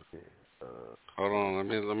 emails. Yeah. Hold on,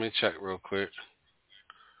 let me check real quick.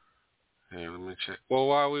 Yeah, let me check. Well,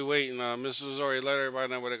 while we waiting, Mrs. Zori, let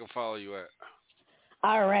everybody know where they can follow you at.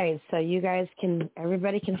 All right, so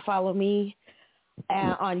everybody can follow me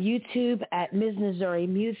on YouTube at Ms. Nzuri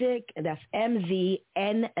Music. That's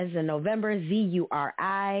MZN as in November,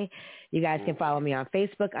 ZURI. You guys can follow me on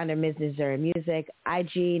Facebook under Ms. Nzuri Music,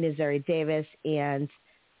 IG Nzuri Davis, and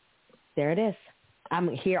there it is. I'm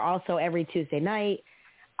here also every Tuesday night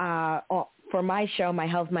for my show, My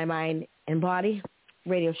Health, My Mind, and Body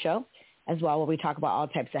radio show, as well, where we talk about all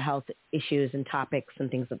types of health issues and topics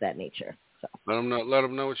and things of that nature. So let them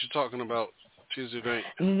know what you're talking about Tuesday night.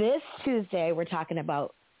 This Tuesday, we're talking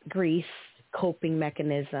about grief, coping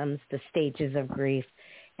mechanisms, the stages of grief,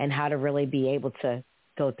 and how to really be able to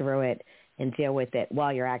go through it and deal with it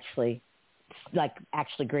while you're actually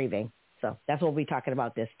grieving. So that's what we'll be talking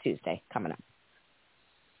about this Tuesday coming up.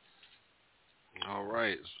 All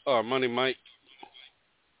right. Money Mike.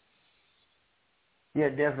 Yeah,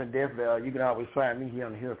 definitely. You can always find me here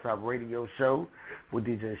on the Hilltop Radio Show with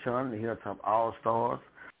DJ Sean, the Hilltop All-Stars,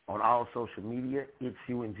 on all social media. It's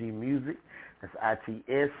UNG Music. That's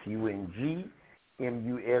ITSUNG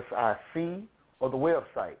MUSIC, or the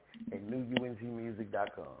website at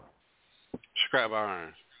newungmusic.com. Scrap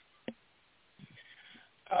Iron.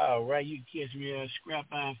 All right, you can catch me at Scrap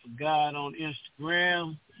Iron for God on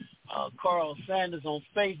Instagram, Carl Sanders on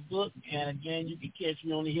Facebook, and again, you can catch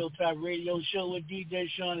me on the Hilltop Radio Show with DJ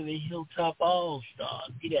Sean and the Hilltop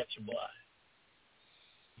All-Stars. Get at your boy.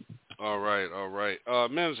 All right.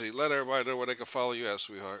 Mimsy, let everybody know where they can follow you at,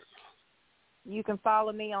 sweetheart. You can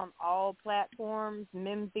follow me on all platforms,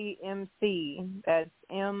 Mimsy MC. That's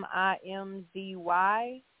MIMZY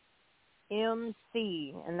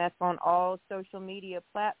MC, and that's on all social media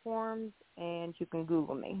platforms, and you can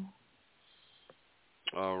Google me.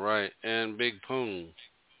 All right, and Big Poon.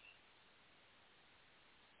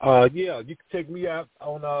 You can check me out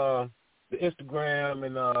on the Instagram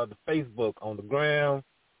and the Facebook. On the gram,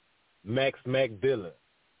 Max Dillon.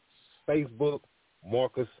 Facebook,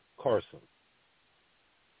 Marcus Carson.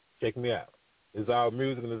 Check me out. It's all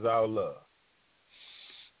music and it's all love.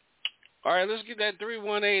 All right, let's get that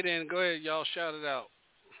 318 in. Go ahead, y'all. Shout it out.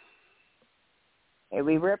 Hey,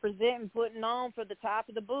 we representing, putting on for the top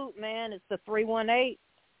of the boot, man. It's the 318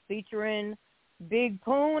 featuring Big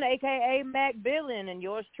Poon, a.k.a. Mac Billin, and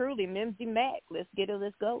yours truly, Mimsy Mac. Let's get it.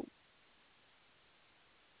 Let's go.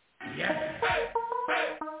 Yeah. Okay.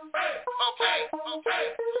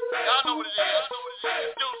 Y'all know what it is.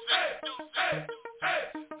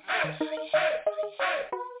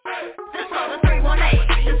 This for the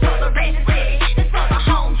 318. This for the Racing City. This for the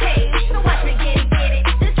home team. So watch me get it.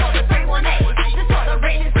 This for the 318. This for the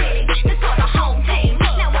Racing City. This for the home team.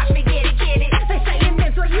 Now watch me get it. They say it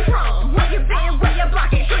means where you from, where you been, where you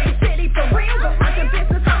blocking. Dream City for real, but running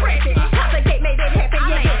business I'm rapping. Top the gate made it happen.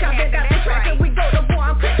 Yeah, bitch, I've been got the tracking. We go to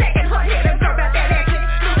war, I'm protecting her head and girl about that action.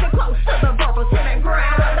 Listen close to the vocals, hit and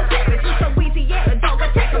ground. The savage, so Louisiana, don't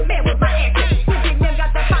attack a man with my action.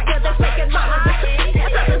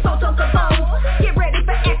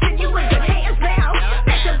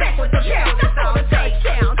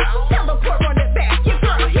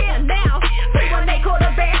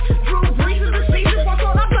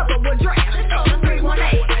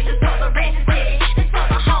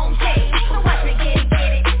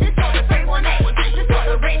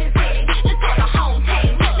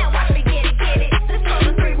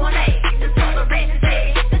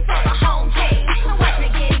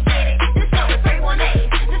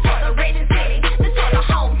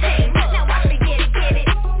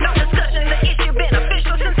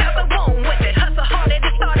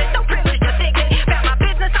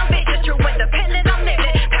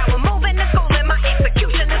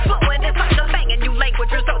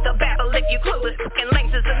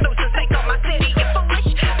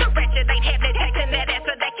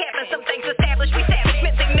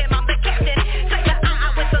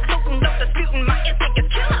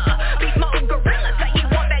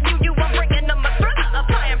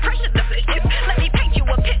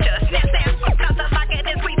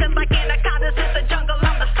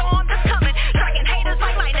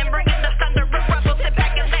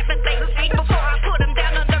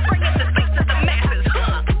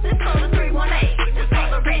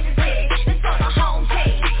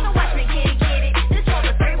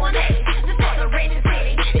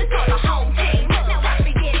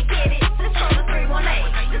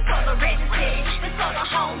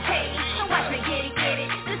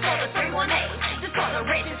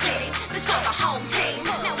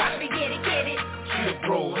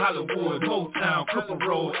 Cooper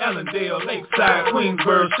Road, Allendale, Lakeside,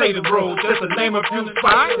 Queensburg, Shady Grove. Just to name a few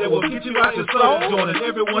spots that will get you out your soul. Joining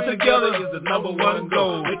everyone together is the #1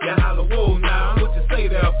 goal. Make you holler, whoa now, what you say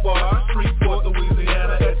there, boy? Shreveport,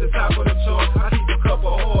 Louisiana, at the top of the chart. I keep a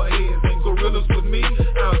couple hard heads and gorillas with me.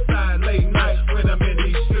 Outside late night when I'm in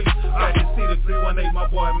these streets. I can see the 318, my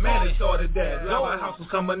boy Manny started that. Lava House was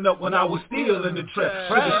coming up when I was still in the trap.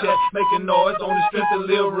 Sugar Shack making noise on the strength of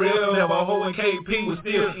Lil Real. Never holding KP was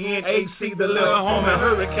still in AC. The little homie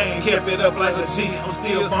Hurricane kept it up like a G. I'm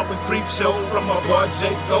still bumping Creep Show from my boy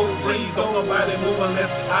J. Gold Breeze. Don't nobody move unless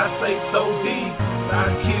I say so deep. I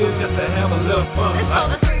kill just to have a little fun. This for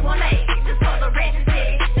the 318, this for the Regent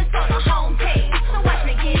City, this for the home team. So watch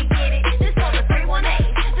me get it. This for the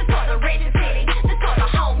 318, this for the Regent City, this for the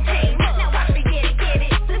home team. Now watch me get it.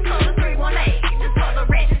 This for the 318, this for the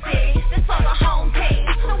Regent City, this for the home team.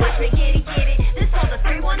 So watch me get it. This for the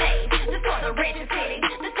 318, this for the Regent City,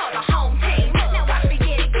 this for the home team. Now watch me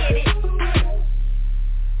get it.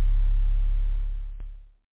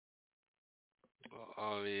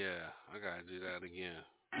 Oh yeah, I gotta do that again.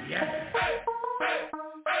 Yeah.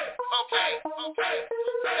 Okay.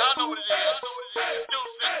 Y'all know what it is.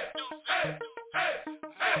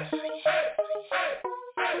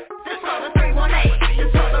 This for the 318,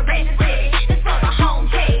 this for the Regent City, this for the home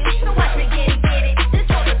team. So watch me get it. This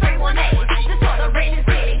for the 318, this for the Regent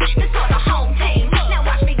City, this for the home team. Now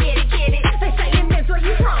watch me get it. They saying this where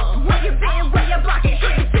you from, where you been, where you blocking.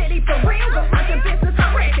 Dream City for real, go run your business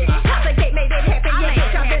corrected. Top the gate made it happen, yeah,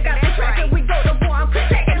 bitch, I've been got the tracking. We go to war, I'm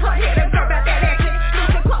protecting her head and girl about that action.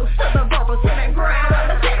 Listen close to the bubble, sit and ground on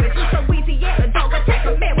the savage. It's Louisiana, don't attack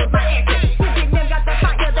a man with my action. Wizzy men got the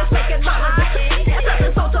fire that's making love of the city.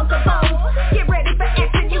 Southern soul, don't go. Get ready for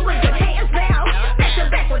action, you in good hands now. Back to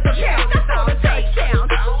back with the pound, that's all the touchdown.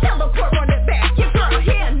 Teleport on the back, your girl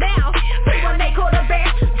here now. 318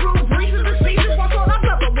 quarterback, Drew Brees is the season. Once on our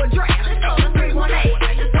double would draft. This for the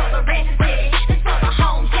 318, this for the Regent City, this for the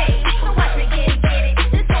home team. So watch me get it.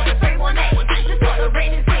 This for the 318, this for the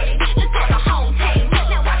Regent City, this for the home team.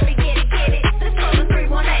 Now watch me get it. This for the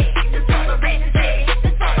 318, this for the Regent City,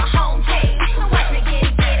 this for the home team. So watch me get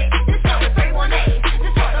it. This for the 318,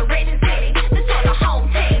 this for the Regent City, this for the home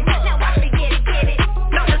team. Now watch me get it.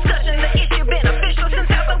 No discussion, the issue beneficial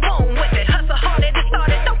since I was born with it. Hustle hard and it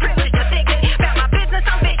started, no privilege to dig it. About my business,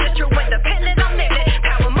 I'm vicious, true independent, I'm living.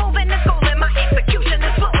 Power moving and schooling, my execution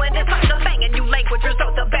is fluent. It's like the banging new language,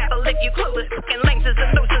 result of battle if you clueless. Cooking lanes and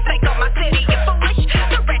solutions, take on my city, you foolish.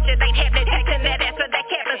 The ratchet ain't having hacking that ass for that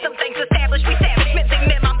cabin. Some things established, we savage, missing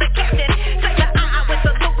men, I'm the captain. Say the I with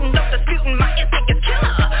saluting, no disputing, my instinct is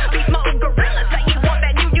killer. Beast mode gorilla, say you want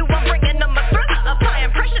that new, I'm bringing them a thriller.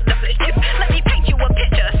 Applying pressure to vicious, let me paint you a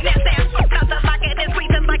picture. Snap that, out the locket and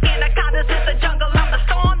breathing like anacondas. It's the jungle, I'm the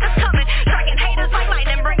storm that's coming. Striking haters like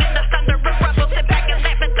lightning, bringing the thunder and rubble. Sit back and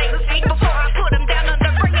laugh at things before I put them down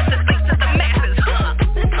under, bringing the space to the masses.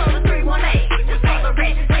 This for the 318, this for the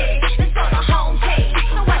Regent City, this for the home team.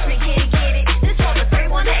 So watch me get it. This for the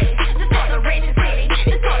 318, this for the Regent City,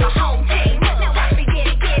 this for the home team. Now watch me get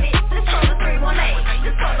it. This for the 318,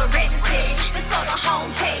 this for the Regent City, this for the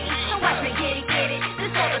home team. So watch me get it.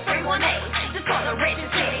 This for the 318, this for the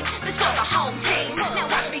Regent City, this for the home team. Now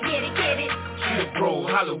watch me get it. Hilltop Road,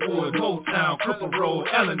 Hollywood, Motown, Cooper Road,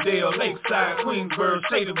 Allendale, Lakeside, Queensburg,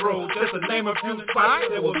 Shady Grove. Just to name a few spots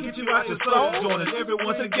that will get you out your soul. Joining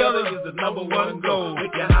everyone together is the #1 goal.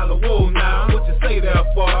 Make you holler, whoa now, what you say there,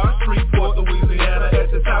 boy? Shreveport, Louisiana,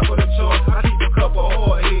 at the top of the chart. I keep a couple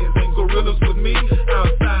hard heads and gorillas with me.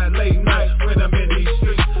 Outside late night when I'm in these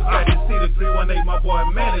streets. I can see the 318, my boy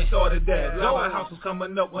Manny started that. Lava House was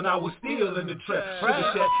coming up when I was still in the trap.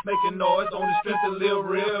 Sugar Shack making noise on the strength of Lil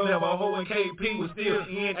Real. Never holding KP was still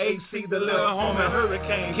in AC. The little homie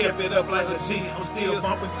Hurricane kept it up like a G. I'm still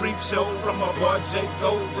bumping Creep Show from my boy J.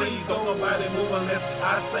 Gold Breeze. Don't nobody move unless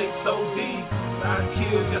I say so deep. I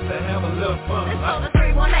kill just to have a little fun. This for the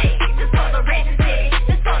 318, this for the Regent City,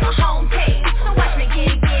 this for the home team. So watch me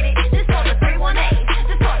get it. This for the 318,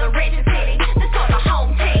 this for the Regent City, this for the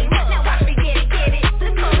home team. Now watch me get it.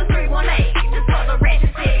 This for the 318, this for the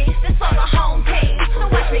Regent City, this for the home team. So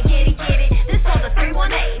watch me get it. This for the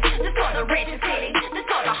 318, this for the Regent City, this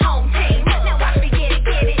for the home team. Now watch me get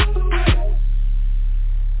it.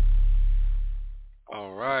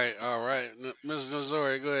 All right. Ms.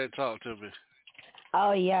 Missouri, go ahead and talk to me.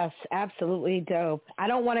 Oh, yes, absolutely dope. I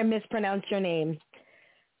don't want to mispronounce your name.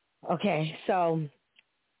 Okay, so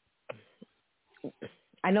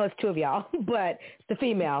I know it's two of y'all, but the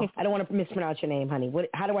female, I don't want to mispronounce your name, honey.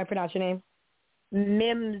 How do I pronounce your name?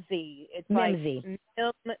 Mimzy. It's Mimzy.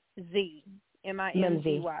 like Mimzy.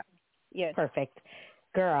 M-I-M-Z-Y. Yes. Perfect.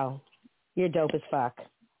 Girl, you're dope as fuck.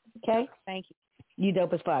 Okay? Thank you. You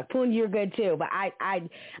dope as fuck. Poon, you're good too. But I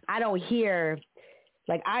don't hear,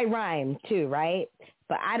 like, I rhyme too, right?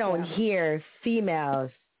 But I don't hear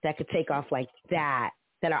females that could take off like that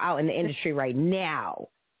are out in the industry right now.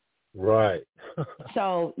 Right.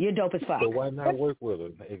 So you're dope as fuck. So why not work with her?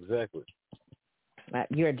 Exactly.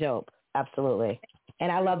 You're dope. Absolutely.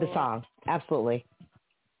 And I love the song. Absolutely.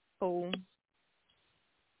 Cool.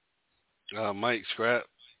 Mike, Scrap.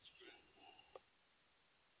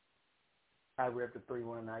 I rep the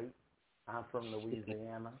 318. I'm from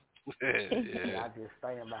Louisiana. Yeah. And I just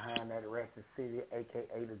stand behind that Ratchet City,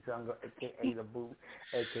 a.k.a. the jungle, a.k.a. the boot,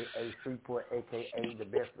 a.k.a. Shreveport, a.k.a. the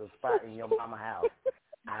best of the spot in your mama house.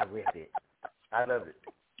 I rep it. I love it.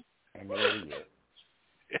 And there it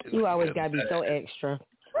is. You always got to be so extra.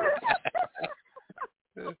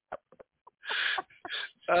 Scrap.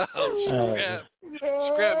 Scrap,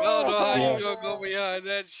 I don't know how you going to go beyond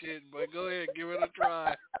that shit, but go ahead, give it a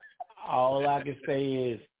try. All I can say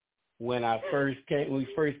is when we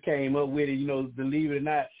first came up with it, you know, believe it or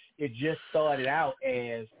not, it just started out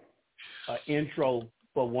as an intro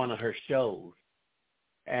for one of her shows.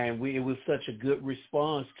 And it was such a good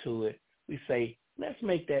response to it. We say, let's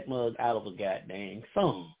make that mug out of a goddamn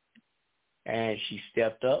song. And she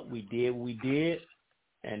stepped up. We did what we did.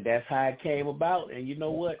 And that's how it came about. And you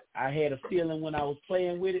know what? I had a feeling when I was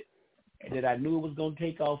playing with it that I knew it was going to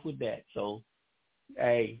take off with that. So,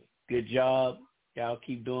 hey, good job. Y'all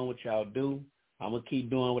keep doing what y'all do. I'm going to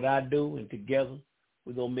keep doing what I do. And together,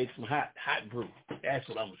 we're going to make some hot brew. That's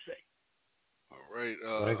what I'm going to say. All right.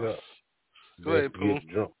 Drink up. Go ahead, Pooh. Get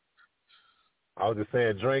drunk. I was just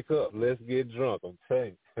saying, drink up. Let's get drunk. I'm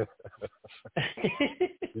telling you.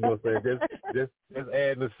 You know what I'm saying? Just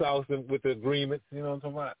adding the sauce with the agreements. You know what I'm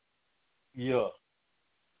talking about? Yeah.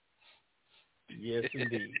 Yes,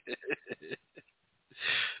 indeed.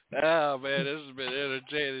 Oh, man, this has been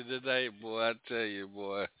entertaining tonight, boy. I tell you,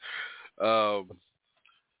 boy.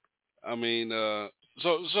 I mean,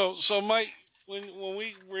 so Mike, when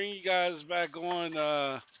we bring you guys back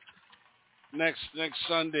on next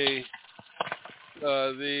Sunday,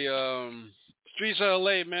 the Streets of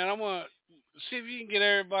LA, man, I want to see if you can get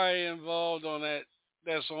everybody involved on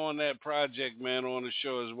that's on that project, man, on the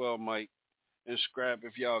show as well, Mike, and Scrap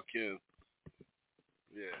if y'all can.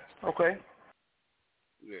 Yeah. Okay.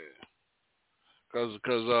 Yeah. Cause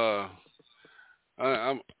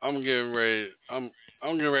I'm getting ready. I'm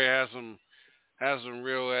getting ready to have some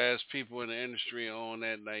real ass people in the industry on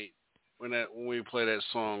that night when we play that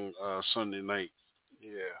song Sunday night.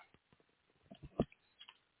 Yeah.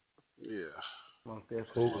 Yeah.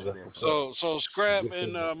 So Scrap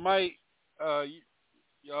and Mike,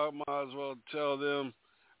 y'all might as well tell them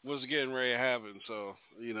what's getting ready to happen. So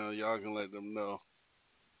y'all can let them know.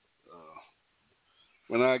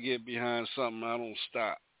 When I get behind something, I don't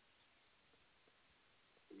stop.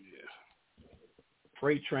 Yeah.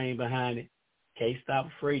 Freight train behind it. Can't stop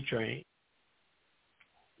a freight train.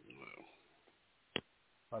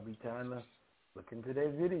 I'll be trying to look into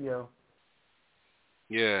that video.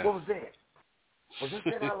 Yeah. What was that? Was that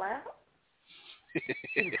said out loud?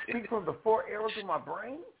 Did it speak from the 4 areas of my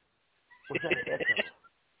brain? Was that an echo?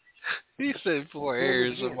 He said 4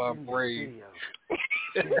 areas of my brain.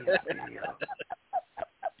 Video.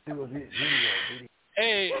 Do a video.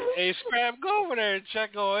 Hey, Scrap, go over there and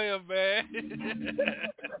check on him, man.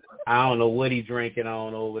 I don't know what he's drinking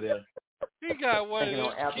on over there. He got one of his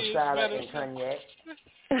apple kids' cider medicine. and cognac.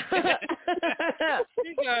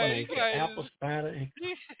 he got apple cider.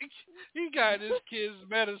 He got his kids'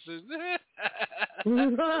 medicine.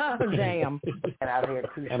 Damn. And I've had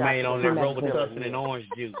 2 that man on there Robitussin and orange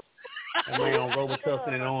juice. That man on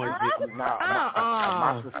Robitussin and orange juice. No,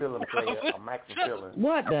 I'm amoxicillin player. Amoxicillin.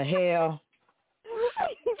 What the hell?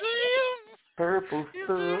 Purple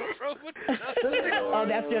stuff. Oh,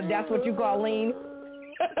 that's what you call lean?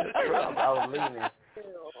 I was leaning.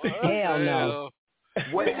 Hell no.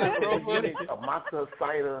 What happened to you? A matcha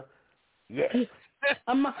cider? Yes. I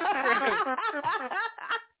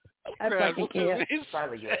fucking can't.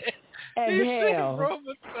 Cider, yes. And hell.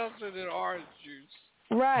 Robitussin and orange juice.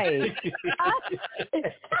 Right.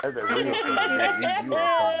 That's a real thing, man. You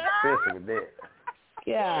are obsessed with that.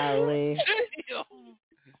 Golly.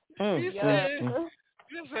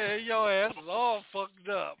 You said your ass is all fucked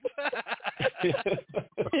up.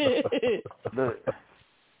 Look.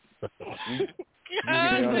 You get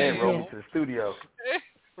on that road to the studio.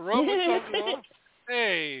 Robitussin.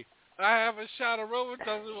 Hey, I have a shot of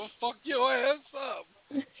Robitussin will fuck your ass up.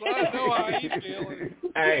 So I know how you feeling.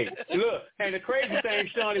 Hey, look, and the crazy thing,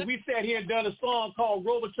 Sean, is we sat here and done a song called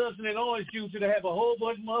Robitussin and Orange Juice and have a whole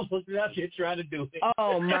bunch of motherfuckers out here trying to do it.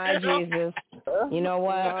 Oh, my Jesus. You know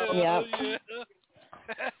what? Yep.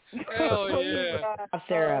 Hell yeah.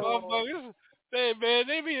 Syrup. Motherfuckers, they be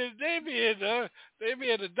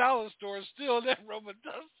in the dollar store stealing that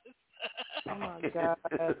Robitussin. Oh my God.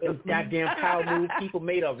 Those goddamn power move people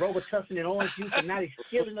made a Robitussin and orange juice, and now they're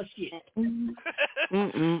stealing the shit. They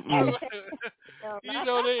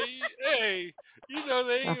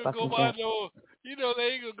ain't gonna go buy no. They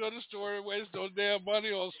ain't gonna go to the store and waste no damn money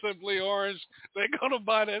on Simply Orange. They're gonna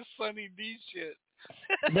buy that Sunny D shit.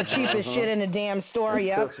 The cheapest shit in the damn store,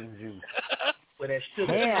 yep. With that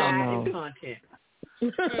sugar and content.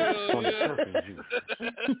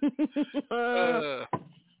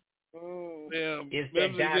 It's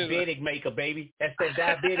that diabetic maker, baby. That's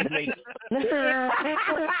that diabetic maker.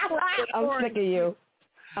 I'm sick of you.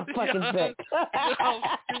 I'm fucking sick. I'm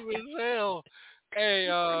stupid as hell.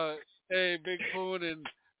 Hey, Big Food and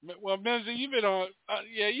Menzie, you've been on.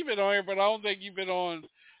 You've been on here, but I don't think you've been on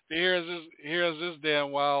to hear us this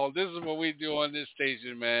damn while. This is what we do on this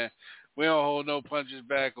station, man. We don't hold no punches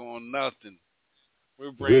back on nothing.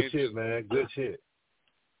 We're good shit, man. Good shit.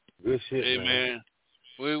 Good shit, hey, man.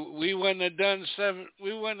 We wouldn't have done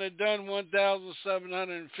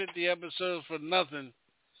 1,750 episodes for nothing.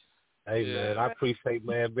 Hey, man, I appreciate,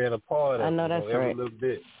 man, being a part of it. I know that's every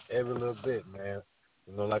right. Every little bit, man.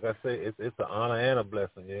 Like I say, it's an honor and a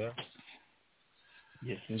blessing, yeah.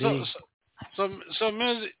 Yes, indeed. So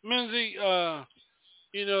Menzie,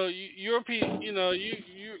 you're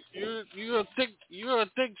a thick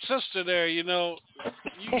sister there. You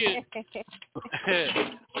get.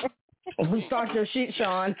 Start your sheet,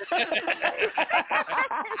 Sean.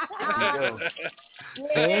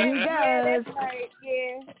 There he goes. That's right.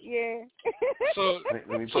 Yeah. So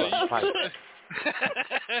let me pull out the pipe.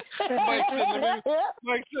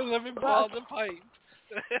 Mike said, let me pull out the pipe.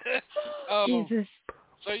 Jesus.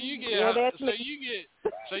 So you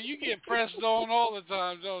get pressed on all the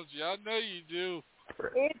time, don't you? I know you do.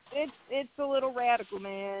 It's a little radical,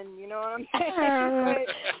 man. You know what I'm saying? But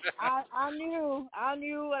I knew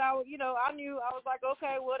what I was like,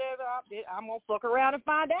 okay, whatever. I'm gonna fuck around and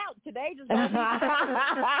find out today. Just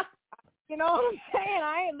you know what I'm saying?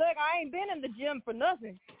 I ain't been in the gym for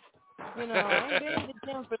nothing. I ain't been in the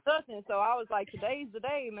gym for nothing. So I was like, today's the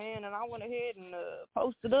day, man. And I went ahead and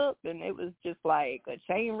posted up, and it was just like a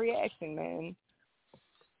chain reaction, man.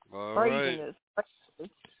 All Craziness.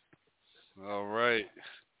 All right.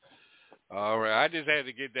 I just had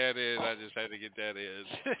to get that in.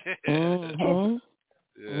 Mm-hmm.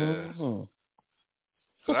 Yeah. Mm-hmm.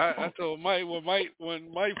 I told Mike when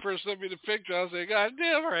Mike first sent me the picture, I said, God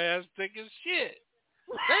damn, her ass thick as shit.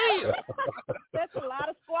 Damn. That's a lot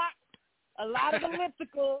of squats, a lot of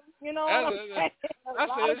ellipticals, you know what I'm saying?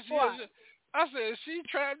 I said, she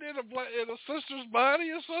trapped in a sister's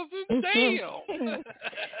body or something? Damn.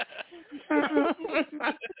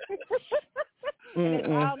 And it's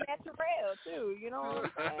all natural too, you know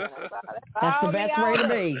what I'm saying? That's the best way to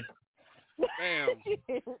be. Damn.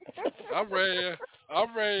 I'm ready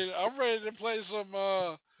to play some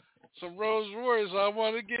Rolls Royce. I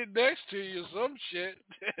want to get next to you, some shit.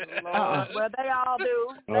 Well, they all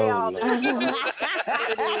do.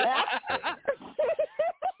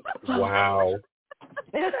 Wow.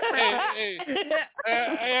 Hey,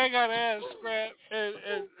 I gotta ask Scrap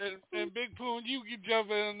and Big Poon, you can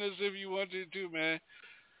jump in on this if you want to too, man.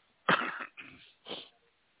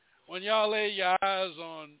 When y'all lay your eyes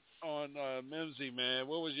on Menzie, man,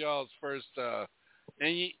 what was y'all's first?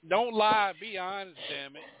 And you, don't lie, be honest,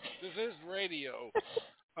 damn it. This is radio.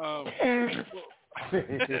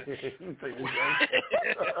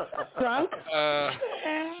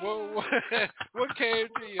 What came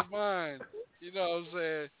to your mind? You know what I'm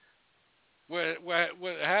saying?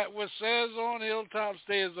 What says on Hilltop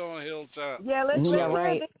stays on Hilltop. Yeah, let's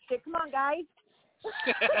right. hear this shit. Come on, guys.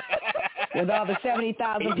 With all the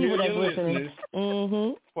 70,000 people that's listening.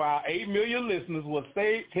 Mm-hmm. For our 8 million listeners will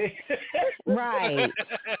say right.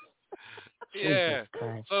 Yeah.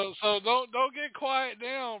 So don't get quiet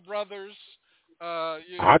down, brothers. I'll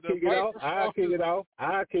kick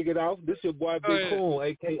it off. This your boy Big Coon,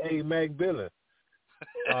 a.k.a. Mac Billin.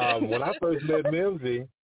 When I first met Menzie,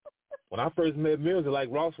 like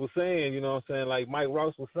Ross was saying, you know what I'm saying, like Mike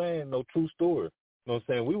Ross was saying, no true story. You know what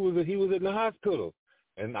I'm saying? He was in the hospital,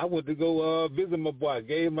 and I went to go visit my boy,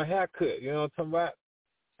 gave him a haircut, you know what I'm talking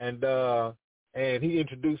about? And he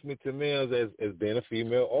introduced me to Mills as being a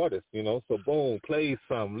female artist, you know. So boom, play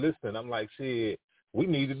something, listen. I'm like, shit, we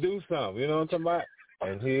need to do something, you know what I'm talking about?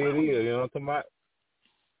 And here it is, you know what I'm talking about?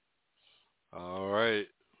 All right,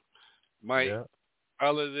 Mike. Yeah.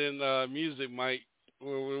 Other than music, Mike,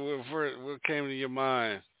 what came to your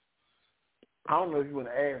mind? I don't know if you want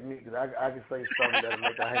to ask me because I can say something that'll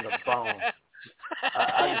make her hang up the phone. I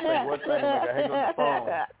just think one thing, like I hang up the phone.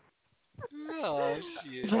 Oh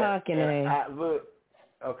shit! Fucking A. Look,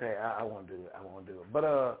 okay, I won't do it. I won't do it. But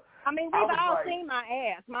I mean, we've all seen my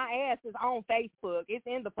ass. My ass is on Facebook. It's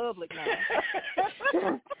in the public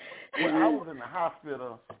now. When I was in the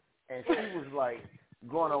hospital, and she was like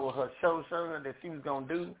going over her show that she was gonna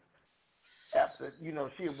do. After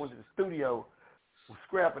she had went to the studio, was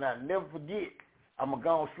scrapping. I never forget. I'm gonna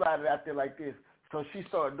go and slide it out there like this. So she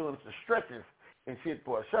started doing some stretches and shit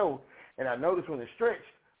for a show, and I noticed when it stretched,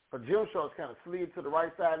 her gym shorts kind of slid to the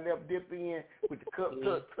right side, left dip in with the cup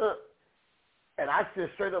tuck. And I said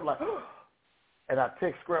straight up like, and I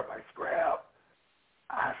text Scrap, like, Scrap,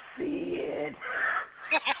 I see it.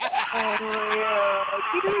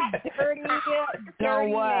 You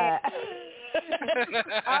dirty what?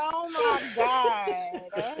 Oh my God.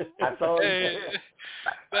 I told you.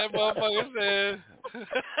 That motherfucker said,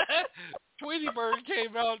 Tweety Bird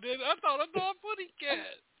came out, then I thought I saw a putty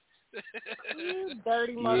cat. You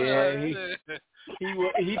dirty motherfucker.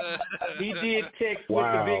 Yeah, he did text with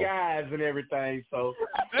the big eyes and everything, so.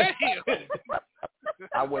 Damn.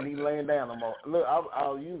 I wasn't even laying down no more. Look,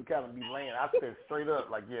 I'll usually kind of be laying. I said straight up,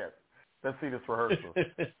 like, yes, let's see this rehearsal.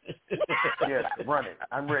 Yes, run it.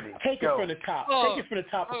 I'm ready. Take Go. it from the top. Take it from the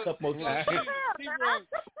top a couple more times.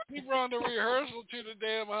 He brought the rehearsal to the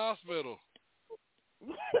damn hospital.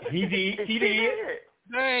 He did.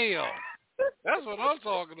 Damn. That's what I'm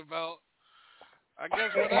talking about. I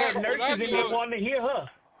guess when had nurses in there wanting to hear her.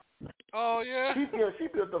 Oh, yeah? She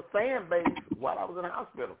built a fan base while I was in the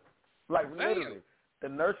hospital. Like, literally. The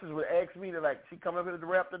nurses would ask me to, like, she come up here to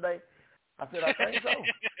rap today? I said, I think so.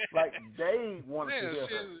 Like, they wanted to hear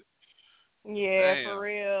her. Yeah, damn. For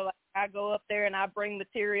real. Like, I go up there and I bring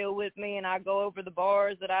material with me and I go over the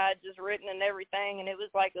bars that I had just written and everything, and it was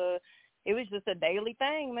just a daily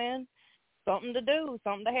thing, man. Something to do,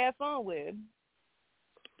 something to have fun with.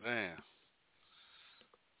 Damn.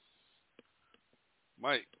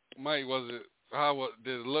 Mike,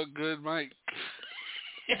 did it look good, Mike?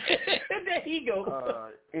 There you go.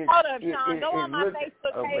 Hold up, Sean. Go on my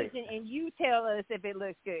Facebook page and you tell us if it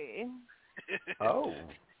looks good. Oh.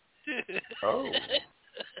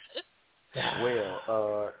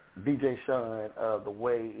 Well, DJ Sean, the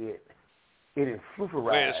way it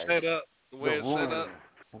influencerized the way it's set up.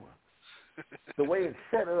 The way it's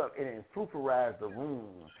set up, it influencerized the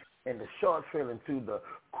room, and the shorts fell into the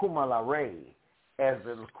Kumala Ray. As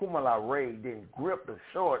the Kumala Ray didn't grip the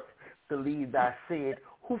shorts to leave thy said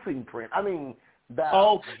hoofing print. I mean, thy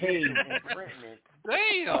imprintment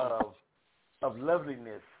of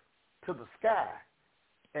loveliness to the sky.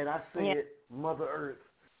 And I said, Mother Earth.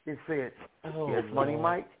 It said, yes, Money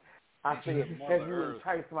Mike. I said, have you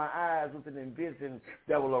enticed my eyes with an envision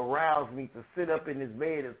that will arouse me to sit up in this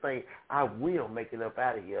bed and say, I will make it up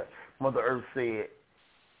out of here? Mother Earth said,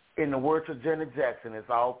 in the words of Janet Jackson, it's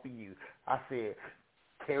all for you. I said,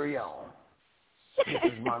 carry on. This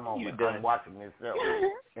is my moment. I'm watching this show.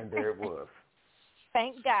 And there it was.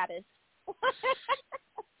 Thank goddess.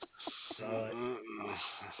 I don't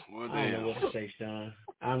know what to say, Sean.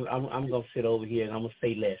 I'm gonna sit over here and I'm gonna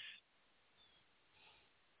say less.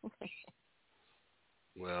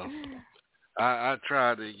 Well, I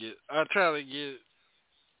try to get,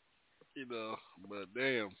 but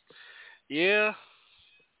damn, yeah.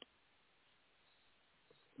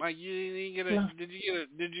 Mike, you didn't get a?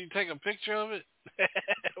 Did you take a picture of it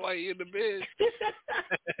while you in the bed?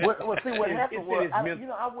 Well, see what happened was,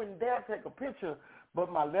 I wouldn't dare take a picture,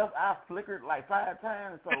 but my left eye flickered like 5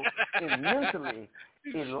 times, so mentally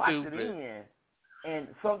it locked it in. And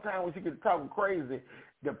sometimes when she gets talking crazy,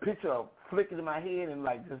 the picture flickers in my head and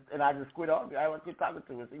I just quit off. I keep talking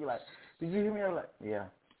to her. So you're like, did you hear me? I'm like, yeah,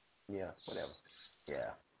 whatever,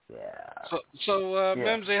 yeah. So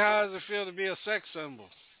Mimsy, how does it feel to be a sex symbol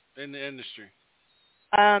in the industry?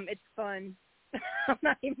 It's fun. I'm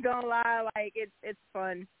not even gonna lie. Like it's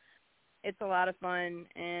fun. It's a lot of fun,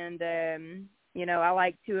 and I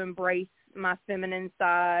like to embrace my feminine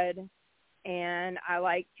side. And I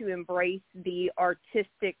like to embrace the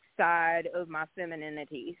artistic side of my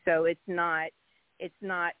femininity. So it's not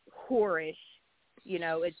whorish,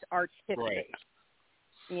 it's artistic,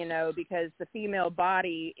 right. Because the female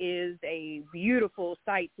body is a beautiful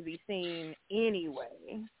sight to be seen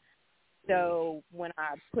anyway. So when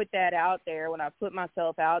I put that out there, when I put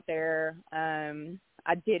myself out there,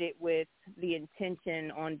 I did it with the intention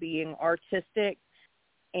on being artistic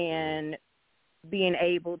and being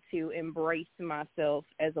able to embrace myself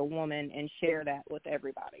as a woman and share that with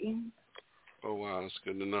everybody. Oh, wow. That's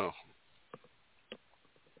good to know.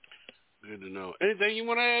 Good to know. Anything you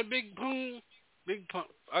want to add, Big Pun?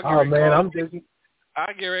 Oh, man, I'm just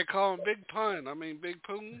I get ready to call him Big Pun. I mean, Big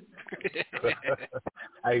Poon.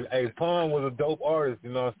 Hey, Pun was a dope artist.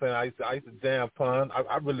 You know what I'm saying? I used to jam Pun.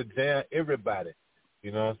 I really jam everybody.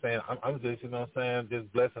 You know what I'm saying? I'm just, you know what I'm saying,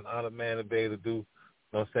 just blessed and honored, man, to be able to do, you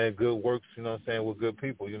know what I'm saying, good works, you know what I'm saying, with good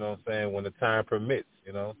people, you know what I'm saying, when the time permits,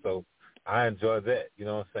 you know. So I enjoy that, you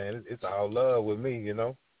know what I'm saying. It's all love with me, you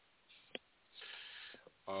know.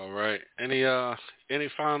 All right. Any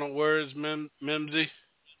final words, Mimsy?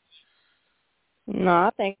 No, I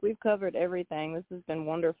think we've covered everything. This has been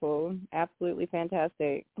wonderful. Absolutely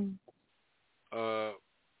fantastic.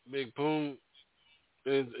 Big Poon,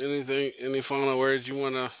 any final words you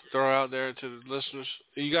want to throw out there to the listeners?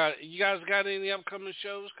 You guys got any upcoming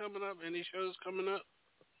shows coming up? Any shows coming up?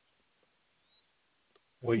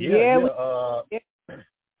 Well,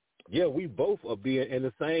 yeah, we both will be in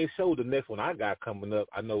the same show. The next one I got coming up,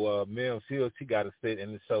 I know Mim, she got to sit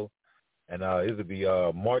in the show, and it'll be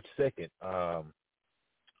March 2nd,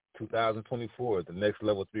 2024, the Next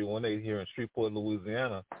Level 318 here in Shreveport,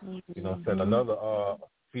 Louisiana. You know what I'm saying? Another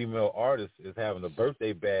female artist is having a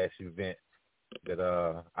birthday bash event that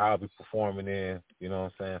I'll be performing in, you know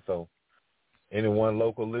what I'm saying? So anyone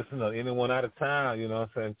local listener, anyone out of town, you know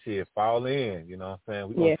what I'm saying, fall in, you know what I'm saying?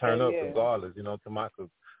 We're going to turn up regardless, you know, cause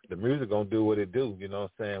the music going to do what it do, you know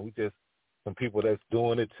what I'm saying? We just some people that's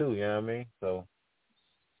doing it too, you know what I mean? So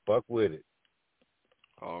fuck with it.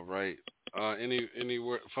 All right. Any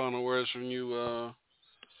final words from you,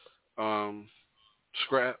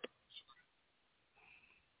 Scrap?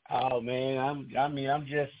 Oh man, I'm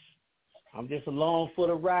just along for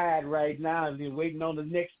the ride right now, and then waiting on the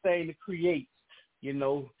next thing to create. You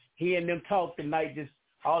know, hearing them talk tonight, just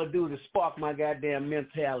all to do is spark my goddamn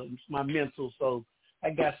my mental. So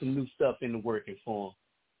I got some new stuff in the working for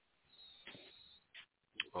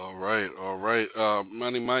them. All right.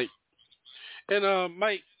 Money Mike. And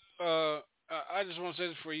Mike, I just want to say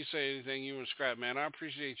this before you say anything, you and Scrap, man. I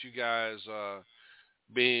appreciate you guys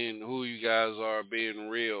being who you guys are, being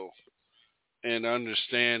real, and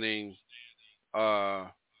understanding the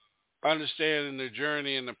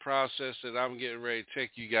journey and the process that I'm getting ready to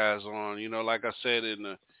take you guys on. You know, like I said in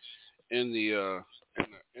the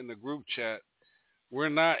group chat, we're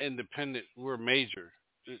not independent. We're major.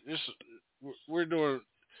 It's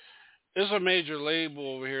a major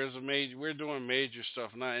label over here. We're doing major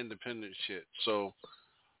stuff, not independent shit. So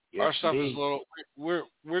our stuff is a little. We're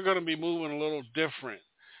going to be moving a little different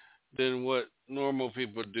than what normal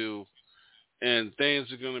people do, and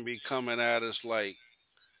things are going to be coming at us like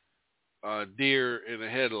deer in a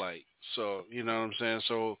headlight. So you know what I'm saying.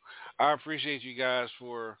 So I appreciate you guys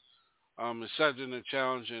for accepting the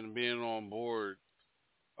challenge and being on board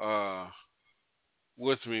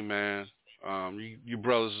with me, man. You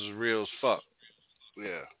brothers is real as fuck.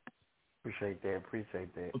 Yeah. Appreciate that.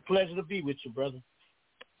 A pleasure to be with you, brother.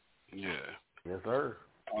 Yeah. Yes, sir.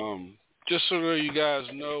 Just so that you guys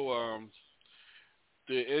know,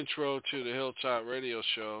 the intro to the Hilltop Radio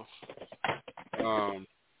Show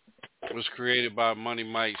was created by Money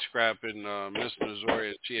Mike, Scrap, and Miss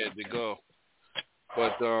Missouri. She had to go,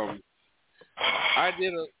 but I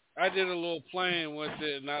did a little playing with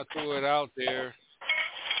it, and I threw it out there.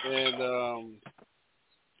 And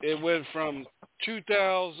it went from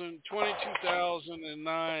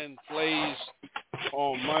 22,009 plays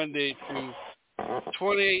on Monday to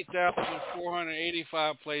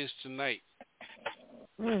 28,485 plays tonight.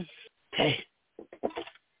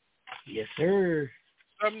 Yes, sir.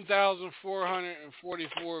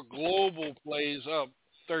 7,444 global plays, up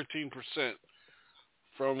 13%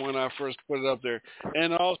 from when I first put it up there.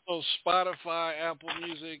 And also Spotify, Apple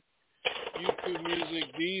Music, YouTube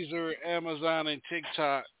Music, Deezer, Amazon, and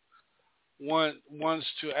TikTok wants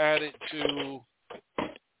to add it to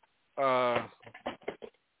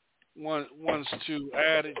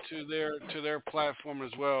their platform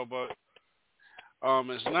as well, but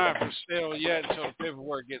it's not for sale yet until the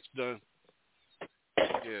paperwork gets done.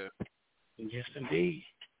 Yeah. Yes, indeed.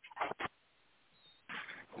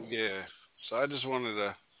 Yeah. So I just wanted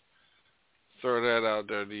to throw that out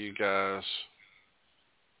there to you guys.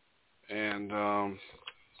 And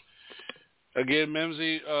again,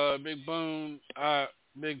 Mimsy, Big Poon, I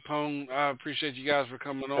appreciate you guys for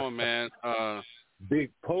coming on, man.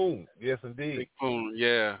 Big Poon, yes indeed. Big Poon,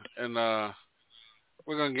 yeah. And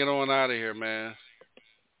we're gonna get on out of here, man.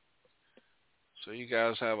 So you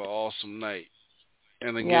guys have an awesome night.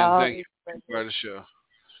 And again, thank you for the show.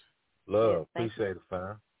 Love, appreciate it,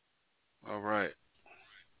 fam. All right.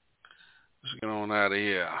 Let's get on out of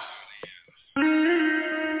here.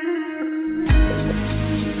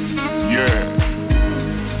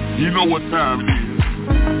 Yeah, you know what time it is.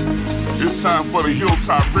 It's time for the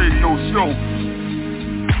Hilltop Radio Show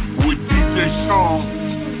Sean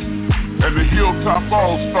and the Hilltop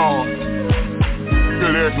All-Star.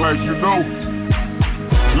 Could act like you know.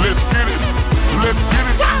 Let's get it. Let's get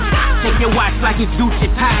it. Take your watch like it's Gucci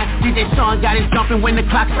time. DJ Sean got it jumping when the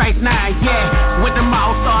clock strikes 9. Yeah, with them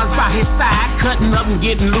all-stars by his side, cutting up and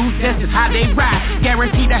getting loose, that's just how they ride.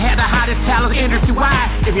 Guaranteed to have the hottest talent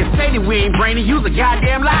industry-wide. If you say that we ain't brainy, use a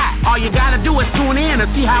goddamn lie. All you gotta do is tune in and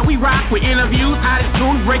see how we rock with interviews, hottest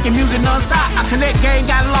tunes, breaking music non-stop. Our Connect gang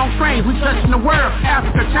got long frames, we touching the world.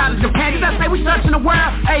 Africa, China, Japan, did I say we touching the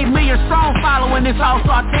world? 8 million strong following this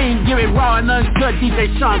all-star team. Give it raw and uncut,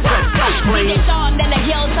 DJ Sean, cut so clean. DJ Sean and the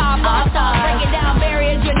Hilltop All-Stars, breaking down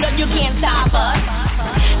barriers, you know you can't stop us.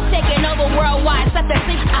 Taking over worldwide, set the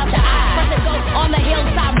sleep out your eyes. First it goes on the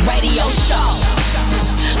Hilltop Radio Show.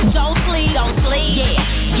 Don't sleep,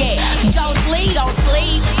 yeah. Don't sleep.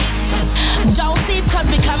 Don't sleep, cause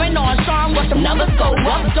we coming on strong. Watch them numbers go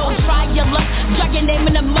up, don't try your luck. Drag your name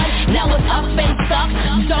in the mud, now it's up and stuck.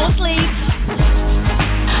 Don't sleep.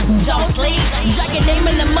 Drag your name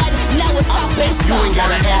in the mud, now it's up and stuck. You ain't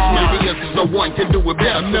gotta ask me the answers, no one can do it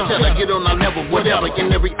better. Until I get on our level, whatever,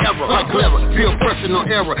 in every era. Like clever, feel personal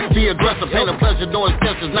error. Be aggressive, ain't a pleasure, no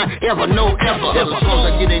extensions, not ever, no ever. Ever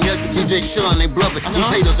close, I get in here, DJ Sean, they bluff it. These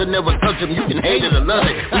haters will never touch them, you can hate it or love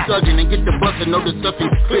it. We touching and get the bustin', no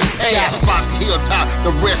discussion, clip ass. Fox, Hilltop,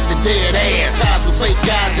 the rest are dead ass. Times with fake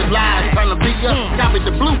guys and lies, trying to be us. Copy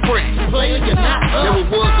the blueprint, player, you're not us. Never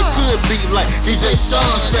was, it could be like DJ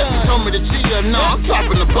Sean said. Show me the cheer, no, I'm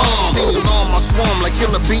dropping the bomb. Hanging on my swarm like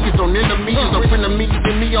killer bees on enemies. No enemies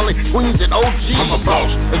in me, only queens and OGs. I'm a boss,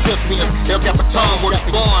 it's just me, El Capitan. Where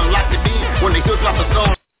it's born, like the D when they hook up the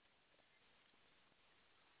song.